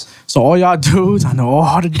course. So all y'all dudes, I know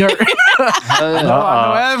all the dirt. I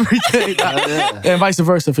know everything. And vice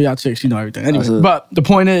versa for y'all chicks, you know everything. Anyway, Absolutely. but the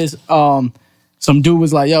point is, some dude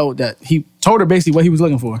was like, yo, that he told her basically what he was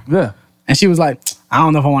looking for. Yeah. And she was like, I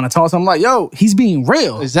don't know if I want to talk to him. I'm like, yo, he's being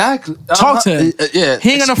real. Exactly. Talk to him. Yeah.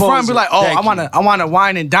 He ain't gonna front be like, oh, Thank I wanna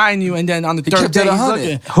wine and dine you, and then on the third kept day it he's 100.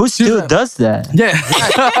 looking. Who still does that? Yeah.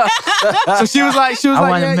 So she was like, I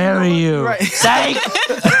want to yeah, marry know you. what? Right. Psych.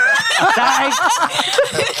 Psych.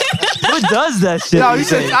 Who does that shit? No, you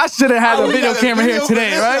said I should have had a video camera here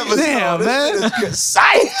today, right? Damn, man.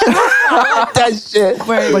 that shit. But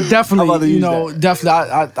I'm about definitely, to use definitely,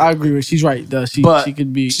 I agree with. She's right. She But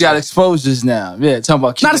could be. She got exposed just now. Yeah, talking about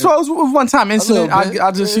Not keeping as well as with one time incident. little bit.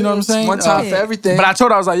 I just, you know what I'm saying. One time for everything. But I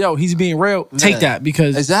told her I was like, yo, he's being real. Take that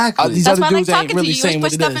because Exactly. these That's other why I like dudes ain't talking to really you. saying You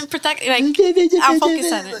what put it stuff is. in protect. Like I'll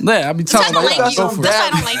focus on it. Yeah, I be That's why I telling don't her, like go you. for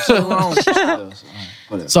That's it. why I don't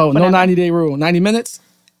like you. So no 90-day rule. 90 minutes.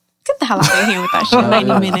 Get the hell out of here with that shit.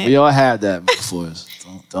 90 minutes. We all had that before.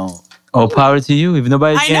 Don't. Oh, power to you. If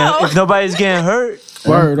nobody's I know. getting hurt,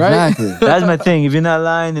 Word, right? Exactly. that's my thing. If you're not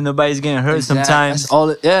lying and nobody's getting hurt, sometimes That's all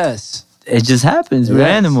it. Yes. it just happens. We're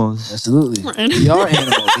Yes. animals. Absolutely. We are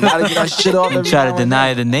animals. We gotta get our shit off You every try now to and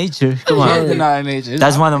deny the nature. Come then. on. Can't deny nature.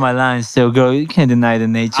 That's one of my lines still, girl. You can't deny the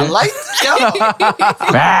nature. I like yo.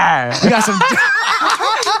 Rawr. We got some.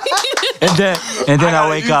 and then I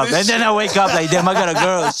wake up. And then I wake up like, damn, I got a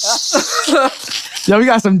girl. Yo, we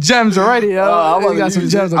got some gems already, yo. We got some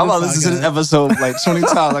gems. I'm about to listen to this episode like 20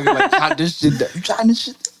 times. Like try this shit. You trying this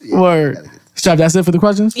shit? Yeah. Word. Strap, that's it for the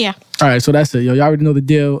questions? Yeah. All right, so that's it, yo. Y'all already know the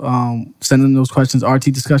deal. Send in those questions,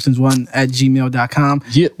 rtdiscussions1@gmail.com.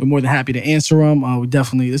 Yeah. We're more than happy to answer them.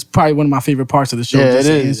 It's probably one of my favorite parts of the show. Yeah, just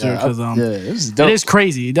it to is. answer, 'cause, This is dope. it is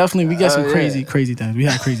crazy. Definitely, we get some yeah. crazy things. We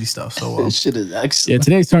had crazy stuff. So, This shit is yeah, excellent.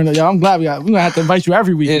 today's turn. Yo, I'm glad we're gonna have to invite you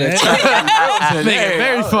every week, man. Make it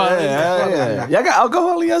very fun. Yeah. Y'all got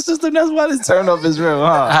alcohol in your system. That's why this turn up is real,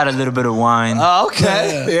 I huh? had a little bit of wine. Oh,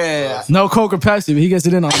 okay. Yeah. No Coke or Pepsi, but he gets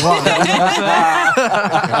it in on water.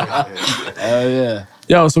 Oh yeah.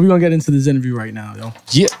 Yo, so we're gonna get into this interview right now, yo.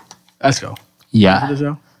 Yeah. Let's go. Yeah. This,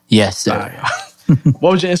 yo? Yes, sir. All right, yo.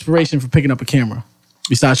 What was your inspiration for picking up a camera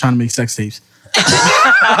besides trying to make sex tapes?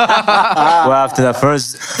 Well, after the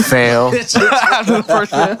first fail, After the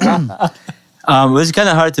first one. it was kind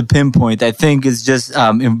of hard to pinpoint. I think it's just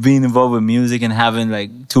being involved with music and having like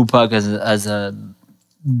Tupac as a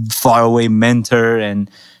faraway mentor and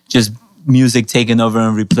just music taking over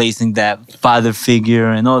and replacing that father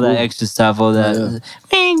figure and all that extra stuff, all that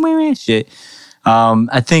shit.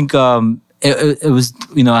 I think it was,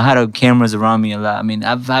 I had cameras around me a lot. I mean,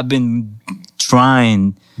 I've been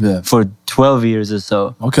trying for 12 years or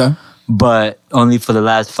so. Okay. But only for the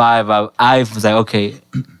last 5, I was like, okay,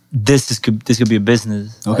 this could be a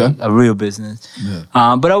business, Okay. like, a real business. Yeah.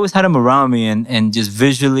 But I always had them around me, and just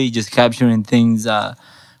visually, just capturing things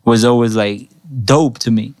was always like dope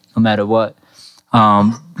to me, no matter what.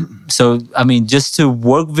 So I mean, just to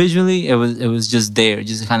work visually, it was just there. It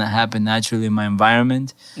just kind of happened naturally in my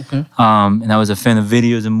environment. Okay. And I was a fan of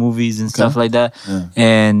videos and movies and stuff like that. Yeah.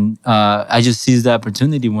 And I just seized the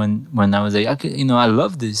opportunity when I was like, I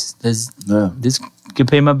love this. This could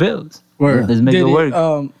pay my bills. Word. Let's make it work.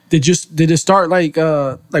 Did it start like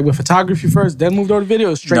with photography first, then moved over to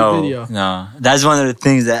video, or straight video? No, that's one of the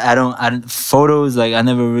things that I don't photos, like I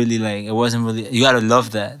never really it wasn't really, you gotta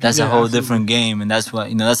love that. That's a whole different game, and that's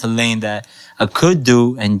what, that's a lane that I could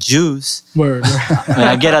do and juice. Word. And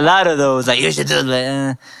I get a lot of those, like, you should do it,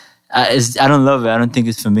 like, I don't love it. I don't think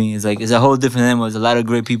it's for me. It's like, it's a whole different animal. There's a lot of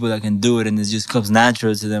great people that can do it, and it just comes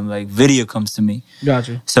natural to them. Like, video comes to me.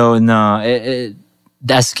 Gotcha. So no, I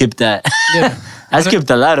skipped that. Yeah. I skipped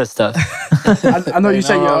a lot of stuff. I know you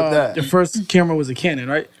said that. your first camera was a Canon,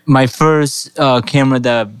 right? My first camera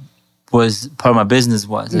that was part of my business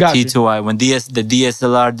was a Gotcha. T2i. When the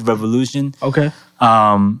DSLR revolution, Okay.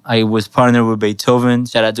 I was partnered with Beethoven.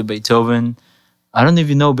 Shout out to Beethoven. I don't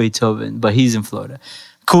even know Beethoven, but he's in Florida.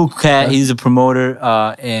 Cool cat. He's a promoter,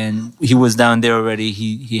 and he was down there already.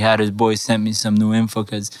 He had his boys sent me some new info,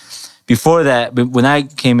 because before that, when I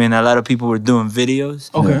came in, a lot of people were doing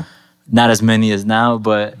videos. Okay. Not as many as now,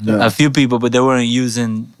 but a few people, but they weren't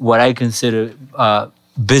using what I consider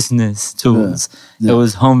business tools. Yeah. It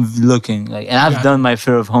was home looking, and I've done my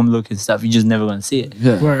fair of home looking stuff. You're just never gonna see it.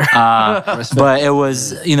 Yeah. Word. But it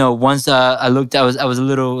was, once I looked, I was a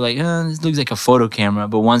little like, this looks like a photo camera.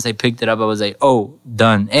 But once I picked it up, I was like, oh,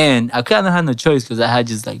 done. And I kind of had no choice, because I had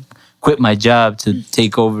just quit my job to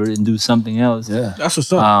take over and do something else. Yeah. That's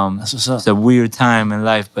what's up. That's what's up. It's a weird time in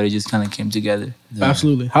life, but it just kind of came together.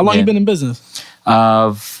 Absolutely. How long Yeah. you been in business?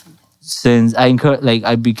 Since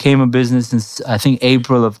I became a business since I think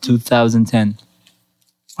April of 2010.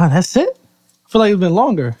 Wow, that's it? I feel like it's been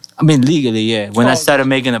longer. I mean, legally, yeah. When I Oh, started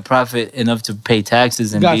making a profit enough to pay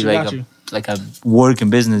taxes and Got be you, got you. like a working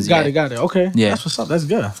business. Got it. Okay. Yeah. That's what's up. That's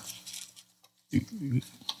good. You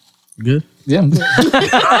good? Yeah, I'm good.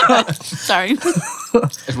 Sorry.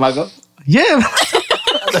 If I go, Yeah.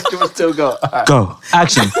 I thought you would still go. All right. Go.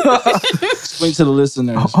 Action. Explain to the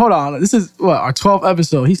listeners. Hold on. This is what, our 12th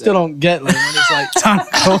episode. He still don't get when it's time to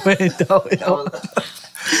go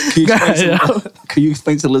in. Can you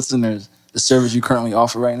explain to the listeners the service you currently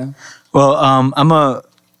offer right now? Well,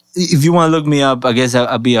 if you want to look me up, I guess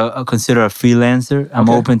I'll consider a freelancer. I'm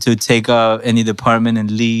open to take any department and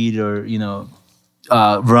lead, or,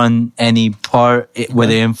 run any part,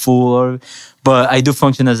 whether in full or, but I do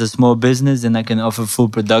function as a small business, and I can offer full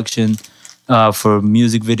production for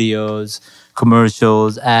music videos,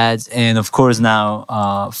 commercials, ads, and of course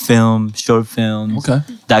now film, short films,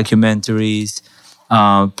 documentaries,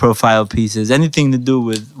 profile pieces, anything to do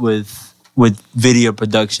with video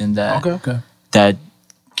production that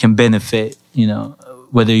can benefit,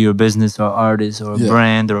 whether you're a business or artist or a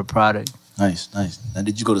brand or a product. Nice. Now,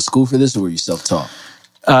 did you go to school for this, or were you self-taught?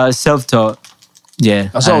 Self-taught. Yeah.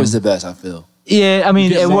 That's always the best, I feel. Yeah, I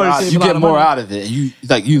mean, it works. You get more out of it.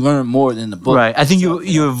 You learn more than the book. Right. I think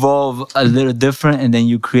you evolve a little different, and then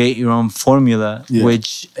you create your own formula. Yeah.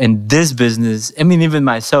 Which in this business, I mean, even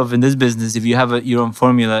myself in this business, if you have your own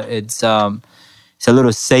formula, it's a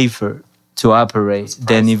little safer to operate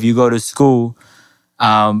than if you go to school.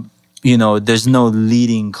 There's no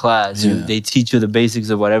leading class. Yeah. They teach you the basics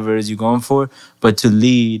of whatever it is you're going for, but to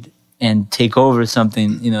lead and take over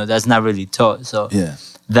something, that's not really taught. So Yeah.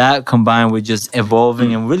 that combined with just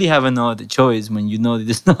evolving and really having no other choice when you know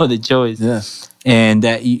there's no other choice. Yeah. And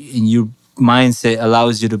that in your mindset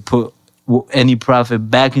allows you to put any profit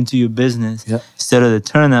back into your business instead of the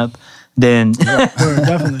turn up, then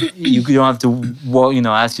Definitely. you don't have to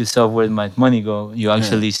ask yourself where my money go. You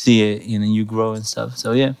actually see it, you grow and stuff.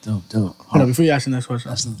 So yeah. Dope. Hold on, before you ask the next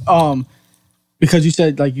question. Because you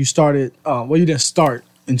said like you started, you didn't start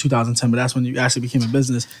in 2010, but that's when you actually became a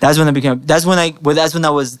business. That's when I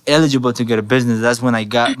was eligible to get a business. That's when I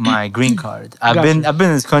got my green card. I've been in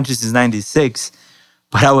this country since '96,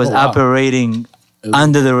 but I was operating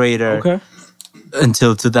under the radar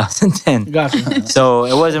until 2010. Gotcha. So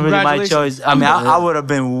it wasn't really my choice. I mean, I would have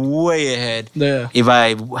been way ahead if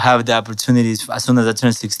I have the opportunities as soon as I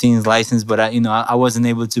turned 16's license. But I wasn't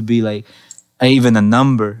able to be like even a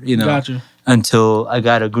number. Gotcha. Until I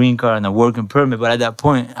got a green card and a working permit. But at that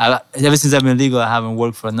point, ever since I've been legal, I haven't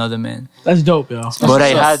worked for another man. That's dope, yo. But I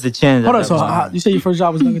had the chance. Hold on, so you said your first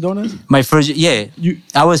job was Dunkin' Donuts? My first, I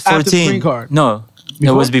was 14. After the green card? No, Before?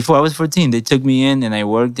 it was before. I was 14. They took me in and I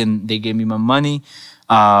worked and they gave me my money.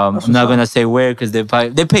 I'm not gonna say where because they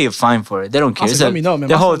pay a fine for it. They don't care. Let me know, man.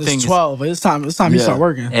 The My whole son is thing 12. It's time you start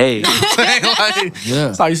working. Hey,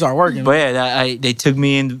 It's time you start working. but they took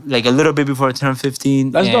me in like a little bit before I turned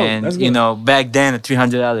 15. That's dope. And That's good. back then a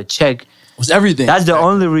 $300 check Was everything. That's the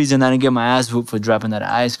only reason I didn't get my ass whooped for dropping out of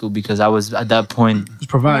high school, because I was at that point Just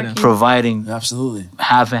providing. providing Absolutely.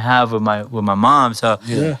 half and half with my mom. So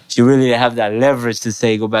Yeah. she really didn't have that leverage to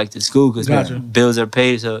say go back to school because Gotcha. bills are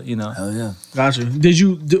paid. So Hell yeah. Gotcha.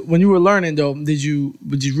 When you were learning though, would you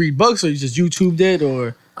read books or you just YouTubed it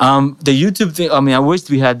or? The YouTube thing. I mean, I wish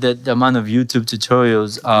we had the amount of YouTube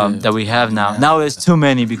tutorials that we have now. Now there's too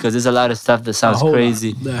many because there's a lot of stuff that sounds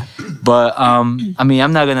crazy. Yeah. But I mean,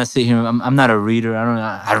 I'm not gonna sit here. I'm not a reader.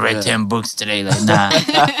 I read 10 books today. Like, nah.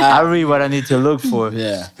 I read what I need to look for.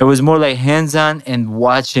 Yeah. It was more like hands-on and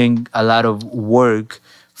watching a lot of work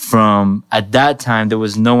from, at that time, there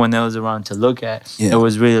was no one else around to look at. Yeah. It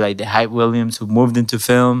was really like the Hype Williams who moved into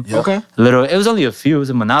film. Yep. Okay. It was only a few. It was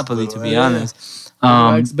a monopoly, to be honest.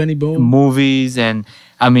 Benny Boone. Movies, and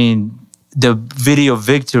I mean, the video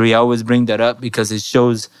Victory, I always bring that up because it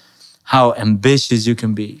shows how ambitious you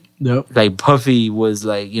can be. Yep. Like Puffy was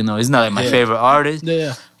like, he's not like my favorite artist,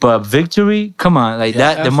 Yeah. but Victory, come on, like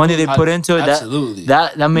that, the money they put into it, Absolutely.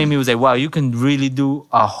 that made me was like, wow, you can really do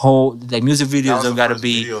a whole, like, music videos don't gotta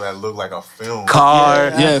be video that looked like a film.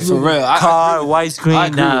 car, Yeah, for real. car, I widescreen.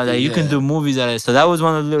 agree Nah, with like you, you can yeah. do movies out of it. So that was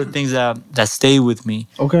one of the little things that stayed with me.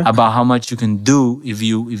 Okay. About how much you can do if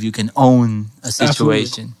you can own a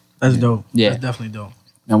situation. That's dope. Yeah. That's definitely dope.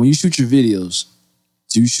 Now, when you shoot your videos,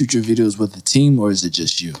 do you shoot your videos with a team or is it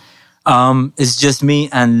just you? It's just me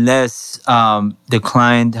unless the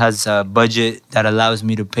client has a budget that allows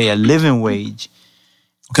me to pay a living wage.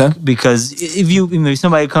 Okay. Because if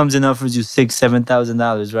somebody comes and offers you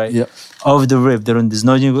 $6,000-$7,000, right? Yep. Off the rip, there's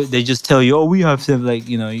no, they just tell you, oh, we have to, like,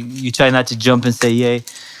 you try not to jump and say yay.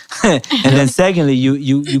 And then secondly,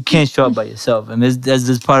 you can't show up by yourself. And that's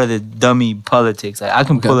just part of the dummy politics. Like, I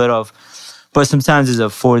can pull it off, but sometimes it's a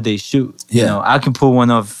 4-day shoot. Yeah. I can pull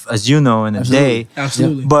one off, as in a day.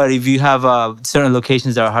 Absolutely. But if you have certain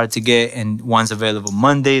locations that are hard to get and one's available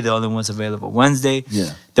Monday, the other one's available Wednesday,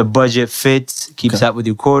 Yeah. the budget fits, keeps up with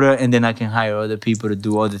your quota, and then I can hire other people to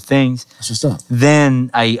do other things. That's what's up.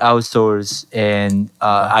 Then I outsource, and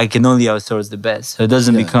I can only outsource the best. So it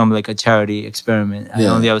doesn't Yeah. become like a charity experiment. I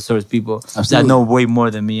Yeah. only outsource people that Absolutely. know way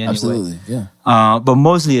more than me anyway. Absolutely. Yeah. But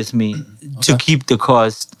mostly it's me to keep the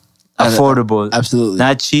cost affordable. Absolutely.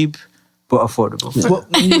 Not cheap, but affordable. Well,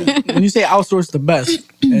 when you say outsource the best,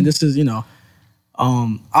 and this is,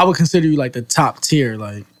 I would consider you like the top tier,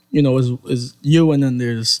 like, is you, and then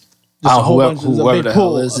there's just a whole bunch, there's a whoever big the hell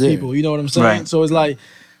pool is of there. people, you know what I'm saying? Right. So it's like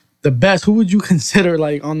the best. Who would you consider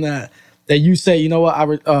like on that you say, you know what,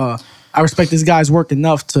 I respect this guy's work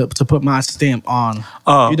enough to put my stamp on.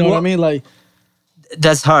 You know what I mean? Like,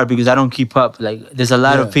 That's hard because I don't keep up. Like, there's a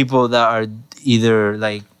lot Yeah. of people that are either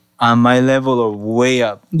like on my level or way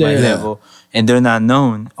up my Yeah. level, and they're not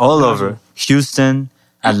known all over Houston,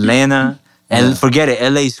 Atlanta, And forget it,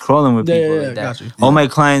 LA is crawling with Yeah, people yeah, like that. got you. All my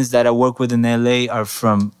clients that I work with in LA are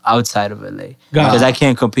from outside of LA Got because you. I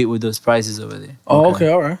can't compete with those prices over there. Oh, okay,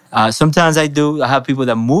 all right. Sometimes I do. I have people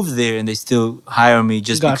that move there and they still hire me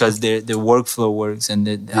just Gotcha. because their workflow works, and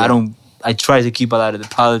I try to keep a lot of the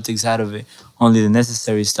politics out of it, only the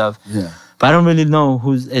necessary stuff. Yeah. But I don't really know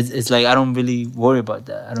who's. It's like I don't really worry about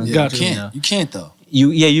that. I don't. Yeah, Gotcha. you can't. know. You can't though. You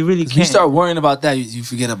really If can't. you start worrying about that, you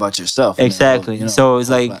forget about yourself. man. Exactly. You know, So it's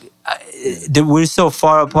like we're so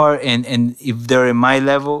far apart, and if they're in my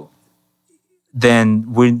level, then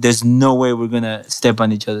there's no way we're gonna step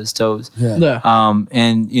on each other's toes. yeah. Yeah.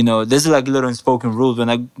 And there's like little unspoken rules. When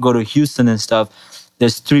I go to Houston and stuff,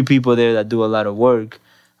 there's 3 people there that do a lot of work.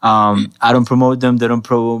 I don't promote them; they don't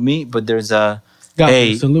promote me. But there's a Gotcha.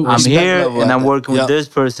 hey, Salute. I'm Respect here level and at I'm that. working with Yep. this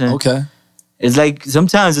person. Okay. It's like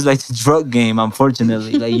sometimes it's like the drug game.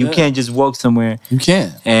 Unfortunately, like you Yeah. can't just walk somewhere You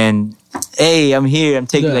can't. and hey, I'm here. I'm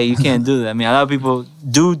taking Yeah. like you can't do that. I mean, a lot of people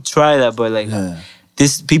do try that, but like Yeah.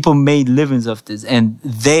 this, people made livings of this, and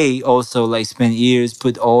they also like spent years,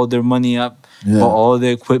 put all their money up, Yeah. for all the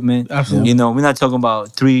equipment. Absolutely. We're not talking about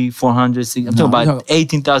 300, 400, I'm talking we're about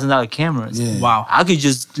 $18,000 cameras. Yeah. Wow. I could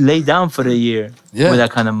just lay down for the year Yeah. with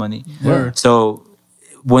that kind of money. Word. So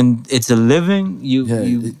when it's a living, you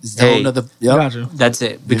It's a whole hey, nother. Yep. Gotcha. that's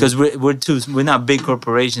it. Because we're not big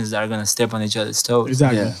corporations that are gonna step on each other's toes.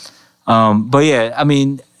 Exactly. Yeah. But yeah, I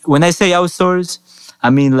mean, when I say outsource, I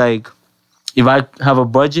mean like if I have a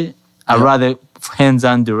budget, I'd rather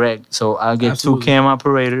hands-on direct. So I'll get Absolutely. 2 cam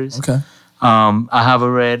operators. Okay. I have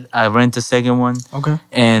a red. I rent a second one, Okay.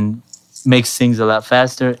 and makes things a lot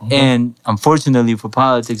faster. And unfortunately for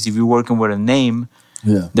politics, if you're working with a name,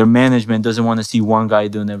 Yeah. their management doesn't want to see one guy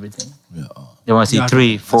doing everything. Yeah. They want to see Gotcha.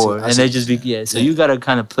 3, 4, I and see they what just you're be saying. So Yeah. you gotta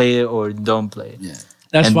kind of play it or don't play it. Yeah.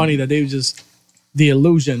 That's And- funny that they just the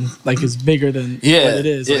illusion like it's bigger than what it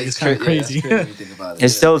is. Like it's kind of crazy. when you think about it.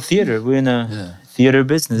 It's still theater. We're in a Yeah. theater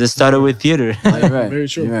business. It started with theater. You're right. Very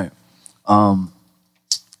true. You're right.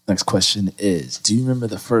 Next question is: do you remember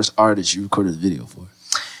the first artist you recorded a video for?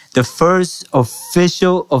 The first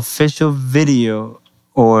official video,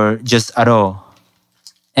 or just at all,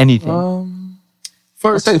 anything.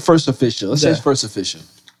 Let's say first official. Let's say Yeah. it's first official.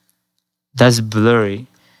 That's blurry.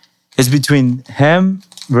 It's between him,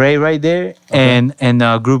 Ray, right there, and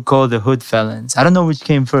a group called the Hood Felons. I don't know which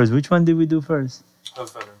came first. Which one did we do first?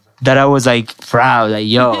 That I was like proud, like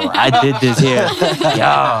yo, I did this here,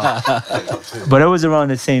 yo. But it was around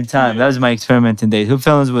the same time. That was my experimenting days. Hood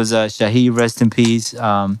Felons was Shaheed, rest in peace.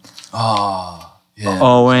 Oh, yeah.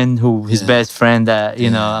 Owen, who his Yeah. best friend that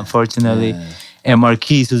unfortunately, Yeah. and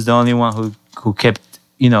Marquise, who's the only one who kept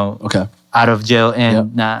Okay. out of jail and Yep.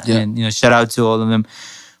 not Yep. and shout out to all of them.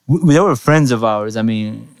 They were friends of ours. I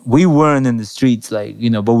mean, we weren't in the streets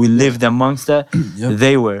but we lived amongst that. Yep.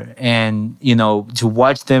 They were, and to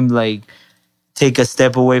watch them like take a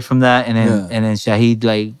step away from that, and then Yeah. and then Shaheed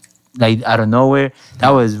like out of nowhere, that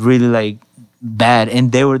was really like bad.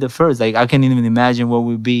 And they were the first. Like I can't even imagine what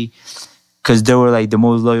would be, because they were like the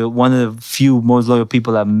most loyal, one of the few most loyal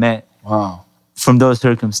people I've met Wow. from those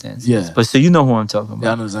circumstances. Yeah. But so you know who I'm talking about.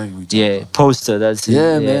 Yeah, I know exactly what you're Yeah, talking about. poster. That's it.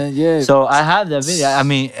 Yeah, man, yeah. So I have that video. I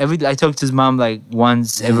mean, I talk to his mom like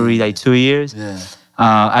once every like 2 years. Yeah.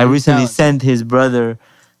 I recently talented. sent his brother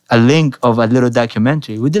a link of a little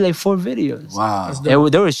documentary. We did like 4 videos. Wow. They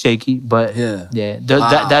were shaky, but Yeah. yeah,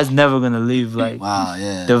 that's never gonna leave like Wow.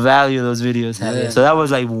 Yeah. the value of those videos have. Yeah. So that was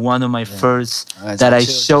like one of my first Alright, that so I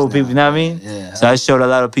chill showed just people. You now. know what I mean? Yeah. So I showed a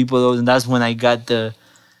lot of people those, and that's when I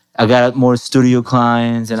got more studio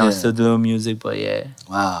clients, and I was Yeah. still doing music. But yeah.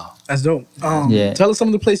 Wow. That's dope. Yeah. Tell us some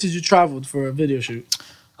of the places you traveled for a video shoot.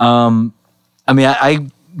 I mean, I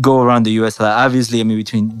go around the U.S. a lot. Obviously, I mean,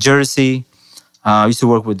 between Jersey, I used to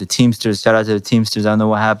work with the Teamsters. Shout out to the Teamsters. I don't know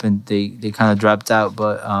what happened. They kind of dropped out.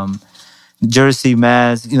 But Jersey,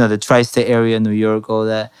 Mass, the tri-state area, New York, all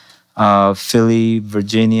that. Philly,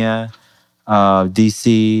 Virginia,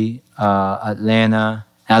 D.C., Atlanta.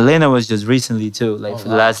 Atlanta was just recently too, like for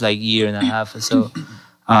the last like year and a half or so.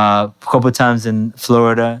 A couple times in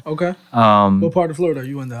Florida. Okay. Um, What part of Florida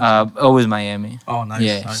you in there? always Miami. Oh, nice.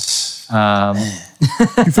 yeah. Nice.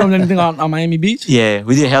 You filmed anything on Miami Beach? Yeah,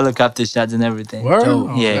 we did helicopter shots and everything. Word? Dope.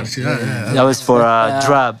 Oh, Yeah. gotta see that, yeah. That was for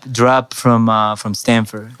Drop from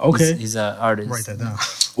Stanford. Okay. He's an artist. Write that down.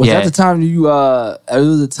 Was Yeah. that the time it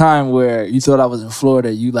was a time where you thought I was in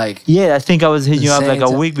Florida, you like Yeah, I think I was hitting you up like a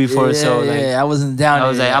Same week time- before, yeah, so like I wasn't down I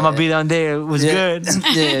was there like, I'm gonna yet. be down there. It was Yeah. good.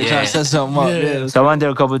 Yeah, trying to set something up. Yeah. Yeah, it was- So I went there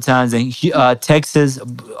a couple of times, and Texas,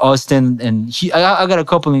 Austin, and I got a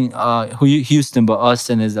couple in Houston, but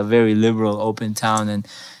Austin is a very liberal, open town, and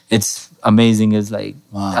it's amazing. It's like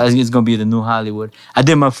I think it's gonna be the new Hollywood. I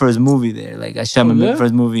did my first movie there. Like I shot my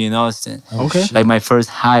first movie in Austin. Okay. Like my first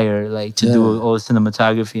hire, like to do all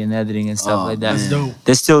cinematography and editing and stuff like that. That's dope.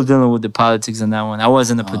 They're still dealing with the politics on that one. I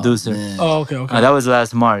wasn't a producer. Oh, okay. That was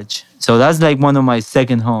last March. So that's like one of my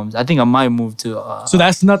second homes. I think I might move to. So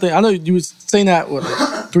that's nothing. I know you was saying that what,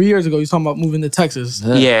 like 3 years ago. You was talking about moving to Texas.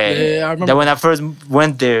 Yeah, I remember. that when I first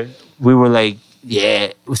went there, we were like,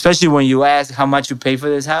 yeah. Especially when you ask how much you pay for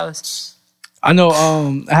this house. I know.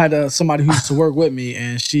 I had somebody who used to work with me,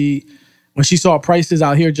 and when she saw prices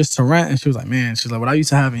out here just to rent, and she was like, "Man," she's like, "What I used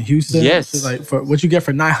to have in Houston." Yes. She's like, "For what you get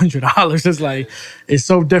for $900, it's like it's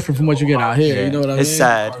so different from what you get out here." You know what I mean? It's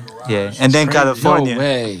sad. Yeah, and then California. No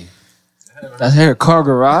way. That's here, car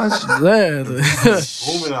garage. Yeah.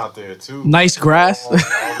 Booming out there too. Nice grass.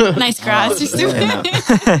 Nice grass. Just do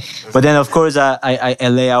it. But then, of course, I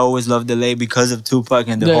LA. I always loved LA because of Tupac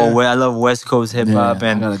and the whole way. I love West Coast hip hop I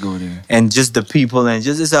and gotta go there. and just the people and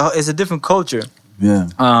just it's a different culture. Yeah.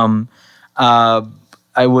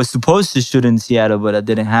 I was supposed to shoot in Seattle, but that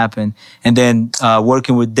didn't happen. And then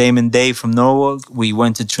working with Damon Day from Norwalk, we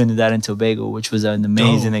went to Trinidad and Tobago, which was an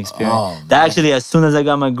amazing experience. Oh, that actually, as soon as I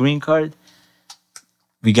got my green card,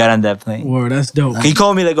 we got on that plane. Whoa, that's dope. He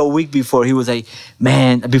called me like a week before. He was like,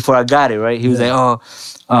 "Man," before I got it, right? He was like, "Oh,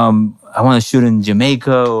 I want to shoot in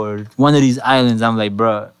Jamaica or one of these islands." I'm like,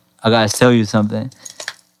 "Bro, I gotta tell you something.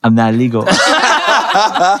 I'm not legal."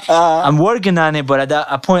 I'm working on it, but at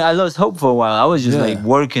that point, I lost hope for a while. I was just like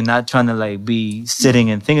working, not trying to like be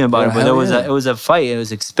sitting and thinking about it. But it was a fight. It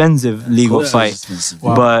was expensive legal fight.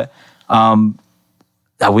 Wow. But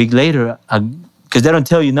a week later, because they don't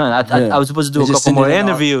tell you nothing. I was supposed to do a couple more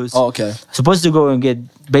interviews. Oh, okay. Supposed to go and get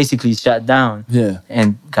basically shot down. Yeah.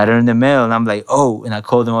 And got it in the mail, and I'm like, oh. And I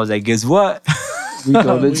called them. I was like, guess what? We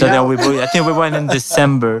go to So then I think we went in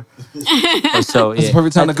December or so. It's Yeah. the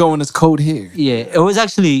perfect time to go when it's cold here. Yeah, it was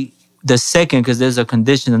actually the second because there's a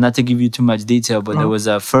condition, and not to give you too much detail, but there was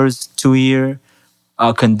a first 2-year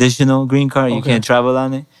conditional green card. You can't travel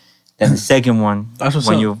on it. Then the second one, That's what's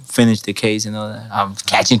when up. you finish the case and all that. I'm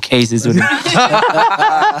catching cases with it.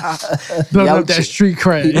 Building out up that here. street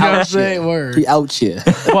cred. You know what I'm saying? Word. We out here.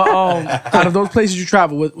 But out of those places you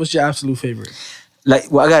travel, what's your absolute favorite?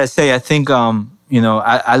 Like, well, I gotta say, I think,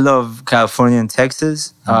 I love California and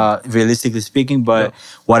Texas, realistically speaking, but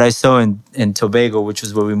what I saw in Tobago, which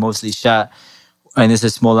was where we mostly shot, and it's a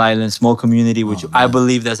small island, small community, which I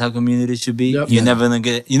believe that's how communities should be. Yep. You're never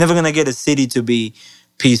gonna get a city to be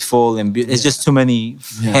peaceful and it's just too many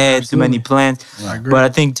heads, too many plans. I agree. But I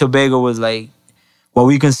think Tobago was like what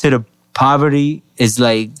we consider poverty is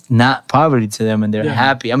like not poverty to them, and they're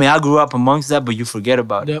happy. I mean, I grew up amongst that, but you forget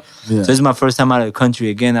about it. Yep. Yeah. So this is my first time out of the country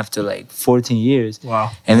again after like 14 years.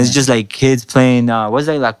 Wow. And it's just like kids playing what's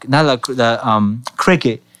that like not like the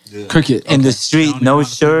cricket Cricket. in the street, no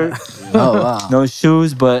shirt, Oh, wow. no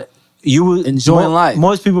shoes, but you would Enjoying life.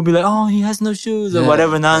 Most people be like, "Oh, he has no shoes" or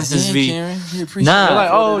whatever nonsense Yeah, be. Karen, we appreciate Nah. They're like,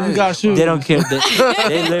 oh, you got shoes. They don't care.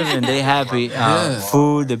 They living, they happy.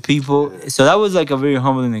 Food, the people. So that was like a very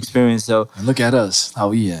humbling experience. So And look at us, how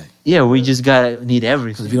we act. yeah, we just gotta need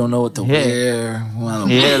everything. If you don't know what to Yeah. wear, well,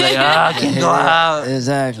 Yeah, like I can go out.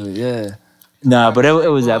 Exactly, yeah. Nah, but it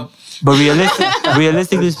was that. But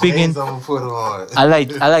realistically speaking, Jeans I'ma put on. I like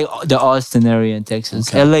the Austin area in Texas,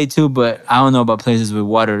 Okay. LA too. But I don't know about places with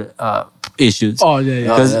water issues. Oh, yeah,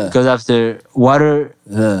 yeah. Because after water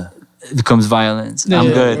Yeah. becomes violence. Yeah, I'm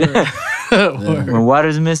yeah, good. Word. When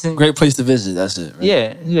water's missing, Great place to visit, that's it, right?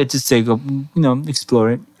 yeah, you just take a,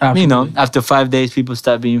 explore it. Absolutely. After 5 days, people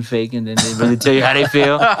stop being fake and then they really tell you how they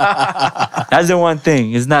feel. That's the one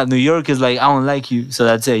thing. It's not New York is like, I don't like you. So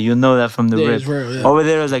that's it. You'll know that from the Yeah, rip. it's real, yeah. Over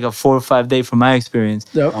there, it was like a 4 or 5 day from my experience.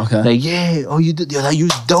 Yep. Okay. Like, yeah, oh, you did, you're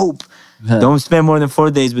dope. Yeah. Don't spend more than 4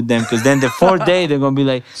 days with them because then the 4th day, they're going to be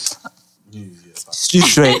like,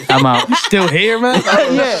 straight, I'm out. Still here, man?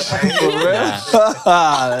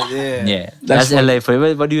 Yeah, that's LA for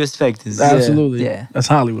you. What do you expect? Absolutely. Yeah. That's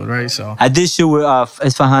Hollywood, right? So I did shoot with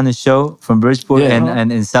Esfahana's show from Bridgeport Yeah.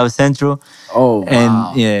 and in South Central. Oh, And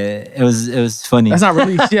wow. yeah, it was funny. that's not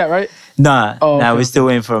released yet, right? Nah, Oh, okay. we're still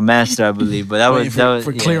waiting for a master, I believe. But that Waiting was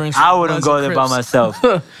for clearance I from wouldn't Bloods go and there by Crips. myself.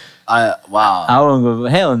 Wow. I wouldn't go.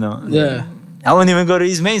 Hell no. Yeah. I wouldn't even go to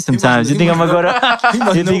East Main sometimes. You think I'm gonna go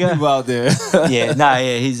to? You think I- out there. Yeah, nah,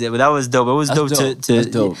 yeah, he's there. But that was dope. It was dope, dope. to. That's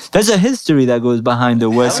dope. There's a history that goes behind the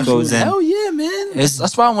West Coast, and Hell yeah, man. It's-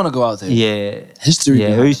 That's why I want to go out there. yeah, History. yeah,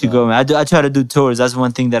 behind we should it. go, man. I try to do tours. That's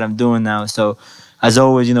one thing that I'm doing now. So as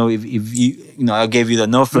always, if you, I gave you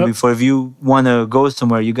the offer Yep. before. If you want to go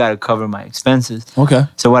somewhere, you got to cover my expenses. Okay.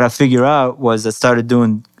 So what I figured out was I started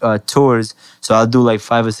doing tours. So I'll do like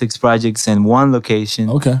 5 or 6 projects in one location.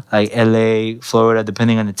 Okay. Like LA, Florida,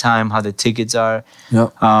 depending on the time, how the tickets are.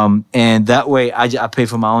 Yep. And that way I pay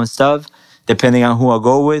for my own stuff. Depending on who I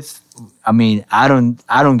go with, I mean, I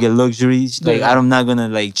don't get luxuries. Like I'm not gonna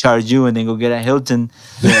like charge you and then go get a Hilton.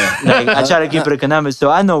 Yeah. Like I try to keep it economic,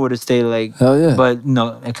 so I know where to stay. Like, Hell yeah. but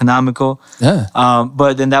economical. Yeah.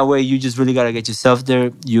 But then that way you just really gotta get yourself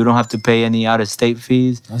there. You don't have to pay any out of state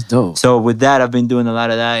fees. That's dope. So with that, I've been doing a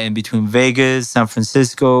lot of that in between Vegas, San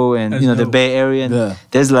Francisco, and That's the dope. Bay Area. And Yeah.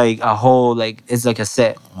 there's like a whole it's like a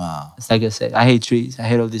set. Wow. It's like a set. I hate trees. I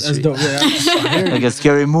hate all these That's trees. dope. Yeah, I hear you. Like a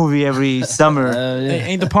scary movie every summer. Hey,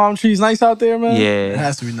 ain't the palm trees nice out there, man? Yeah. It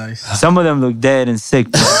has to be nice. Some of them look dead and sick.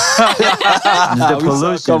 Bro. The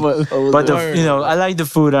pollution. But I like the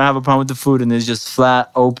food. I don't have a problem with the food, and it's just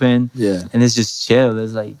flat, open, Yeah. and it's just chill.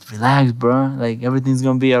 It's like relax, bro. Like everything's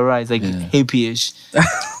gonna be alright. It's like hippie-ish.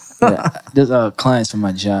 Yeah. There's clients from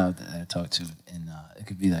my job that I talk to, and it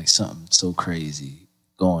could be like something so crazy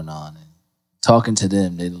going on, and talking to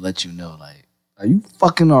them, they let you know, like, are you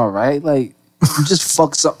fucking all right? Like, you just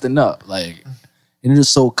fucked something up, like, and they're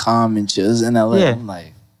just so calm and chill. It's in LA. Yeah. I'm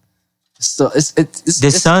like, it's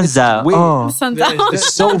The sun's out. weird. Oh, Sun's Yeah, out.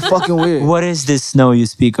 It's so fucking weird. what is this snow you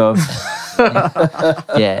speak of?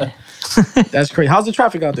 Yeah. That's crazy. How's the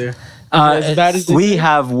traffic out there? As bad as they we say?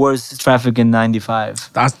 have worse traffic in 95.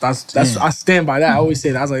 That's I stand by that. I always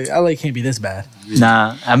say that. I was like, LA can't be this bad.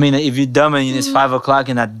 Nah, I mean, if you're dumb and it's 5 o'clock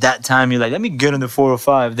and at that time you're like, let me get on the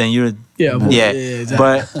 405, then you're Yeah, exactly.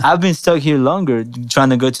 But I've been stuck here longer, trying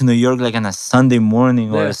to go to New York like on a Sunday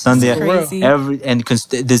morning or Yeah, a Sunday for real.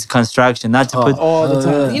 Crazy. this construction. Not to put all the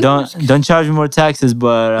time. You know- don't charge me more taxes,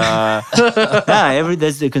 but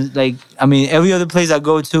every other place I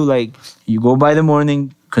go to, like you go by the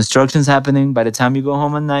morning, construction's happening. By the time you go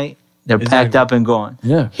home at night, they're packed Exactly. up and gone.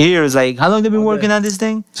 Yeah. Here is like, how long they been working on this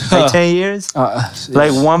thing? Like 10 years.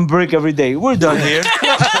 Like one brick every day. We're done here.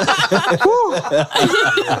 Woo.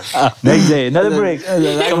 Next day, another brick.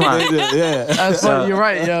 Come on. Yeah. That's funny. You're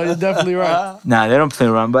right, yo. You're definitely right. Nah, they don't play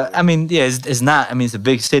around. But I mean, yeah, it's not. I mean, it's a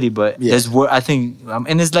big city, but Yeah. there's I think,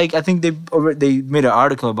 and it's like I think they made an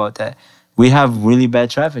article about that. We have really bad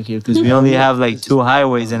traffic here because we only have like 2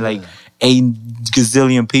 highways and like 8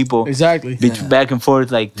 gazillion people Exactly. back and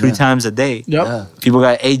forth like 3 times a day. Yep. Yeah. People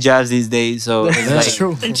got 8 jobs these days, so it's That's like,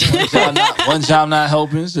 true. One job not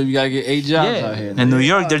helping, so you gotta get 8 jobs out here. In New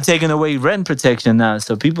York, they're taking away rent protection now,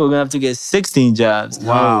 so people are gonna have to get 16 jobs.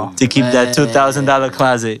 Wow. To keep that $2,000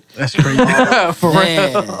 closet. That's crazy. For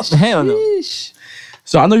real. Hell no.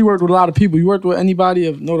 So I know you worked with a lot of people. You worked with anybody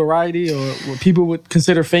of notoriety or what people would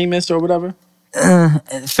consider famous or whatever?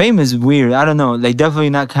 Fame is weird. I don't know. Like definitely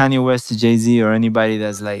not Kanye West or Jay-Z or anybody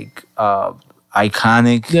that's like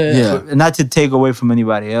iconic. Yeah. Not to take away from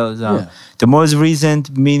anybody else. Yeah. The most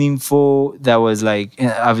recent meaningful that was like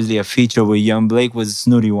obviously a feature with Young Blake was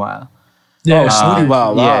Snooty Wild Yeah. Snooty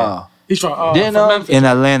Wow. yeah. Wow. He's from, Then, from Memphis. in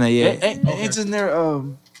Atlanta. Yeah.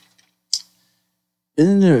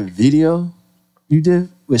 Isn't there a video you did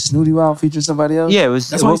with Snooty Wild featuring somebody else? Yeah, it was.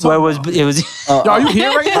 That's what he's Where talking was it? Was Yo, are you here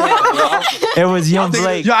right now? it was Young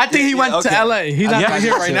Blake. Yo, I think he went to LA. He's not Yeah.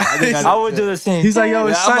 here right now. I would do the same. He's like, yo,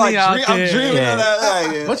 it's sunny out there. I'm dreaming Yeah. of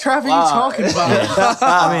that. What traffic you talking about?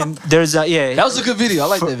 I mean, there's a That was a good video. I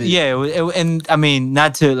like that video. Yeah, and I mean,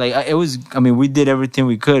 not to like, it was. I mean, we did everything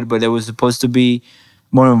we could, but it was supposed to be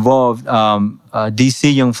more involved.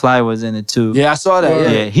 DC Young Fly was in it too. Yeah, I saw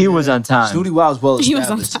that. Yeah, he was on time. Snooty Wild's well He was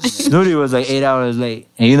on established. time. Snooty was like 8 hours late,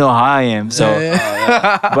 and you know how I am. So,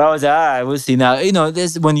 but I was like, all right, we'll see. Now,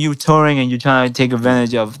 this when you're touring and you're trying to take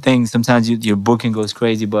advantage of things, sometimes your booking goes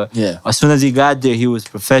crazy. But Yeah. as soon as he got there, he was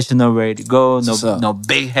professional, ready to go. What's up? No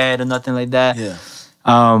big head or nothing like that. Yeah.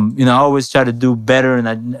 I always try to do better,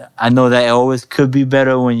 and I know that it always could be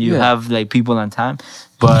better when you Yeah. have like people on time.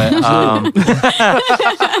 But but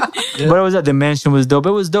it was the mansion was dope.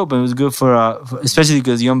 It was dope. And it was good for especially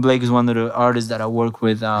because Young Blake is one of the artists that I work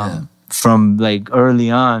with from like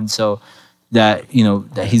early on. So that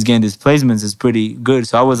that he's getting these placements is pretty good.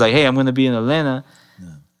 So I was like, hey, I'm gonna be in Atlanta.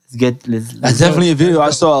 Let's That's definitely a video I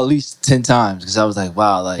saw at least 10 times because I was like,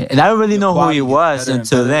 wow, like. and I don't really know who he quality was better and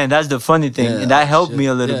until better. then. That's the funny thing, Yeah, and that helped shit. me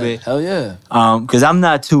a little Yeah, bit. Hell yeah. Because I'm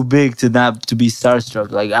not too big to be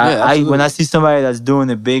starstruck. Like I absolutely. when I see somebody that's doing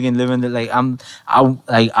it big and living it, like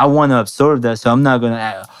I want to absorb that. So I'm not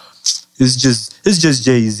gonna. it's just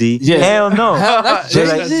Jay-Z. Yeah. Hell no. That's They're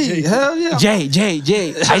like, Jay-Z. Hell yeah.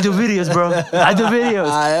 Jay. I do videos, bro. I do videos.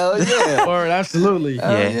 Hell yeah. Or absolutely.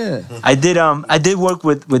 Yeah. I did work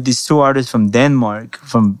with these two artists from Denmark,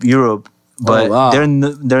 from Europe, but wow.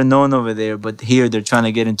 they're known over there. But here they're trying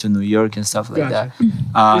to get into New York and stuff like Gotcha.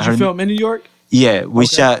 that. Did you film in New York? Yeah, we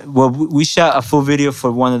shot a full video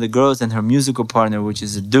for one of the girls and her musical partner, which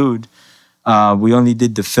is a dude. We only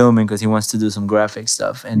did the filming because he wants to do some graphic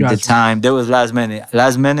stuff. And the time, that was last minute.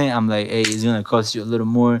 Last minute, I'm like, hey, it's going to cost you a little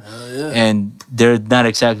more. And they're not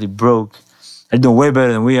exactly broke. They're doing way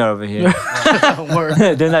better than we are over here.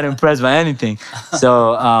 They're not impressed by anything.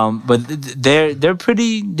 So, but they're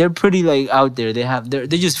pretty like out there.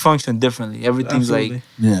 They just function differently. Everything's like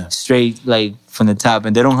straight like from the top,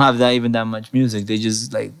 and they don't have even that much music. They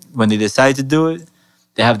just like when they decide to do it,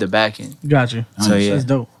 they have the backing. Gotcha. So yeah, That's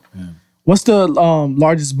dope. Yeah. What's the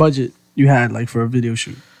largest budget you had like for a video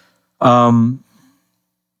shoot? I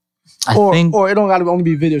think, or it don't gotta only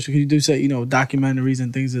be video shoot. You do say documentaries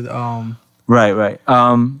and things that Right.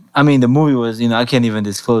 I mean, the movie was, I can't even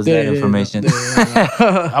disclose that information.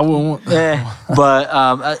 I wouldn't. But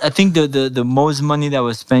I think the most money that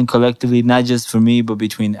was spent collectively, not just for me, but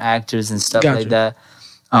between actors and stuff like that,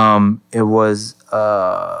 it was,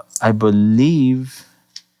 I believe,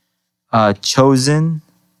 chosen.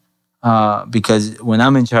 Because when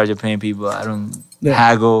I'm in charge of paying people, I don't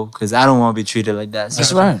haggle because I don't want to be treated like that. So,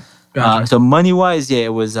 that's right. So money wise,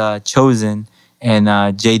 it was chosen. And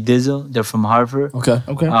Jay Dizzle, they're from Harvard. Okay.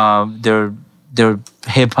 They're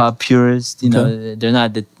hip hop purists. They're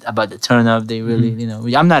not about the turn up. They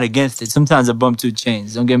really, I'm not against it. Sometimes I bump 2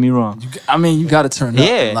 Chainz. Don't get me wrong. You got to turn up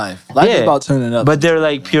in life. Life is about turning up. But they're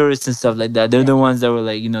like purists and stuff like that. They're the ones that were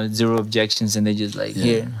like, zero objections, and they just like,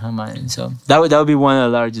 here, how mine. So that would be one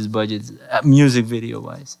of the largest budgets, music video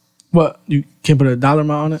wise. What, you can't put a dollar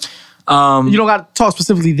amount on it? You don't got to talk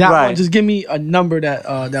specifically that one. Just give me a number that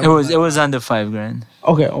it was under $5,000.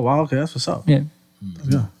 Okay. Oh wow. Okay, that's what's up. Yeah.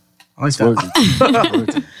 I like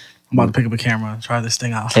that. I'm about to pick up a camera and try this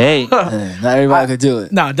thing out. Hey, not everybody could do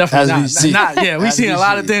it. No, definitely not. Yeah, we seen a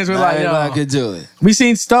lot of things. We're like, everybody could do it. We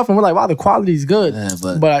seen stuff and we're like, wow, the quality is good. Yeah,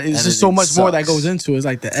 but it's just so much more that goes into it. It's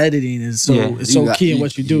like the editing is so key, and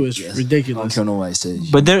what you do is ridiculous. I don't care nobody says.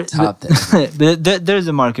 But there's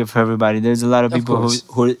a market for everybody. There's a lot of people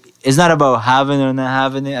who it's not about having it or not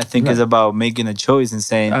having it. I think it's about making a choice and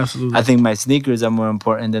saying, absolutely. I think my sneakers are more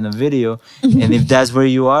important than a video. And if that's where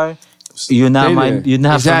you are, you're not for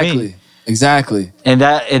me. Exactly. And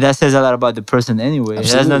that says a lot about the person anyway.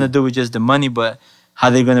 Absolutely. It has nothing to do with just the money, but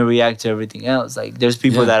how they're going to react to everything else. Like there's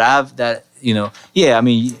people that have that, I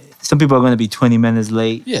mean, some people are going to be 20 minutes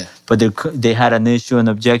late. Yeah. But they had an issue, an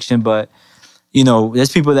objection. But,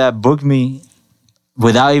 there's people that book me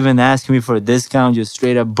without even asking me for a discount, just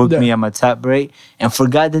straight up booked me at my top rate and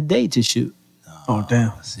forgot the day to shoot. Oh,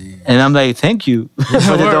 damn. And I'm like, thank you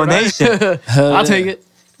for the donation. I'll take it.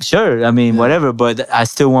 Sure, I mean, whatever, but I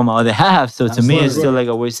still want my other half. So to me, it's still like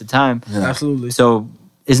a waste of time. Yeah. Absolutely. So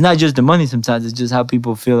it's not just the money sometimes, it's just how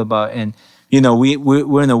people feel about it. And,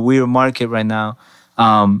 we're in a weird market right now.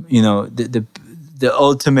 The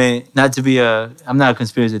ultimate, not to be I'm not a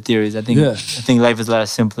conspiracy theorist. I think life is a lot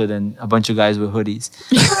simpler than a bunch of guys with hoodies.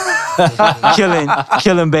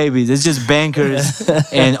 killing babies. It's just bankers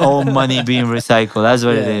and old money being recycled. That's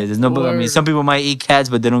what it is. There's no. I mean, some people might eat cats,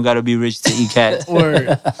 but they don't got to be rich to eat cats.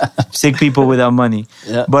 Sick people without money.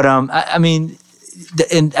 Yeah. But I mean,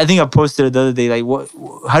 and I think I posted it the other day. Like,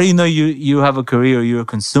 how do you know you have a career or you're a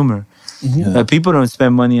consumer? Mm-hmm. Like, people don't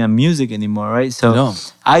spend money on music anymore, right? So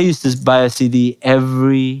I used to buy a CD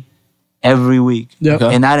every week. Yeah.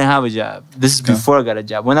 Okay. And I didn't have a job. This is before I got a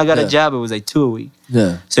job. When I got a job, it was like 2 a week.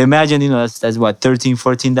 Yeah. So imagine, that's what, $13,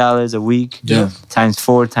 $14 a week. Yeah. Times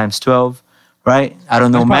 4, times 12, right? I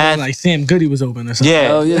don't know math. Like Sam Goody was open or something.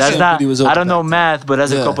 Yeah. That's not, I don't know math, but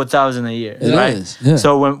that's a couple thousand a year, right? Is. Yeah.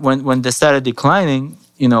 So when they started declining,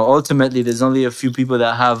 ultimately there's only a few people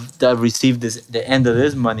that received the end of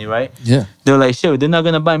this money, right? Yeah. They're like, shit, they're not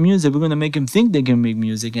gonna buy music. We're gonna make them think they can make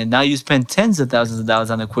music, and now you spend tens of thousands of dollars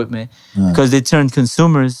on equipment because they turn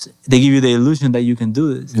consumers. They give you the illusion that you can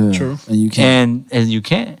do this. Yeah. True. And you can't. And you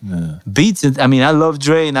can't. Yeah. Beats. I mean, I love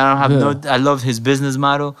Dre, and I don't have I love his business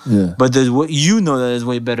model. Yeah. But there's that there's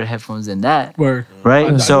way better headphones than that. Word.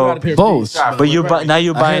 Right. So both. But now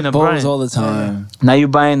you're buying a brand all the time. Now you're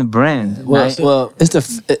buying a brand. Well,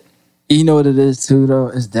 it's you know what it is too though?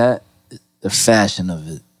 Is that the fashion of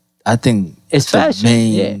it. I think It's the fashion,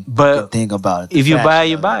 main yeah. But thing about it. if you the buy, fashion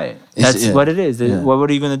you of buy it. It's- That's yeah. what it is. Yeah. What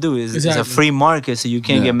are you gonna do? It's a Exactly. free market, so you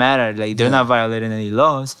can't Yeah. get mad at it. Like they're not violating any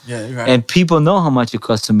laws. Yeah, you're right. And people know how much it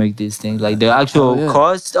costs to make these things. Like the actual yeah.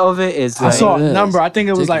 cost of it is I like saw a yeah, number. it's I think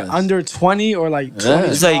it was like ridiculous. under 20 or like $20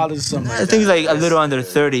 Yeah. it's like or something like I think it's like a little under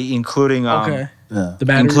 30, including okay. Yeah. The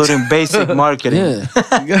batteries. including basic marketing.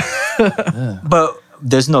 Yeah. But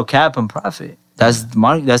there's no cap on profit.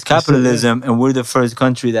 That's capitalism, and we're the first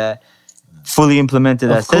country that fully implemented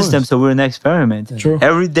that Of course. system. So we're an experiment. True.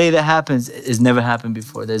 Every day that happens is never happened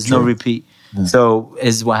before. There's no repeat. So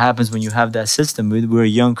is what happens when you have that system. We're a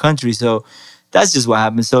young country, so that's just what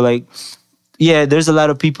happens. So like, yeah, there's a lot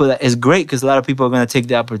of people that is great because a lot of people are gonna take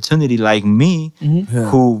the opportunity, like me,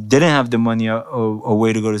 who didn't have the money or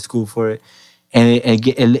way to go to school for it, and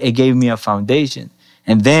it gave me a foundation.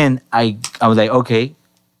 And then I was like, okay,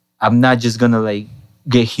 I'm not just gonna like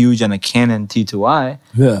get huge on a Canon T2i.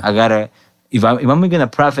 Yeah. I gotta if I'm gonna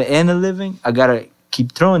profit and a living, I gotta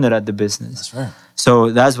keep throwing it at the business. That's right.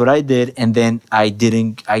 So that's what I did, and then I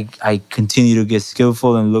continue to get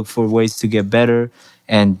skillful and look for ways to get better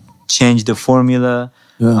and change the formula.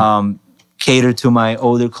 Yeah. Cater to my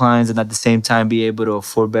older clients and at the same time be able to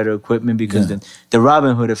afford better equipment because the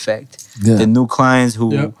Robin Hood effect. Yeah. The new clients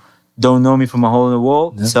who Yep. don't know me from a hole in the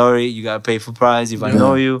wall, Yeah. sorry, you gotta pay for price. If I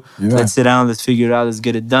know you, You're let's right. sit down, let's figure it out, let's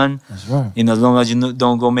get it done. That's right. You know, as long as you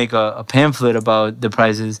don't go make a pamphlet about the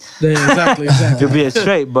prices, Yeah, exactly. you'll be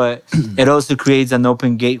straight. But it also creates an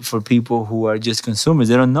open gate for people who are just consumers.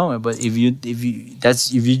 They don't know it, but if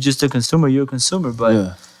you're just a consumer, you're a consumer. But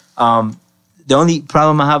Yeah. the only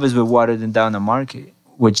problem I have is with watering down the market,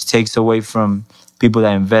 which takes away from people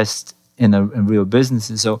that invest in real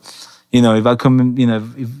businesses. So, you know, if I come in, you know,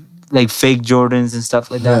 if, like fake Jordans and stuff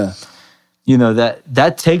like that, Yeah. you know,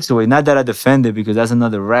 that takes away. Not that I defend it because that's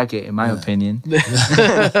another racket, in my opinion.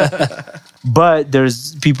 But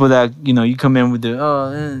there's people that, you know, you come in with it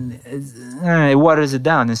waters it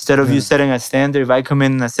down. Instead of you setting a standard, if I come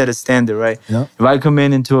in and I set a standard, right? Yeah. If I come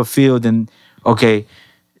into a field and, okay,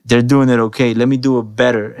 they're doing it okay, let me do it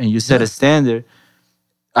better, and you set a standard,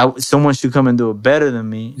 someone should come and do it better than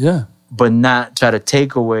me, Yeah. but not try to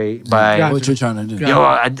take away by... Gotcha. What you're trying to do. Yeah. Yo,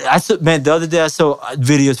 I saw, man, the other day I saw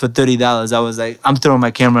videos for $30. I was like, I'm throwing my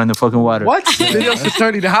camera in the fucking water. What? Videos for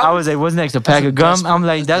 30 to I how? was like, what's next? A pack of gum? I'm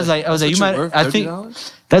like, that's like, I was like, you might, worth I think,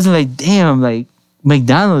 $30? that's like, damn, like,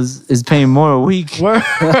 McDonald's is paying more a week Word.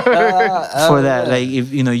 for that. Like,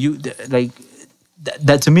 if, you know, like,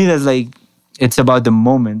 that to me, that's like, it's about the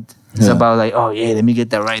moment. It's Yeah. about like, oh yeah, let me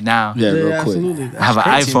get that right now. Yeah, Yeah, real quick. absolutely. I have an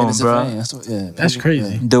 15 iPhone, minutes of bro. fame. That's, what, yeah, That's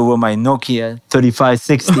crazy. Do with my Nokia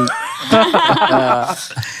 3560.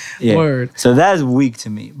 Yeah. Word. So that's weak to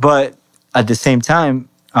me. But at the same time,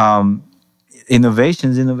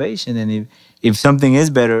 innovation is innovation. And if something is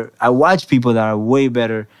better, I watch people that are way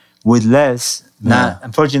better with less. Not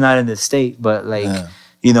unfortunately not in the state, but like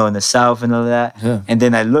you know, in the South and all that. Yeah. And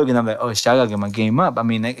then I look and I'm like, oh shit, I gotta get my game up. I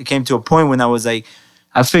mean, it came to a point when I was like,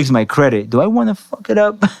 I fixed my credit. Do I want to fuck it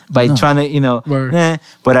up by trying to, you know? Word.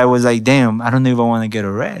 But I was like, damn, I don't know if I want to get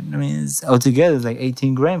a red. I mean, altogether it's like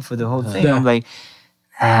 18 grand for the whole thing. Yeah. I'm like,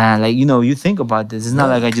 like, you know, you think about this. It's not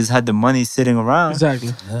like I just had the money sitting around. Exactly.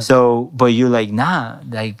 So, but you're like, nah,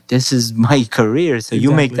 like this is my career. So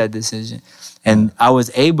you make Exactly. that decision. And I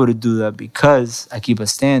was able to do that because I keep a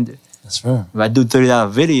standard. That's fair. If I do $30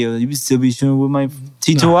 video, you would still be shooting with my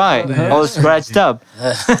T2i, Nah. all scratched up.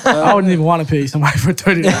 I wouldn't even want to pay somebody for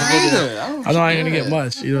 30 dollars. I I know I ain't gonna get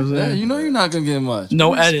much. You know what I'm Yeah, saying? you know you're not gonna get much.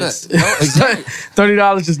 No Respect. edits. No, exactly.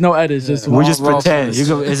 $30 just no edits. Just We just raw pretend. footage.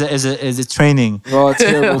 You go, it's a training. Raw,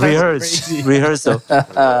 terrible. Crazy. Rehearsal.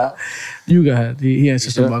 You go ahead. He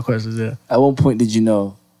answered some sure? of my questions. Yeah. At what point did you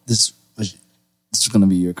know this was gonna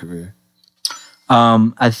be your career?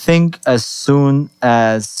 I think as soon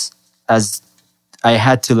as I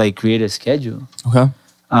had to like create a schedule, Okay.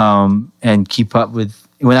 and keep up with.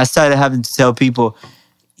 When I started having to tell people,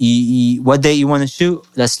 what day you want to shoot?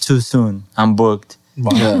 That's too soon. I'm booked.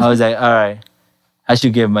 Yeah. I was like, all right, I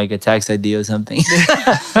should give Mike a tax ID or something,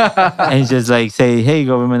 and just like say, hey,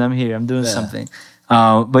 government, I'm here. I'm doing something.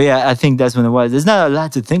 But yeah, I think that's when it was. There's not a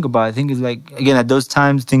lot to think about. I think it's like, again, at those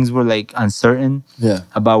times, things were like uncertain Yeah.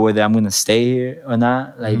 about whether I'm going to stay here or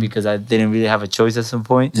not, like because I didn't really have a choice at some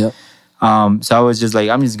point. Yep. So I was just like,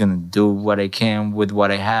 I'm just going to do what I can with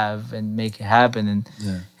what I have and make it happen. And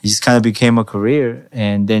it just kind of became a career.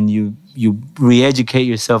 And then you re-educate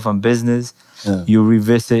yourself on business. Yeah. You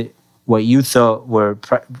revisit what you thought were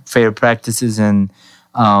fair practices and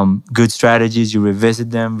good strategies. You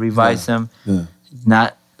revisit them, revise them. Yeah.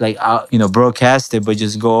 Not like broadcast it, but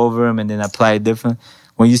just go over them and then apply it different.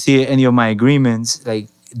 When you see any of my agreements, like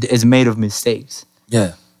it's made of mistakes.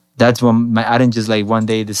 Yeah. That's when I didn't just like one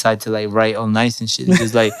day decide to like write all nice and shit. It's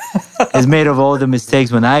just like it's made of all the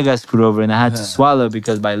mistakes when I got screwed over and I had to swallow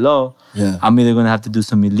because by law, I'm either gonna have to do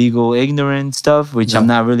some illegal, ignorant stuff, which I'm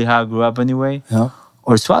not really how I grew up anyway,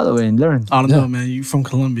 or swallow it and learn. I don't know, man. You from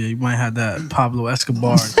Colombia, you might have that Pablo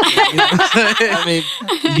Escobar. You know what I'm saying? I mean,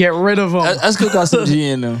 get rid of him. Esco got some G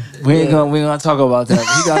in him. We ain't gonna talk about that. But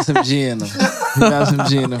he got some G in him. He got some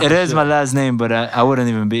G in him. It is my last name, but I wouldn't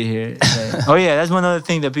even be here. Like, oh yeah, that's one other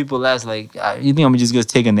thing that people ask. Like, you think I'm just gonna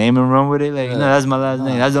take a name and run with it? Like, no, that's my last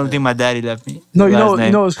name. That's the only thing my daddy left me. No, you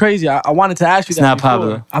know it's crazy. I wanted to ask you that. Not before.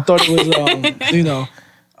 Pablo. I thought it was,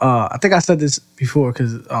 I think I said this before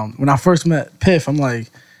because when I first met Piff, I'm like,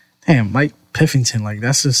 damn, Mike Piffington. Like,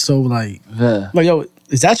 that's just so like, like, yo,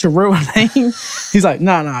 is that your real name? He's like,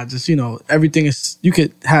 nah, just, everything is, you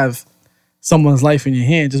could have someone's life in your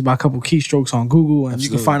hand just by a couple keystrokes on Google and you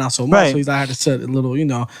can find out so much. Right. So he's like, I had to set a little,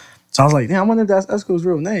 So I was like, damn, I wonder if that's Esco's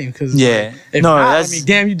real name. Cause Yeah. if No, not, that's- I mean,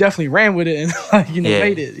 damn, you definitely ran with it and Yeah.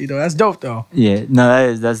 made it. That's dope though. Yeah,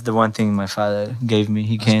 no, that's the one thing my father gave me.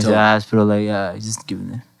 He came to the hospital like, just give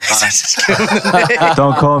it.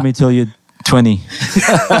 Don't call me till you're 20.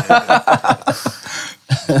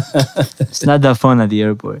 It's not that fun at the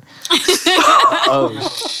airport.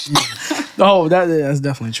 Oh, that's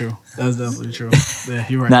definitely true. That's definitely true. Yeah,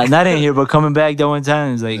 you're right. Not in here, but coming back that one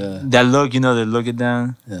time, it's like that look, they're looking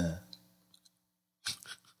down. Yeah.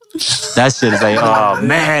 That shit is like, oh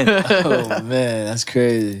man, Oh man, that's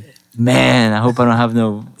crazy. man. I hope I don't have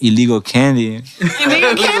no illegal candy.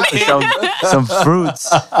 Some fruits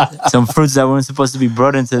that weren't supposed to be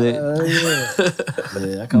brought into the.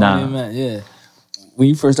 Yeah, I can only imagine. Yeah. When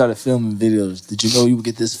you first started filming videos, did you know you would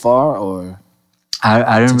get this far, or?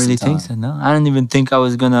 I didn't Took really some think time. so. No, I didn't even think I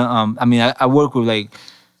was gonna. I mean, I work with like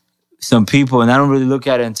some people, and I don't really look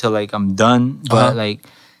at it until like I'm done. But like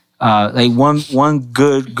one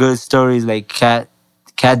good story is like Cat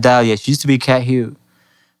Dahlia. She used to be Cat Hugh,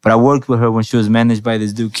 but I worked with her when she was managed by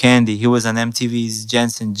this dude Candy. He was on MTV's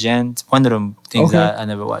Jensen Gent. One of them things Okay. that I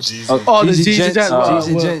never watched. Oh, the Jeezy Jeezy Gents, Gents,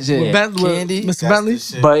 Jeezy Gents, yeah. with Candy? Mr.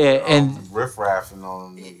 Bentley. But yeah, and riff raffing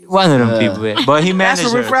on. one of them people. Yeah. But he That's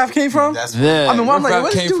managed where Riff her. Raff came from. That's Yeah, I mean, I'm like, Riff Raff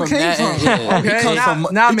where this dude came that, from? Yeah. Okay, He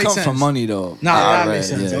comes now it he makes comes sense. from money though. That Right, makes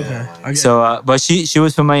sense. yeah. Okay. I get So, but she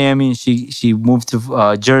was from Miami, and she moved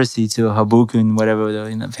to Jersey to Habuku and whatever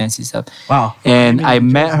the fancy stuff. it. Wow. And I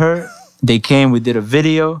met her. They came. We did a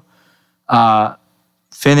video.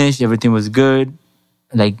 Finished. Everything was good.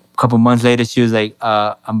 Like a couple months later, she was like,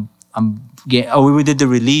 "I'm getting." Oh, we did the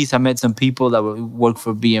release. I met some people that work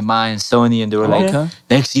for BMI and Sony, and they were like, Okay.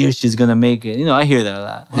 "Next year she's gonna make it." I hear that a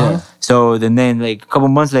lot. Yeah. So then, like a couple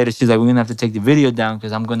months later, she's like, "We're gonna have to take the video down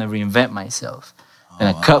because I'm gonna reinvent myself." And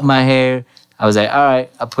I cut my hair. I was like, "All right,"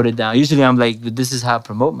 I put it down. Usually, I'm like, "This is how I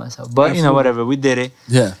promote myself." But whatever. We did it.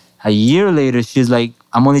 Yeah. A year later, she's like,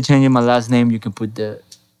 "I'm only changing my last name. You can put the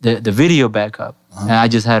video back up." And I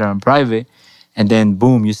just had her on private. And then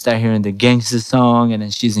boom, you start hearing the gangster song, and then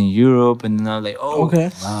she's in Europe, and then I'm like, oh, Okay.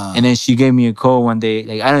 Wow. And then she gave me a call one day.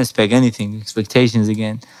 Like I didn't expect anything, expectations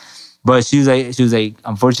again. But she was like,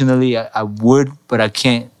 unfortunately, I would, but I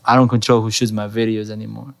can't. I don't control who shoots my videos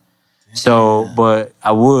anymore. So, but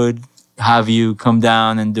I would have you come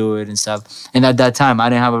down and do it and stuff. And at that time, I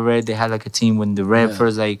didn't have a Red. They had like a team when the Red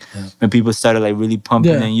first, like when people started like really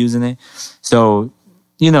pumping and using it. So,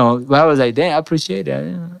 but I was like, damn, I appreciate that.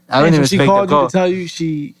 I didn't even she expect called the call. you to tell you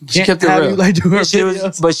she can't kept it have real. you like do her She was,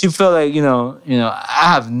 videos. but she felt like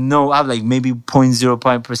I have like maybe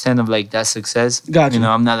 0.05% of like that success. Gotcha.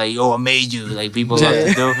 I'm not like I made you like people love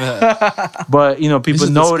Yeah. to do. But people It's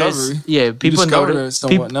a notice. discovery. Yeah, You people discovered notice. it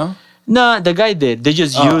somewhat, no? No, the guy did. They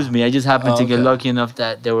just used me. I just happened to get okay. lucky enough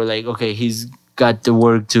that they were like, okay, he's got the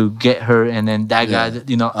work to get her, and then that guy,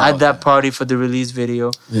 at that party for the release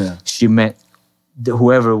video, Yeah. she met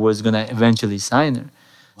whoever was gonna eventually sign her.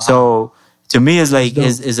 So to me, it's like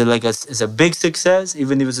it's a big success,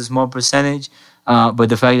 even if it's a small percentage. But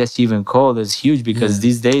the fact that she even called is huge because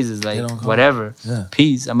these days it's like don't call. whatever. Yeah.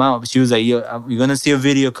 Peace, I'm out. She was like, "Yo, you're gonna see a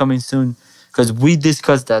video coming soon," because we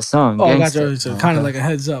discussed that song. Oh, Gangsta. gotcha. So kind of like a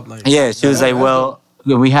heads up. Like, Yeah, she was like, "Well,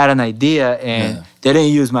 we had an idea, and Yeah. they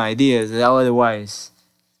didn't use my ideas. Otherwise,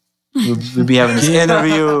 we'd be having this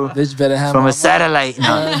interview." Bitch better have From my a satellite.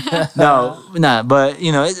 No. But,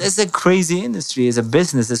 it's a crazy industry. It's a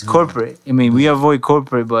business. It's corporate. I mean, we avoid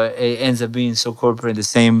corporate, but it ends up being so corporate. The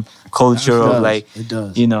same culture It of does. like, It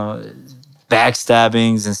does.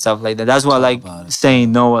 backstabbings and stuff like that. That's why I like about it.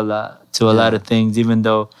 saying no a lot to a lot of things, even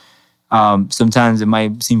though sometimes it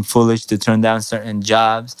might seem foolish to turn down certain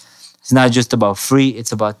jobs. It's not just about free.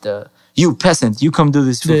 It's about the you peasant, you come do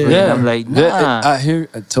this for free. Yeah. I'm like, nah. Yeah,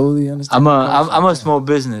 I totally understand. I'm a small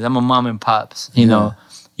business. I'm a mom and pops. You know,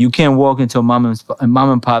 you can't walk into a mom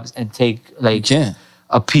and pops and take like You can't.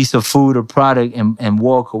 a piece of food or product and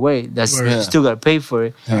walk away. That's Right. you still gotta pay for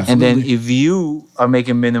it. Yeah. And then if you are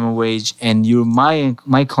making minimum wage and you're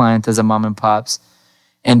my client as a mom and pops,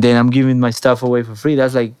 and then I'm giving my stuff away for free,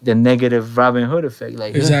 that's like the negative Robin Hood effect.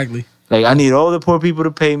 Like Exactly. like I need all the poor people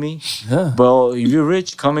to pay me, Yeah. but if you're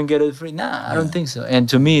rich, come and get it free. Nah, I don't think so. And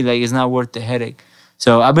to me, like it's not worth the headache.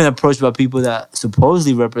 So I've been approached by people that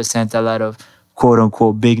supposedly represent a lot of quote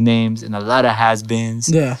unquote big names and a lot of has-beens.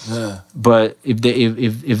 Yeah. Yeah. But if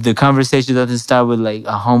the conversation doesn't start with like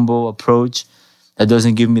a humble approach, that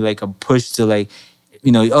doesn't give me like a push to like,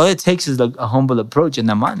 you know, all it takes is like a humble approach and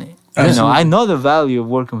I'm on it. You know, I know the value of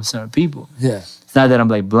working with certain people. Yeah. It's not that I'm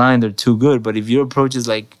like blind or too good, but if your approach is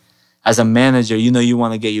like, as a manager, you know you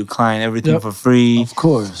want to get your client everything Yep. for free. Of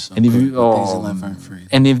course. And if you, Things in oh, life aren't free.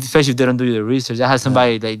 and especially if they don't do the research. I had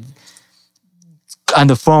somebody like on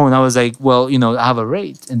the phone. I was like, well, you know, I have a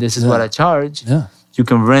rate and this is what I charge. Yeah. You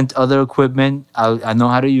can rent other equipment. I know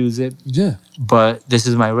how to use it, Yeah. but this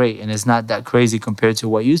is my rate. And it's not that crazy compared to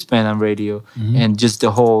what you spend on radio and just the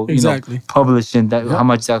whole, you Exactly. know, publishing that, how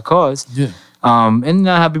much that costs. Yeah. And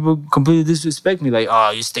I have people completely disrespect me. Like,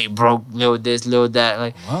 oh, you stay broke, little this, little that.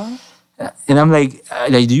 Like, What? and I'm like,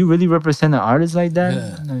 do you really represent an artist like that?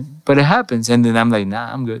 Yeah. Like, but it happens. And then I'm like,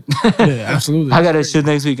 nah, I'm good. Yeah, absolutely. I got a shoot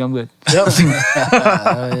next week. I'm good. Yep.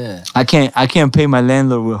 Oh yeah. I can't pay my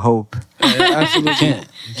landlord with hope. Absolutely. Can't.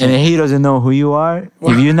 And if he doesn't know who you are,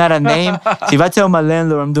 if you're not a name, see, if I tell my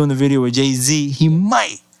landlord I'm doing the video with Jay-Z, he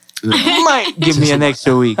might give me an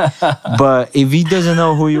extra week. But if he doesn't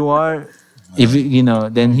know who you are, if you know,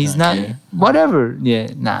 then he's not. Whatever.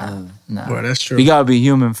 Yeah. Nah. Boy, that's true. You gotta be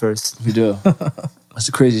human first. We do. What's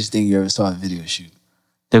the craziest thing you ever saw at a video shoot?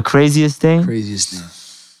 The craziest thing. Craziest thing.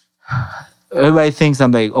 Everybody thinks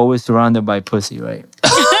I'm like always surrounded by pussy, right?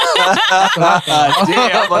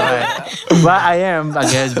 Well, I am, I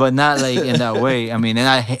guess, but not like in that way. I mean,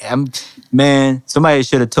 and I'm, man, somebody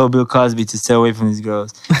should have told Bill Cosby to stay away from these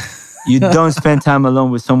girls. You don't spend time alone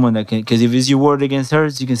with someone that can, because if it's your word against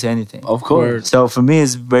hers, you can say anything. Of course. So for me,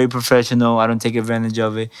 it's very professional. I don't take advantage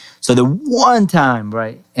of it. So the one time,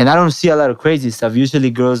 right, and I don't see a lot of crazy stuff. Usually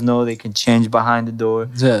girls know they can change behind the door.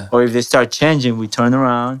 Yeah. Or if they start changing, we turn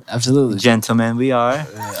around. Absolutely. Gentlemen, we are.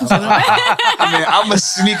 I mean, I'm gonna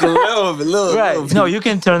sneak a little Right. No, you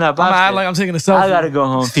can turn up. I'm after. acting like I'm taking a selfie. I gotta go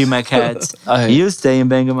home, feed my cats. I hear You stay and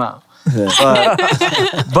bang them out.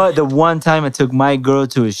 But the one time I took my girl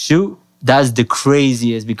to a shoot, that's the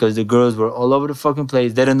craziest because the girls were all over the fucking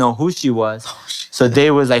place. They didn't know who she was. So they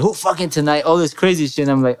was like, who fucking tonight? All this crazy shit.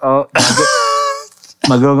 And I'm like, oh,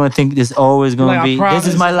 my girl gonna think this always gonna Like, I be, promise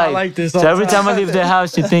this is my it's not life. like this So all every the time I time. leave the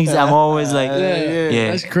house, she thinks I'm always like,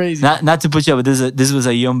 Yeah. That's crazy. Not to put you up, but this was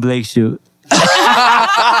a Young Blake shoot. And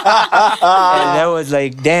that was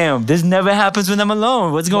like, damn, this never happens when I'm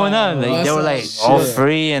alone. What's going on? Like they were like all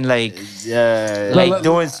free and like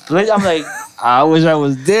doing split. I'm like, I wish I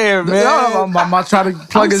was there, man. I'm trying to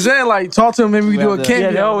plug us in. Like, talk to him. Maybe we can do a Yeah, cameo.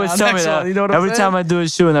 yeah, they always Now, tell me next that. one, you know what Every I'm time I do a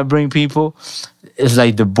shoot and I bring people, it's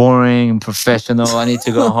like the boring, professional. I need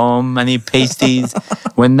to go home. I need pasties.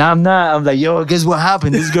 When I'm not, I'm like, yo, guess what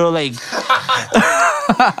happened? This girl like,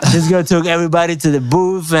 this girl took everybody to the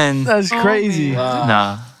booth and That's crazy.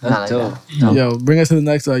 nah, That's not like dope. that. Yo, bring us to the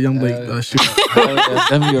next Young Blake shoot.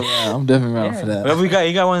 Definitely around. I'm definitely around for that. But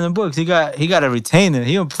he got one of the books. He got a retainer.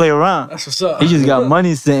 He don't play around. That's what's up. He just got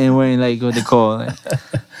money sitting wearing like what they call like,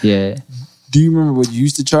 yeah. Do you remember what you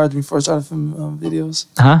used to charge when you first started filming videos?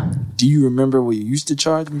 Huh? Do you remember what you used to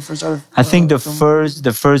charge when you first started? I think the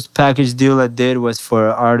filming? first package deal I did was for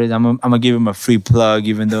an artist. I'm gonna give him a free plug,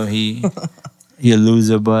 even though he a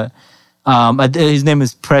loser. But his name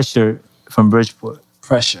is Pressure from Bridgeport.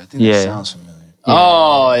 Pressure. I think Yeah. that sounds familiar.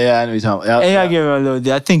 Oh yeah, I know what you're talking about. Hey, Yeah, I gave him a little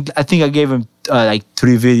deal. I think I gave him like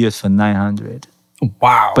 3 videos for 900.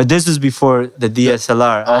 Wow. But this was before the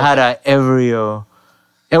DSLR. I had an aerial.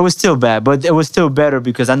 It was still bad, but it was still better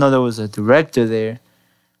because I know there was a director there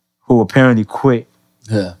who apparently quit.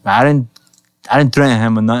 yeah. I didn't threaten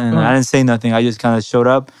him or nothing. I didn't say nothing. I just kind of showed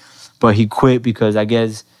up, but he quit because I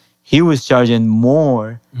guess he was charging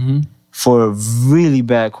more for really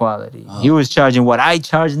bad quality. He was charging what I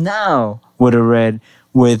charge now with a Red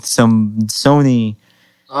with some Sony.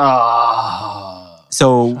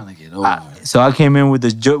 So Trying to get over it. so I came in with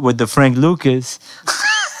the Frank Lucas,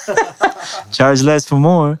 charge less for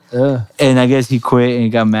more, Yeah. and I guess he quit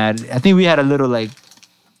and got mad. I think we had a little like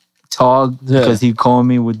talk because he called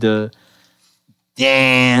me with the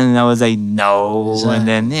damn. And I was like, no. And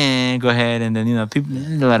then, go ahead. And then, people,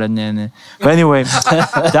 a lot of nah. But anyway,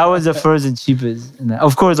 that was the first and cheapest. And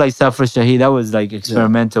of course, like Safra Shahi, that was like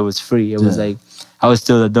experimental, was free. It was like, I was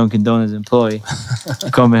still a Dunkin' Donuts employee.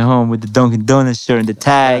 Coming home with the Dunkin' Donuts shirt and the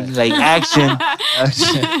tag, like action.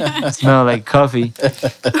 Smell like coffee.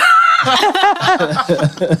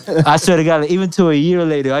 I swear to God, like, even to a year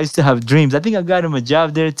later, I used to have dreams. I think I got him a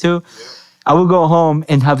job there too. I would go home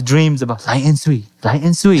and have dreams about light and sweet.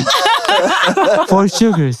 4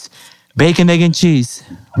 sugars, bacon, egg, and cheese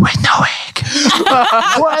with no egg.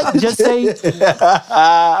 What? Just say.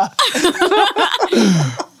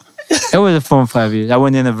 It was a fun 5 years. I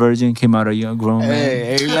went in a virgin, came out a young grown man.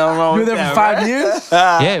 Hey, ain't nothing wrong You were with there for that, 5 years?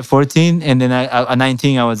 Yeah, 14, and then at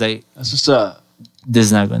 19, I was like, That's what's up. this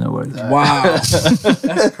is not gonna work. Wow.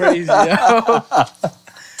 That's crazy, yo.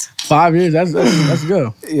 5 years, that's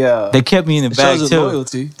good. Yeah. They kept me in the bag shows too.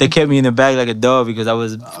 loyalty. They kept me in the bag like a dog because I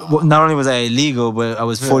was not only was I illegal, but I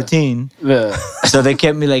was 14. Yeah. So they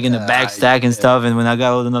kept me like in the back stack and stuff. And when I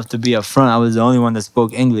got old enough to be up front, I was the only one that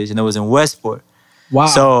spoke English, and it was in Westport. Wow.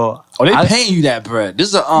 So They paying you that bread. This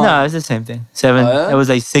is a no, it's the same thing. 7. yeah? It was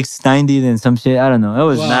like 6.90, then some shit. I don't know. It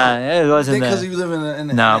was Wow. not. It wasn't because that. you live in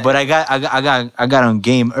the No, but I got on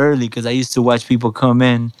game early because I used to watch people come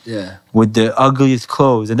in yeah. with the ugliest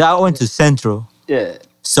clothes, and then I went to Central. Yeah.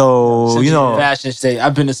 So fashion state.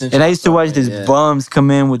 I've been to Central. and I used to watch these Yeah. bums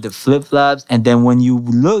come in with the flip flops, and then when you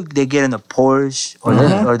look, they get in a Porsche or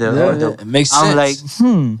the. It makes sense. I'm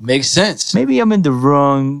like, makes sense. maybe I'm in the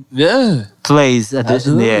wrong Yeah. place at this.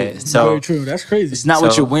 Absolutely. Yeah, so Very true. That's crazy. It's not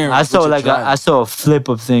what so you're wearing. I it's saw what you're like driving. I saw a flip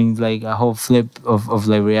of things, like a whole flip of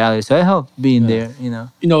like reality. So it helped being there,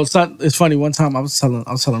 It's funny. One time I was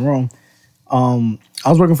telling Rome, I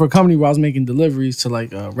was working for a company where I was making deliveries to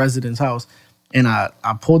like a resident's house, and I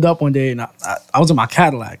pulled up one day and I was in my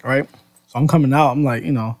Cadillac, right? So I'm coming out. I'm like,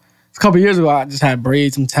 a couple of years ago I just had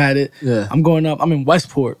braids. I'm tatted. Yeah. I'm going up. I'm in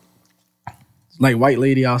Westport. Like white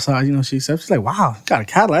lady outside, she's like, wow, you got a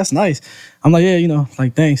Cadillac. That's nice. I'm like, yeah,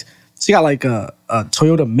 like thanks. She got like a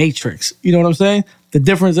Toyota Matrix. You know what I'm saying? The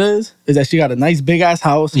difference is that she got a nice big ass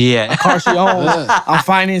house, Yeah. a car she owns. I'm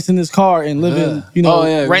financing this car and living,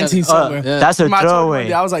 renting somewhere. That's a When I told her one throwaway.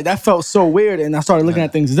 day, I was like, that felt so weird, and I started looking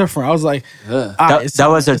at things different. I was like, Yeah. all right, That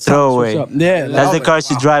was her it's time to switch throwaway. up. Yeah, That's the car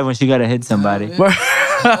she drive when she gotta hit somebody.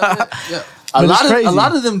 A But it's lot crazy.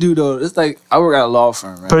 of them do though. It's like I work at a law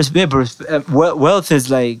firm, right? Wealth is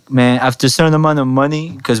like, man, after a certain amount of money,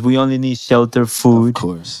 because we only need shelter, food, Of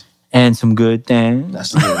course. and some good things.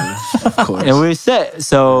 That's the of course. And we're set.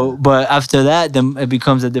 So, but after that, then it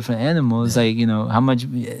becomes a different animal. It's like, how much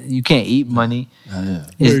you can't eat money. yeah.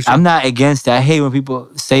 Very true. I'm not against that. I hate when people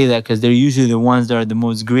say that because they're usually the ones that are the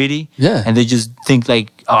most greedy. Yeah. And they just think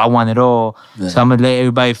like, oh, I want it all. Yeah. So I'm gonna let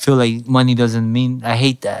everybody feel like money doesn't mean. I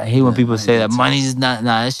hate that. I hate when people say that money's not.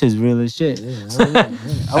 Nah, that shit's real as shit.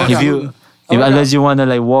 Unless you want to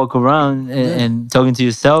like walk around and talking to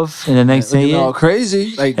yourself, and the next thing, all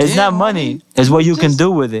crazy. Like it's damn, not money. It's what you can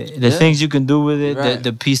do with it. The Yeah. things you can do with it. Right.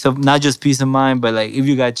 The peace of, not just peace of mind, but like if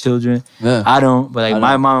you got children, Yeah. I don't. But like I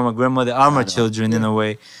my don't. mom and my grandmother are my children in a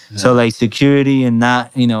way. So like security and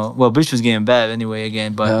not, well, bitch was getting bad anyway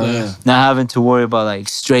again, but Yeah. not having to worry about like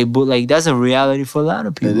straight boot. Like that's a reality for a lot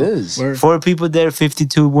of It people. is. Word. 4 people there,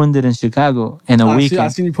 52 wounded in Chicago in a I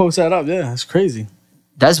weekend. seen you post that up. Yeah, it's crazy.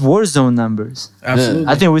 That's war zone numbers. Absolutely.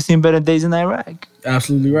 I think we've seen better days in Iraq.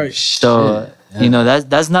 Absolutely right. So Shit. Yeah.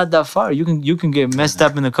 that's not that far. You can get messed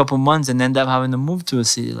up in a couple months and end up having to move to a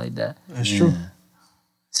city like that. That's true.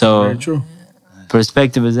 So Very true.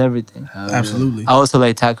 perspective is everything. Absolutely. I also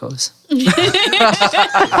like tacos.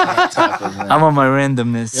 I'm on my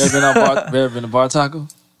randomness. You ever been to Bar Taco?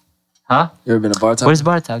 Huh? You ever been to Bar Taco? Where's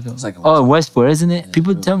Bar Taco? like a- Oh, Westport, isn't it?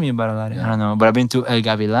 People tell me about a lot of it. I don't know, but I've been to El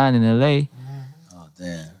Gavilan in LA. Oh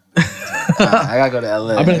damn. I gotta go to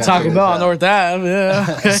LA. I've been to Taco Bell. I know where that.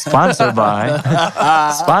 Yeah. Okay. Sponsored by El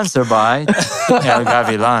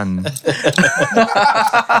Gavilan.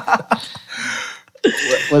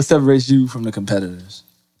 What separates you from the competitors?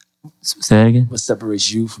 Say that again. What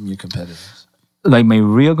separates you from your competitors? Like my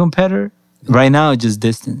real competitor right now, just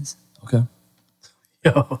distance. Okay.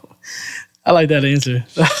 Yo, I like that answer.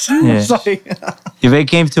 It's like, If it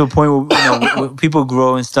came to a point where, where people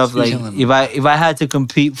grow and stuff, like if I had to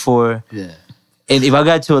compete for, Yeah. and if I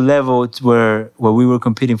got to a level where we were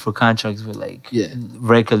competing for contracts with like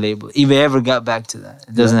record label, if it ever got back to that,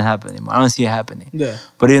 it doesn't happen anymore. I don't see it happening. yeah.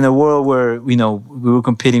 But in a world where we were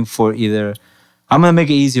competing for either, I'm gonna make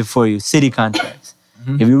it easier for you, city contracts.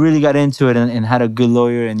 If you really got into it and had a good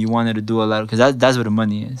lawyer and you wanted to do a lot, because that's where the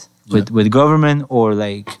money is with government or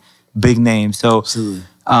like big names. So Absolutely.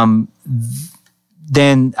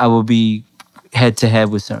 then I will be head to head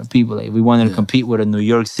with certain people. Like we wanted to compete with a New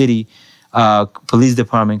York City police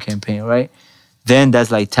department campaign, right? Then that's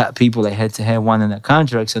like top people like head to head wanting a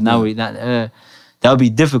contract. So now we not that would be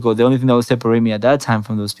difficult. The only thing that would separate me at that time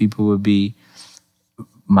from those people would be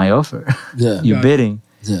my offer. Yeah. Your bidding.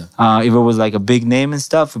 Yeah. If it was like a big name and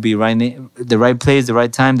stuff, it would be the right place, the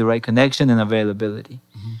right time, the right connection, and availability.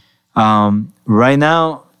 Right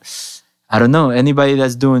now, I don't know. Anybody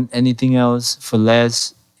that's doing anything else for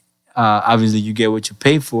less, obviously you get what you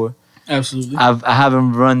pay for. Absolutely. I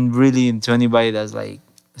haven't run really into anybody that's like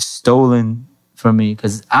stolen from me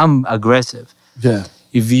because I'm aggressive. Yeah.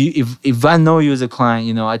 If I know you as a client,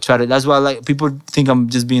 you know, I try to. That's why like people think I'm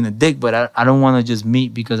just being a dick, but I don't want to just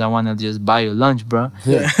meet because I want to just buy your lunch, bro.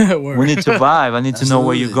 Yeah. We need to vibe. I need to know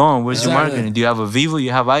where you're going. Where's your Exactly. marketing? Do you have a Vivo?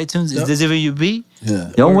 You have iTunes? Is this even you be?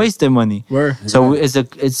 Yeah. Don't waste their money. Word. So it's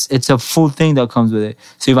a full thing that comes with it.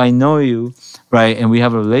 So if I know you, right, and we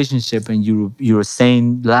have a relationship, and you're a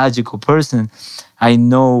sane, logical person, I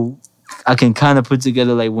know I can kind of put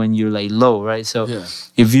together like when you're like low, right? So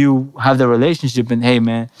if you have the relationship and hey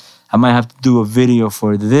man, I might have to do a video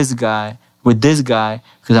for this guy with this guy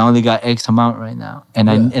because I only got X amount right now, and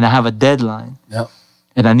I have a deadline,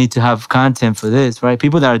 and I need to have content for this, right?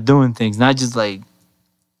 People that are doing things, not just like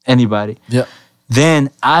anybody. Yeah.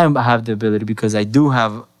 Then I have the ability because I do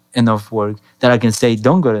have enough work that I can say,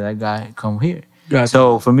 don't go to that guy, come here. Gotcha.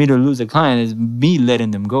 So for me to lose a client is me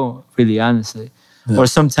letting them go, really honestly. Or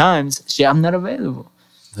sometimes, shit, I'm not available.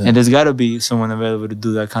 And there's got to be someone available to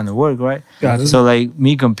do that kind of work, right? Gotcha. So like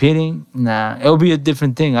me competing, nah, it'll be a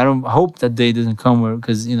different thing. I don't hope that day doesn't come where,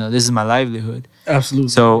 because, you know, this is my livelihood. Absolutely.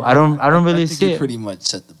 So I don't really I think see you it. pretty much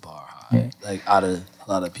set the bar high. Yeah. Like out of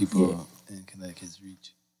a lot of people in Connecticut's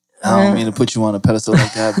reach. I don't mean to put you on a pedestal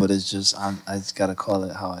like that, but it's just I just gotta call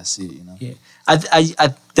it how I see it, you know. Yeah, I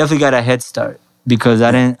definitely got a head start because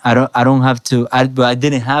I don't have to. But I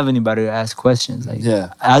didn't have anybody to ask questions. Like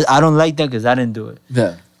I don't like that because I didn't do it.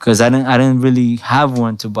 Yeah. Because I didn't really have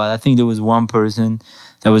one to buy. I think there was one person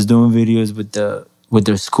that was doing videos with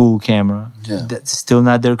their school camera. Yeah. That's still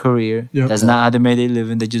not their career. Yep. That's not how they made their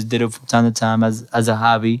living. They just did it from time to time as a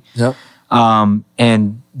hobby. Yep.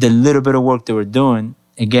 And the little bit of work they were doing,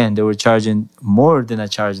 again, they were charging more than I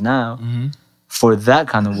charge now for that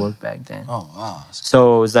kind of work back then. Oh wow.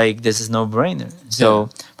 So it was like, this is no brainer. So,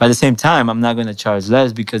 but at the same time, I'm not going to charge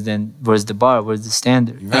less because then where's the bar? Where's the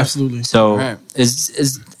standard? Absolutely. So Right.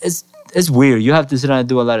 it's weird. You have to sit down and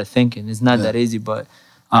do a lot of thinking. It's not that easy, but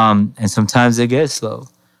and sometimes it gets slow.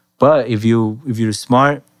 But if you're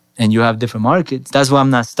smart and you have different markets, that's why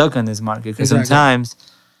I'm not stuck on this market. Because sometimes,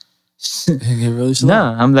 It can get really slow.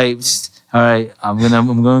 no, I'm like, all right, I'm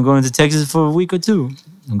gonna go into Texas for a week or two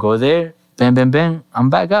and go there, bam, bam, bam, I'm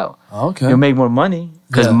back out. Okay. You'll make more money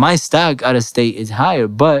because my stock out of state is higher,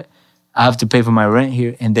 but I have to pay for my rent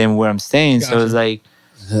here and then where I'm staying. So it's like,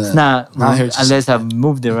 it's not, I hear what you're unless I've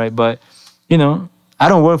moved there, right? But, you know, I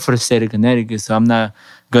don't work for the state of Connecticut, so I'm not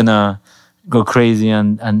gonna go crazy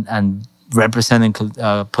and representing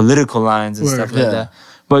political lines and stuff like that.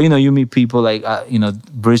 But, you know, you meet people like, you know,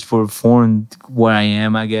 Bridgeport formed where I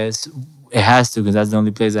am, I guess. It has to because that's the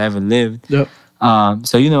only place I ever lived. Yep.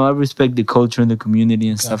 So, you know, I respect the culture and the community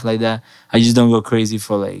and stuff like that. I just don't go crazy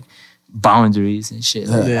for like boundaries and shit.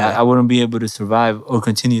 Like, I wouldn't be able to survive or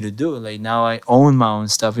continue to do it. Like now I own my own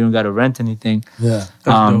stuff. You don't got to rent anything. Yeah.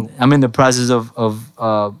 I'm in the process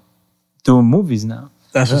of doing movies now.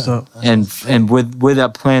 That's what's up. And with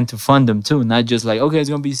that plan to fund them too. Not just like, okay, it's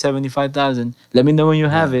going to be $75,000. Let me know when you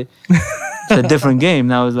have it. It's a different game.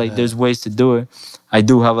 Now it's like there's ways to do it. I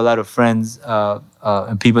do have a lot of friends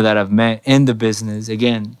and people that I've met in the business.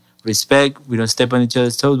 Again, respect. We don't step on each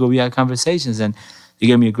other's toes, but we had conversations, and they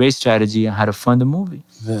gave me a great strategy on how to fund a movie.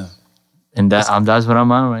 Yeah. And that's what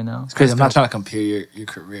I'm on right now. It's crazy. I'm not trying to compare your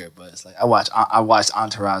career, but it's like I watch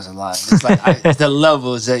Entourage a lot. It's like the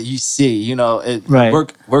levels that you see, you know,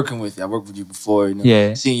 working with you. I worked with you before, you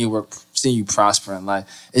know, seeing you prosper in life.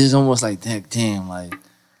 It's just almost like damn, like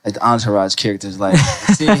the Entourage characters, like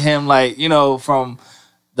seeing him, like, you know, from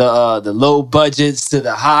the low budgets to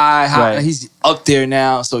the high. He's up there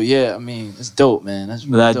now. So yeah, I mean, it's dope, man. That's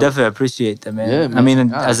really I dope. definitely appreciate that, man. Yeah, man. I mean,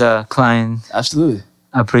 God. as a client, Absolutely.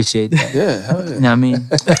 I appreciate that. Yeah, hell yeah. You know what I mean?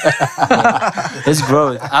 It's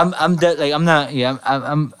growth.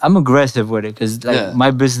 I'm aggressive with it because like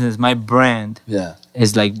my business, my brand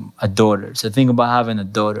is like a daughter. So think about having a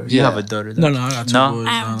daughter. You have a daughter. No, I got two boys. I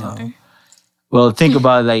have a daughter. Well, think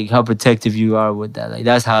about like how protective you are with that. Like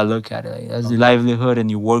that's how I look at it. Like that's your livelihood,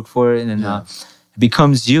 and you work for it, and it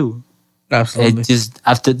becomes you. Absolutely. It just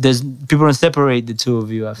people don't separate the two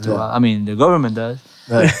of you after a while. I mean, the government does,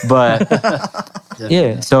 but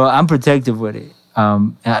Yeah, so I'm protective with it.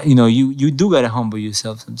 You know, you do gotta humble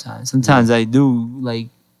yourself sometimes. Sometimes I do like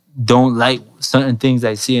don't like certain things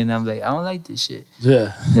I see, and I'm like, I don't like this shit.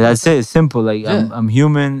 Yeah. That's it. It's simple. Like Yeah. I'm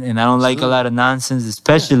human, and I don't like a lot of nonsense,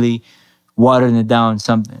 especially watering it down.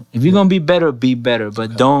 Something. If you're gonna be better,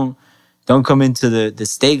 but don't come into the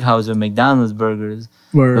steakhouse or McDonald's burgers.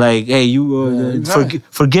 Word. Like, hey,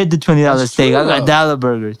 forget the $20 steak. I got dollar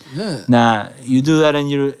burgers. Yeah. Nah, you do that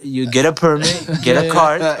and you get a permit, get a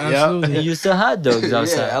card, Absolutely. and you sell hot dogs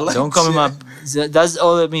outside. I like Don't come in my. That's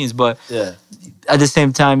all it means. But Yeah. at the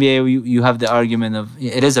same time, you have the argument of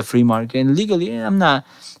it is a free market, and legally, I'm not.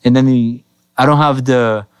 And then I don't have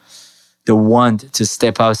the want to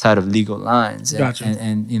step outside of legal lines. Gotcha.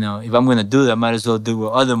 And you know, if I'm gonna do that, I might as well do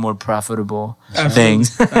other more profitable Absolutely.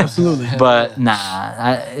 things. Absolutely. But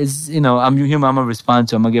it's you know, I'm human. I'm gonna respond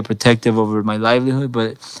to. I'm gonna get protective over my livelihood.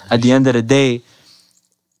 But at the end of the day,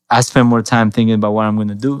 I spend more time thinking about what I'm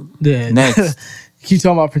gonna do Yeah. next. Keep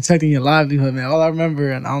talking about protecting your livelihood, man. All I remember,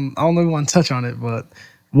 and I don't know if you want to touch on it, but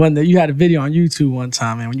when you had a video on YouTube one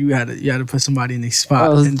time, man, when you had to put somebody in their spot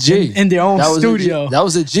That was a G. in their own That was studio. That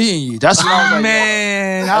was a G in you. That's what I was like,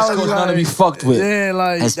 Man, that's I was gonna be fucked with. Yeah,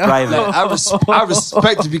 like It's private. I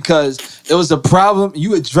respect it because it was a problem.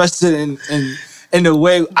 You addressed it in a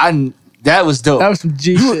way that was dope. That was some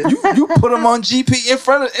G shit. you put him on GP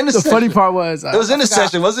in the The session. funny part was It was in the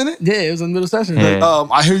session, wasn't it? Yeah, it was in the middle session. Yeah.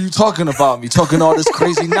 Like, I hear you talking about me, talking all this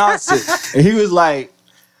crazy nonsense, and he was like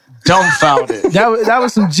dumbfounded. that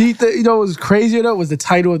was some G thing. You know what was crazier though was the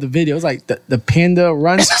title of the video. It was like the panda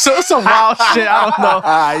runs. So it's some wild shit. I don't know.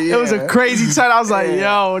 Yeah. It was a crazy title. I was like,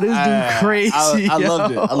 yo, this dude crazy. I yo.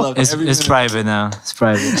 loved it. I loved it. Every It's minute. private now. It's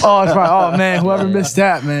private. Oh, it's right. Oh man, whoever missed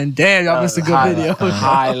that, man, damn, y'all missed a good video.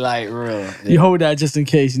 Highlight reel. You hold that just in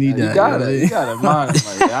case you need that. You got know it. You got it. Mine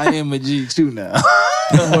is like, I am a G too now.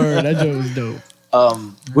 Word, that joke was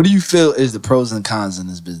dope. What do you feel is the pros and cons in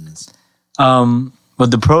this business? But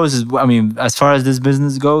the pros is, I mean, as far as this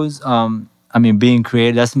business goes, I mean, being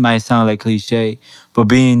creative, that might sound like cliche, but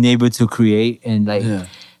being able to create and like,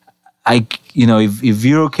 you know, if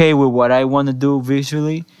you're okay with what I want to do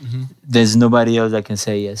visually, there's nobody else that can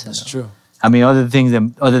say yes. That's true. I mean, other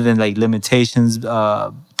than like limitations,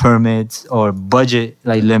 permits or budget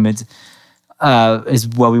like limits, is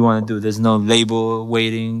what we want to do. There's no label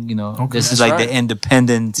waiting. You know, this is That's like right. the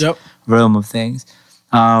independent Yep. realm of things.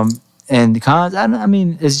 And the cons, I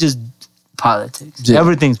mean, it's just politics. Yeah.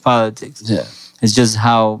 Everything's politics. Yeah. It's just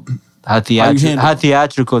how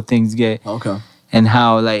theatrical things get, Okay. and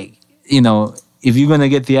how, like, you know, if you're gonna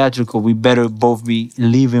get theatrical, we better both be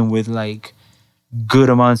leaving with like good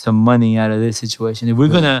amounts of money out of this situation. If we're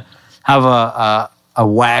gonna have a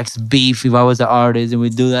wax beef, if I was an artist and we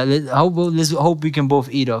do that, let's hope we can both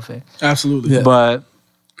eat off it. Absolutely. Yeah. But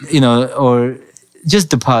you know, or just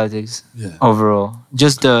the politics Yeah. overall,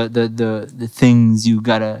 just the things you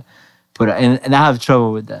gotta put out. And I have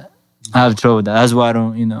trouble with that. That's why I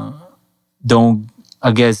don't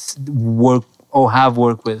I guess work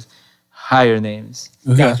with higher names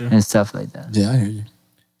Gotcha. and stuff like that. Yeah, I hear you.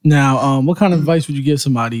 Now, what kind of advice would you give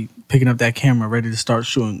somebody picking up that camera ready to start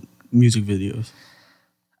shooting music videos?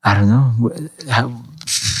 I don't know.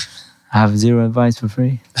 I have zero advice for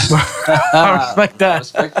free. I respect that.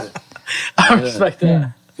 Respect it. I respect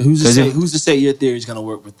that. Who's to 'Cause say? if- Who's to say your theory is gonna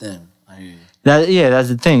work with them? I hear you. That's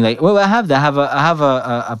the thing. Like, well, I have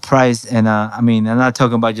a price, and I mean, I'm not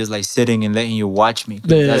talking about just like sitting and letting you watch me.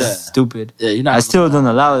 Yeah. That's stupid. Yeah, you're not. I still don't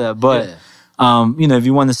allow that. But you know, if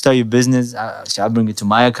you want to start your business, I'll bring it to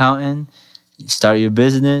my accountant. You start your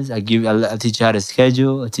business. I'll teach you how to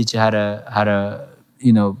schedule. I'll teach you how to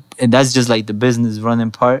you know, and that's just like the business running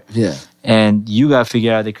part. Yeah. And you gotta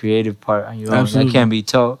figure out the creative part on your own. Absolutely. That can't be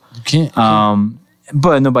taught. You can't.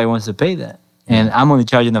 But nobody wants to pay that. And I'm only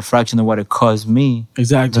charging a fraction of what it costs me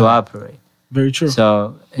Exactly. to operate. Very true.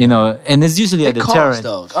 So, you know, and it's usually a It costs, deterrent.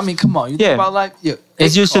 though. I mean, come on. You Yeah. think about like,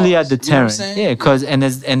 It's usually a costs. You know what I'm deterrent. saying? Yeah,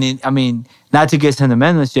 because I mean, not to get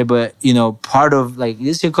sentimental shit, but you know, part of like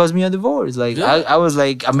this shit cost me a divorce. Like Yeah. I was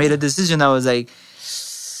like, I made a decision. I was like,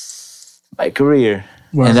 my career.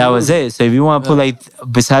 Right. And that was it. So if you want to put like,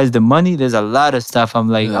 besides the money, there's a lot of stuff I'm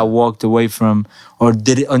like, I walked away from or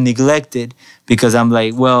did it or neglected because I'm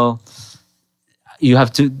like, well, you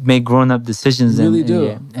have to make grown up decisions. You really and, do.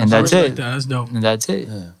 yeah, and I that's respect it. that. That's dope. And that's it.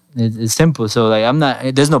 Yeah. It's simple. So like, I'm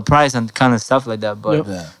not. There's no price on kind of stuff like that. But Yep.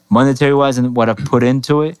 Yeah. monetary wise and what I put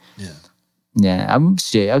into it, yeah,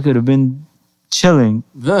 I could have been chilling,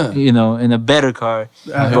 Yeah. you know, in a better car.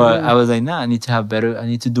 I But I was like, nah, I need to have better. I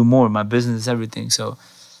need to do more. My business is everything. So,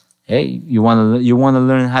 hey, you want to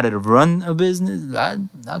learn how to run a business? I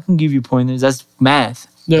can give you pointers. That's math.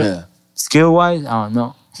 Yeah. Yeah. skill wise, I don't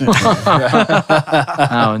know.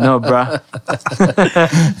 I don't know, bro.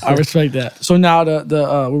 I respect that. So now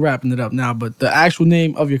we're wrapping it up now, but the actual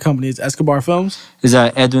name of your company is Escobar Films. It's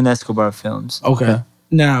Edwin Escobar Films. Okay.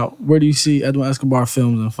 Now, where do you see Edwin Escobar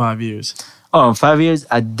Films in 5 years? Oh, in 5 years,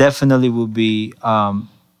 I definitely will be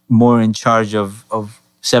more in charge of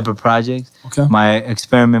separate projects. Okay. My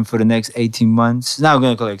experiment for the next 18 months, not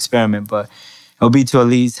going to call it experiment, but it'll be to at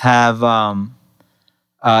least have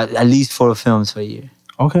at least 4 films per year.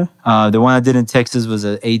 Okay. The one I did in Texas was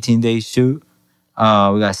an 18-day shoot.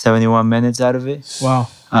 We got 71 minutes out of it. Wow.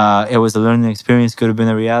 It was a learning experience. Could have been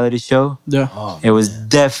a reality show. Yeah. It was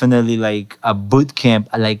definitely like a boot camp,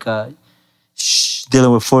 like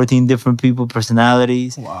dealing with 14 different people,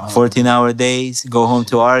 personalities, 14-hour days, go home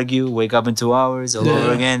to argue, wake up in 2 hours, all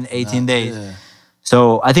over again, 18 days. Yeah.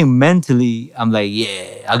 So I think mentally, I'm like,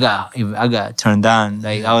 I got turned on.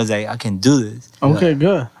 Like I was like, I can do this. Okay,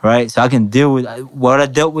 good. Right, so I can deal with what I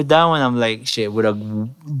dealt with that one. I'm like, shit,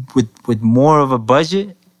 with more of a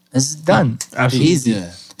budget, it's done. Absolutely. Easy.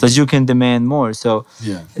 Yeah. Because you can demand more. So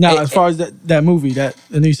Yeah. Now, as far as that movie,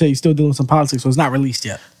 and you say you're still doing some politics, so it's not released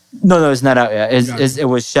yet. no, it's not out yet. Got It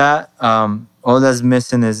was shot. All that's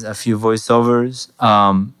missing is a few voiceovers,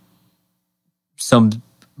 some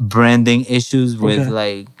branding issues with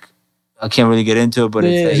like, I can't really get into it, but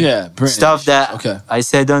it's like British. stuff that Okay. I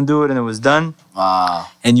said don't do it and it was done. Wow.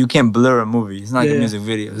 And you can't blur a movie. It's not like Yeah. a music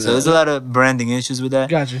video. So there's a lot of branding issues with that.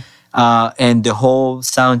 Gotcha. And the whole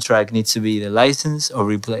soundtrack needs to be either licensed or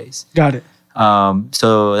replaced. Got it.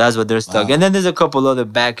 So that's what they're stuck. And then there's a couple other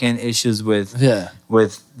back end issues with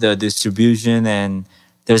the distribution, and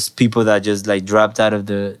there's people that just like dropped out of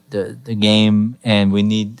the game, and we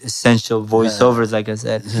need essential voiceovers, like I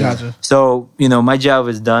said. Gotcha. So my job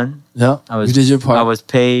is done. Yeah. You did your part. I was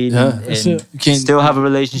paid, Yeah. and That's it. You can't- still have a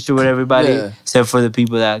relationship with everybody, Yeah. except for the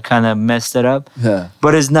people that kind of messed it up. Yeah.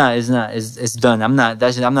 But it's done. I'm not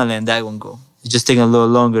letting that one go. It's just taking a little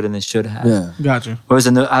longer than it should have. Yeah. Gotcha. It was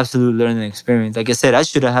an absolute learning experience. Like I said, I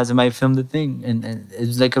should have had somebody film the thing, and it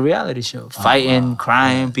was like a reality show, fighting,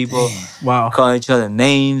 crying, people Wow. calling each other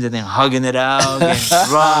names, and then hugging it out, getting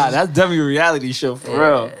drunk. That's definitely a reality show for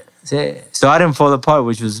real. Yeah. So I didn't fall apart,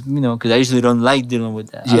 which was because I usually don't like dealing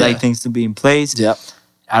with that. I Yeah. like things to be in place. Yep.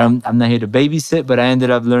 I'm not here to babysit, but I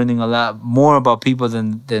ended up learning a lot more about people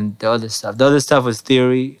than the other stuff. The other stuff was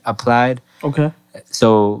theory applied. Okay.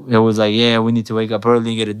 So it was like, we need to wake up early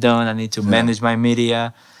and get it done. I need to manage my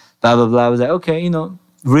media, blah, blah, blah. I was like, okay,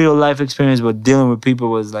 real life experience, but dealing with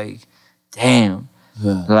people was like, damn,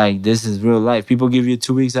 like this is real life. People give you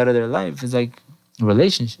 2 weeks out of their life. It's like a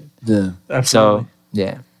relationship. Yeah. Absolutely. So,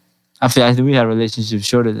 yeah. I feel like we had relationships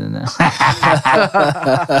shorter than that.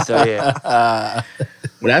 So, yeah.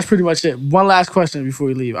 Well, that's pretty much it. One last question before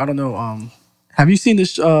we leave. I don't know. Have you seen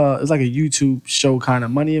this? It's like a YouTube show, kind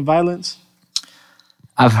of Money and Violence.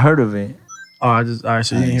 I've heard of it. Oh, all right.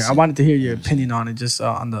 So you didn't hear. I wanted to hear your opinion on it, just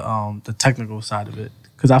on the technical side of it,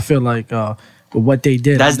 because I feel like with what they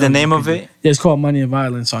did. That's I know the name you of could- it? Yeah, it's called Money and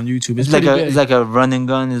Violence on YouTube. It's It's like a run and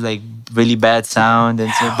gun. It's like really bad sound,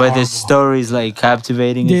 and so, but the story is like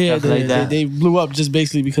captivating and stuff like that. They blew up just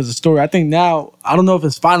basically because of the story. I think now I don't know if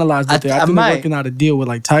it's finalized, but I think might. they're working out a deal with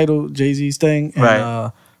like Tidal, Jay-Z's thing, and,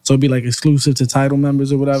 Right. so it'd be like exclusive to Tidal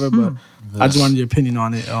members or whatever. But I just wanted your opinion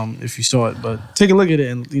on it, if you saw it. But take a look at it,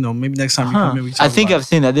 and maybe next time you come in, we talk I think about I've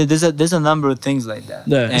seen that. There's a number of things like that.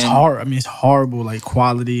 it. Yeah, it's And hard. I mean, it's horrible, like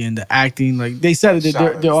quality and the acting. Like they said it,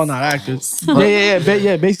 they're all not actors. Yeah,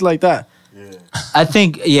 basically like that. I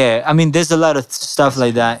think, I mean, there's a lot of stuff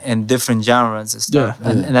like that in different genres and stuff. Yeah.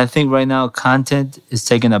 And I think right now content is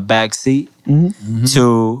taking a back seat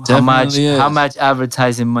to Definitely is. how much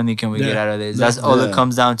advertising money can we get Yeah. out of this. That's all it Yeah.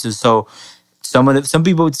 comes down to. So some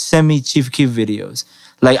people would send me Chief Keef videos.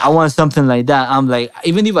 Like, I want something like that. I'm like,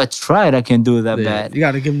 even if I tried, I can't do it that bad. You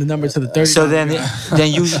got to give them the number to the 30. So then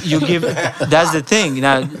you give. That's the thing.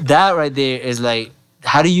 Now that right there is like,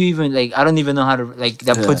 how do you even like? I don't even know how to like.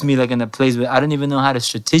 That puts me like in a place where I don't even know how to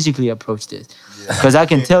strategically approach this. Because I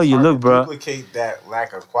can tell you, Hard look, to bro. duplicate that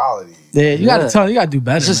lack of quality. Yeah, you got to tell. You got to do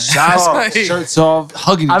better. Just man. shots, shirts off,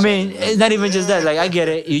 hugging each I other. mean, it's not even just that. Like, I get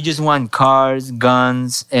it. You just want cars,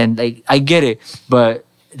 guns, and like, I get it. But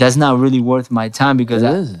that's not really worth my time because It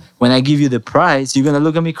isn't. when I give you the price, you're gonna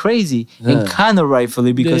look at me crazy, and kind of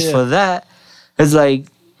rightfully because Yeah. for that, it's like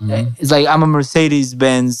I'm a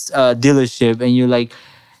Mercedes-Benz dealership, and you're like,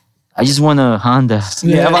 I just want a Honda.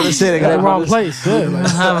 Yeah, I'm about to say they got the wrong this- place. Yeah, I don't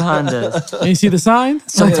have Hondas. and you see the sign?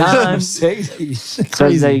 Sometimes. Mercedes. So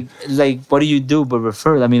it's like, what do you do but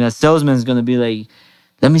refer? I mean, a salesman's gonna be like,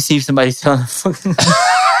 let me see if somebody's selling.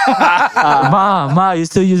 Ma, you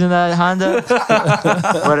still using that Honda?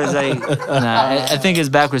 But it's like, nah, I think it's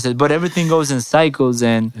backwards. But everything goes in cycles,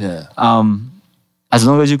 and as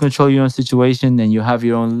long as you control your own situation and you have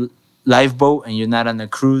your own lifeboat and you're not on a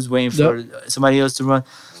cruise waiting for somebody else to run,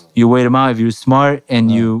 you wait them out. If you're smart and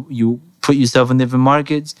you put yourself in different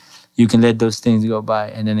markets, you can let those things go by,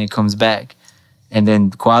 and then it comes back, and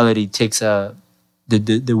then quality takes the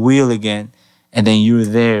wheel again, and then you're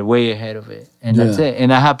there way ahead of it, and that's it.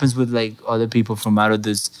 And that happens with like other people from out of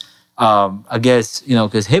this. I guess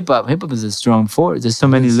because hip hop is a strong force. There's so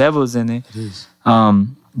many levels in it.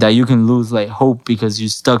 That you can lose like hope because you're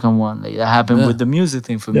stuck on one. Like that happened with the music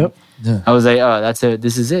thing for me. Yeah. I was like, oh, that's it.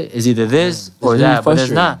 This is it. It's either this or that, but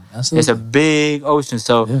it's not. Absolutely. It's a big ocean.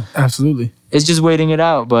 So absolutely, it's just waiting it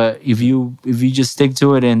out. But if you just stick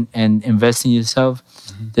to it and invest in yourself,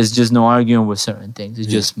 there's just no arguing with certain things. It's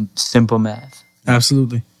just simple math.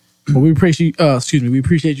 Absolutely. Well, we appreciate we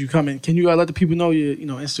appreciate you coming. Can you let the people know your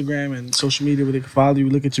Instagram and social media where they can follow you,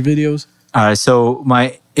 look at your videos? All right, so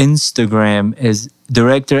my Instagram is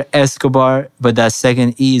Director Escobar, but that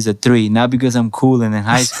second E is a 3. Not because I'm cool and in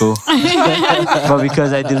high school, but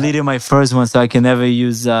because I deleted my first one, so I can never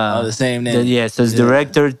use the same name. So it's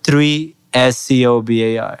Director 3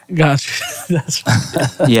 SCOBAR. Gotcha. That's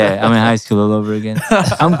right. Yeah, I'm in high school all over again.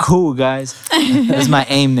 I'm cool, guys. That's my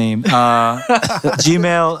AIM name.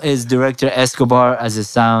 Gmail is Director Escobar as it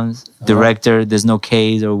sounds. Director, there's no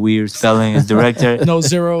K's or weird spelling. It's Director. No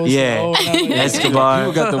zeros. Yeah. Escobar.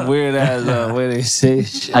 People got the weird ass way they say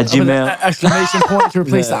shit. At Gmail. Exclamation point to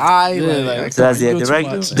replace the I. So that's it.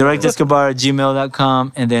 Direct Escobar at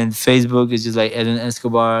gmail.com. And then Facebook is just like Edwin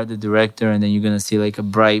Escobar, the director. And then you're going to see like a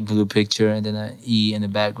bright blue picture and then an E in the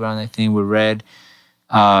background, I think, with red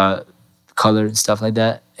color and stuff like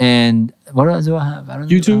that. And what else do I have? I don't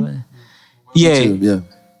know. YouTube?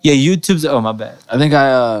 Yeah, YouTube's. Oh, my bad. I think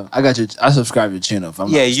I subscribe to your channel. If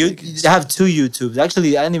I'm I have 2 YouTubes.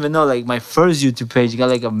 Actually, I didn't even know. Like my first YouTube page got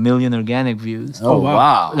like 1 million organic views. Oh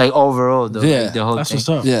wow! Like overall, though, like, the whole that's thing. What's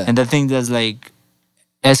up. Yeah, and the thing that's like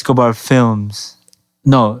Escobar Films.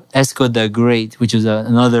 No, Esco the Great, which was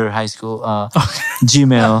another high school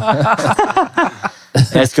Gmail.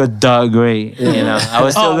 Esco the Great. I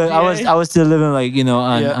was still I was still living like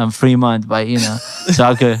on Fremont, but so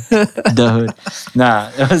I could the hood. Nah,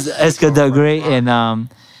 it was Esco the Great, and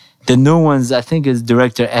the new ones I think is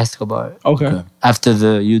Director Escobar. Okay. After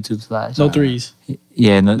the YouTube slash. No 3s.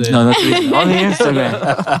 Yeah, no 3s. Only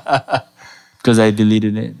Instagram. Because I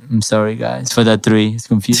deleted it. I'm sorry, guys, for that 3. It's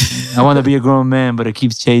confusing. I want to be a grown man, but it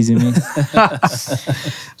keeps chasing me.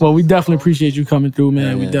 Well, we definitely appreciate you coming through,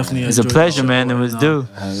 man. We definitely. It's a pleasure, man. It was due.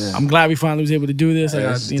 I'm glad we finally was able to do this.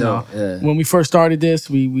 When we first started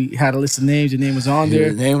this, we had a list of names. Your name was on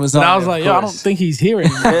there. Name was and on I was like, yo, I don't think he's here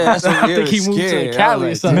anymore. I think he moved to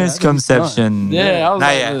Cali or something. Misconception. Yeah, I was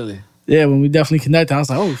like, really. Yeah, when we definitely connected, I was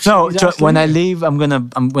like, "Oh shit!" No, when I leave, when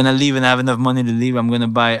I leave and I have enough money to leave, I'm gonna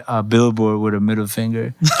buy a billboard with a middle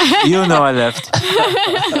finger. You know I left.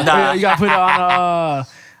 Nah. You gotta put it on.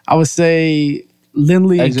 I would say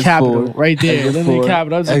Lindley and Capitol right there. Lindley and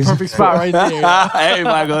Capitol. That's a perfect spot right there.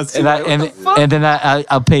 Everybody goes to and then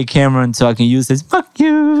I'll pay Cameron so I can use this. Fuck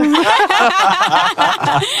you.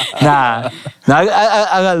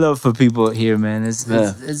 I got love for people here, man. It's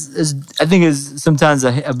I think it's sometimes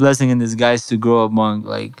a blessing in disguise to grow up among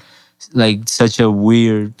like such a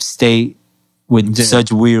weird state with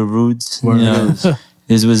such weird roots.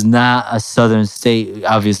 This was not a southern state,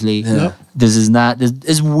 obviously. Yeah. This is not.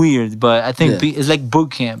 It's weird, but I think it's like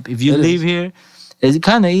boot camp. If you leave here, it's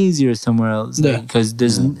kind of easier somewhere else because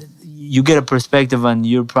you get a perspective on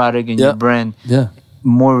your product and your brand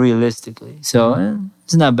more realistically. So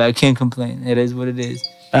it's not bad. Can't complain. It is what it is.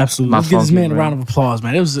 Absolutely. Let's give this man a round of applause,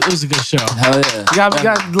 man. It was a good show. Hell yeah. We got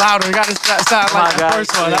louder. We got to sound like the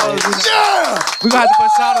first one. We got to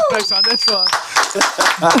put sound effects on this one.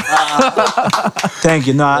 Thank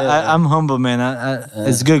you. No, I'm humble, man.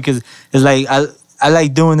 It's good because it's like I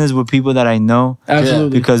like doing this with people that I know.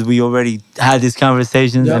 Absolutely. Because we already had these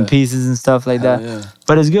conversations and pieces and stuff like that. Yeah.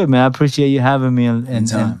 But it's good, man. I appreciate you having me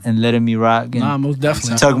and letting me rock. And most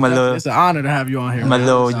definitely. Talk my little, it's an honor to have you on here. My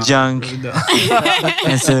little junk.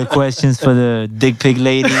 Answer the questions for the dick pic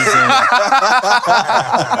ladies.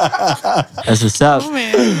 That's what's up.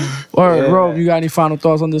 Rob, you got any final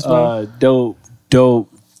thoughts on this, man?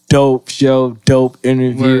 Dope show, dope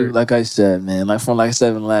interview. Word. Like I said, man, like I said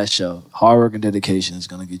in the last show, hard work and dedication is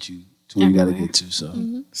gonna get you to where you gotta get to. So,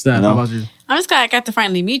 Stan, how about you? I'm just glad I got to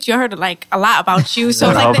finally meet you. I heard like a lot about you, so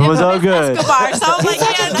I hope it was all good. Escobar, so I was like,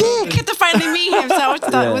 I get to finally meet him. So I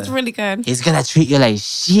thought it was really really good. He's gonna treat you like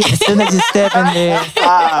shit as soon as you step in there.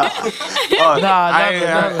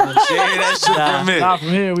 Nah, from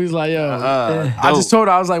here, we was like, yo. I just told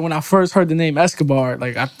her, I was like, when I first heard the name Escobar,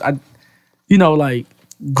 like, I you know, like,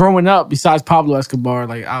 growing up, besides Pablo Escobar,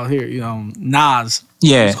 like, out here, you know, Nas.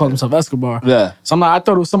 Yeah. He called himself Escobar. Yeah. So I'm like, I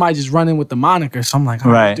thought it was somebody just running with the moniker. So I'm like,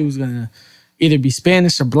 Right. this dude's gonna either be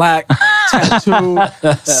Spanish or black, tattoo,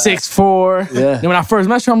 6'4". Yeah. Then when I first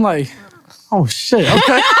met you, I'm like, oh shit,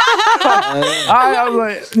 okay. I was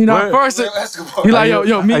like, you know, at first, you're like,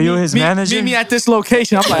 yo, meet are you his manager? Meet me at this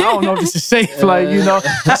location. I'm like, I don't know if this is safe. Like, you know,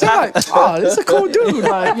 I'm like, oh, this is a cool dude.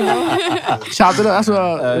 Like, you know, shout to that. That's it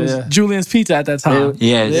was Julian's Pizza at that time.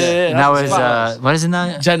 Yeah. Now that's it's fine. what is it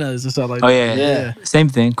now? Jenna's or something like Oh that. yeah. Same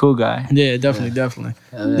thing. Cool guy. Yeah, definitely.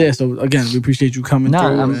 Yeah, so again, we appreciate you coming Nah,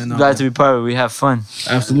 through. I'm and, glad to be part of it. We have fun.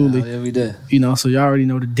 Absolutely. Yeah, we did. You know, so y'all already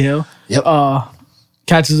know the deal. Yep.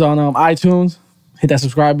 Catch us on iTunes. Hit that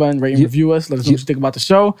subscribe button, rate and review us. Let us know what you think about the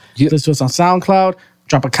show. Yep. Listen to us on SoundCloud.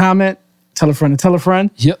 Drop a comment. Tell a friend to tell a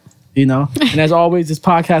friend. Yep. You know, and as always, this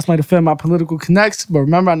podcast might offend my political connects, but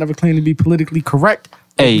remember, I never claim to be politically correct.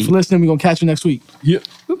 Thank you for listening. We're going to catch you next week. Yep.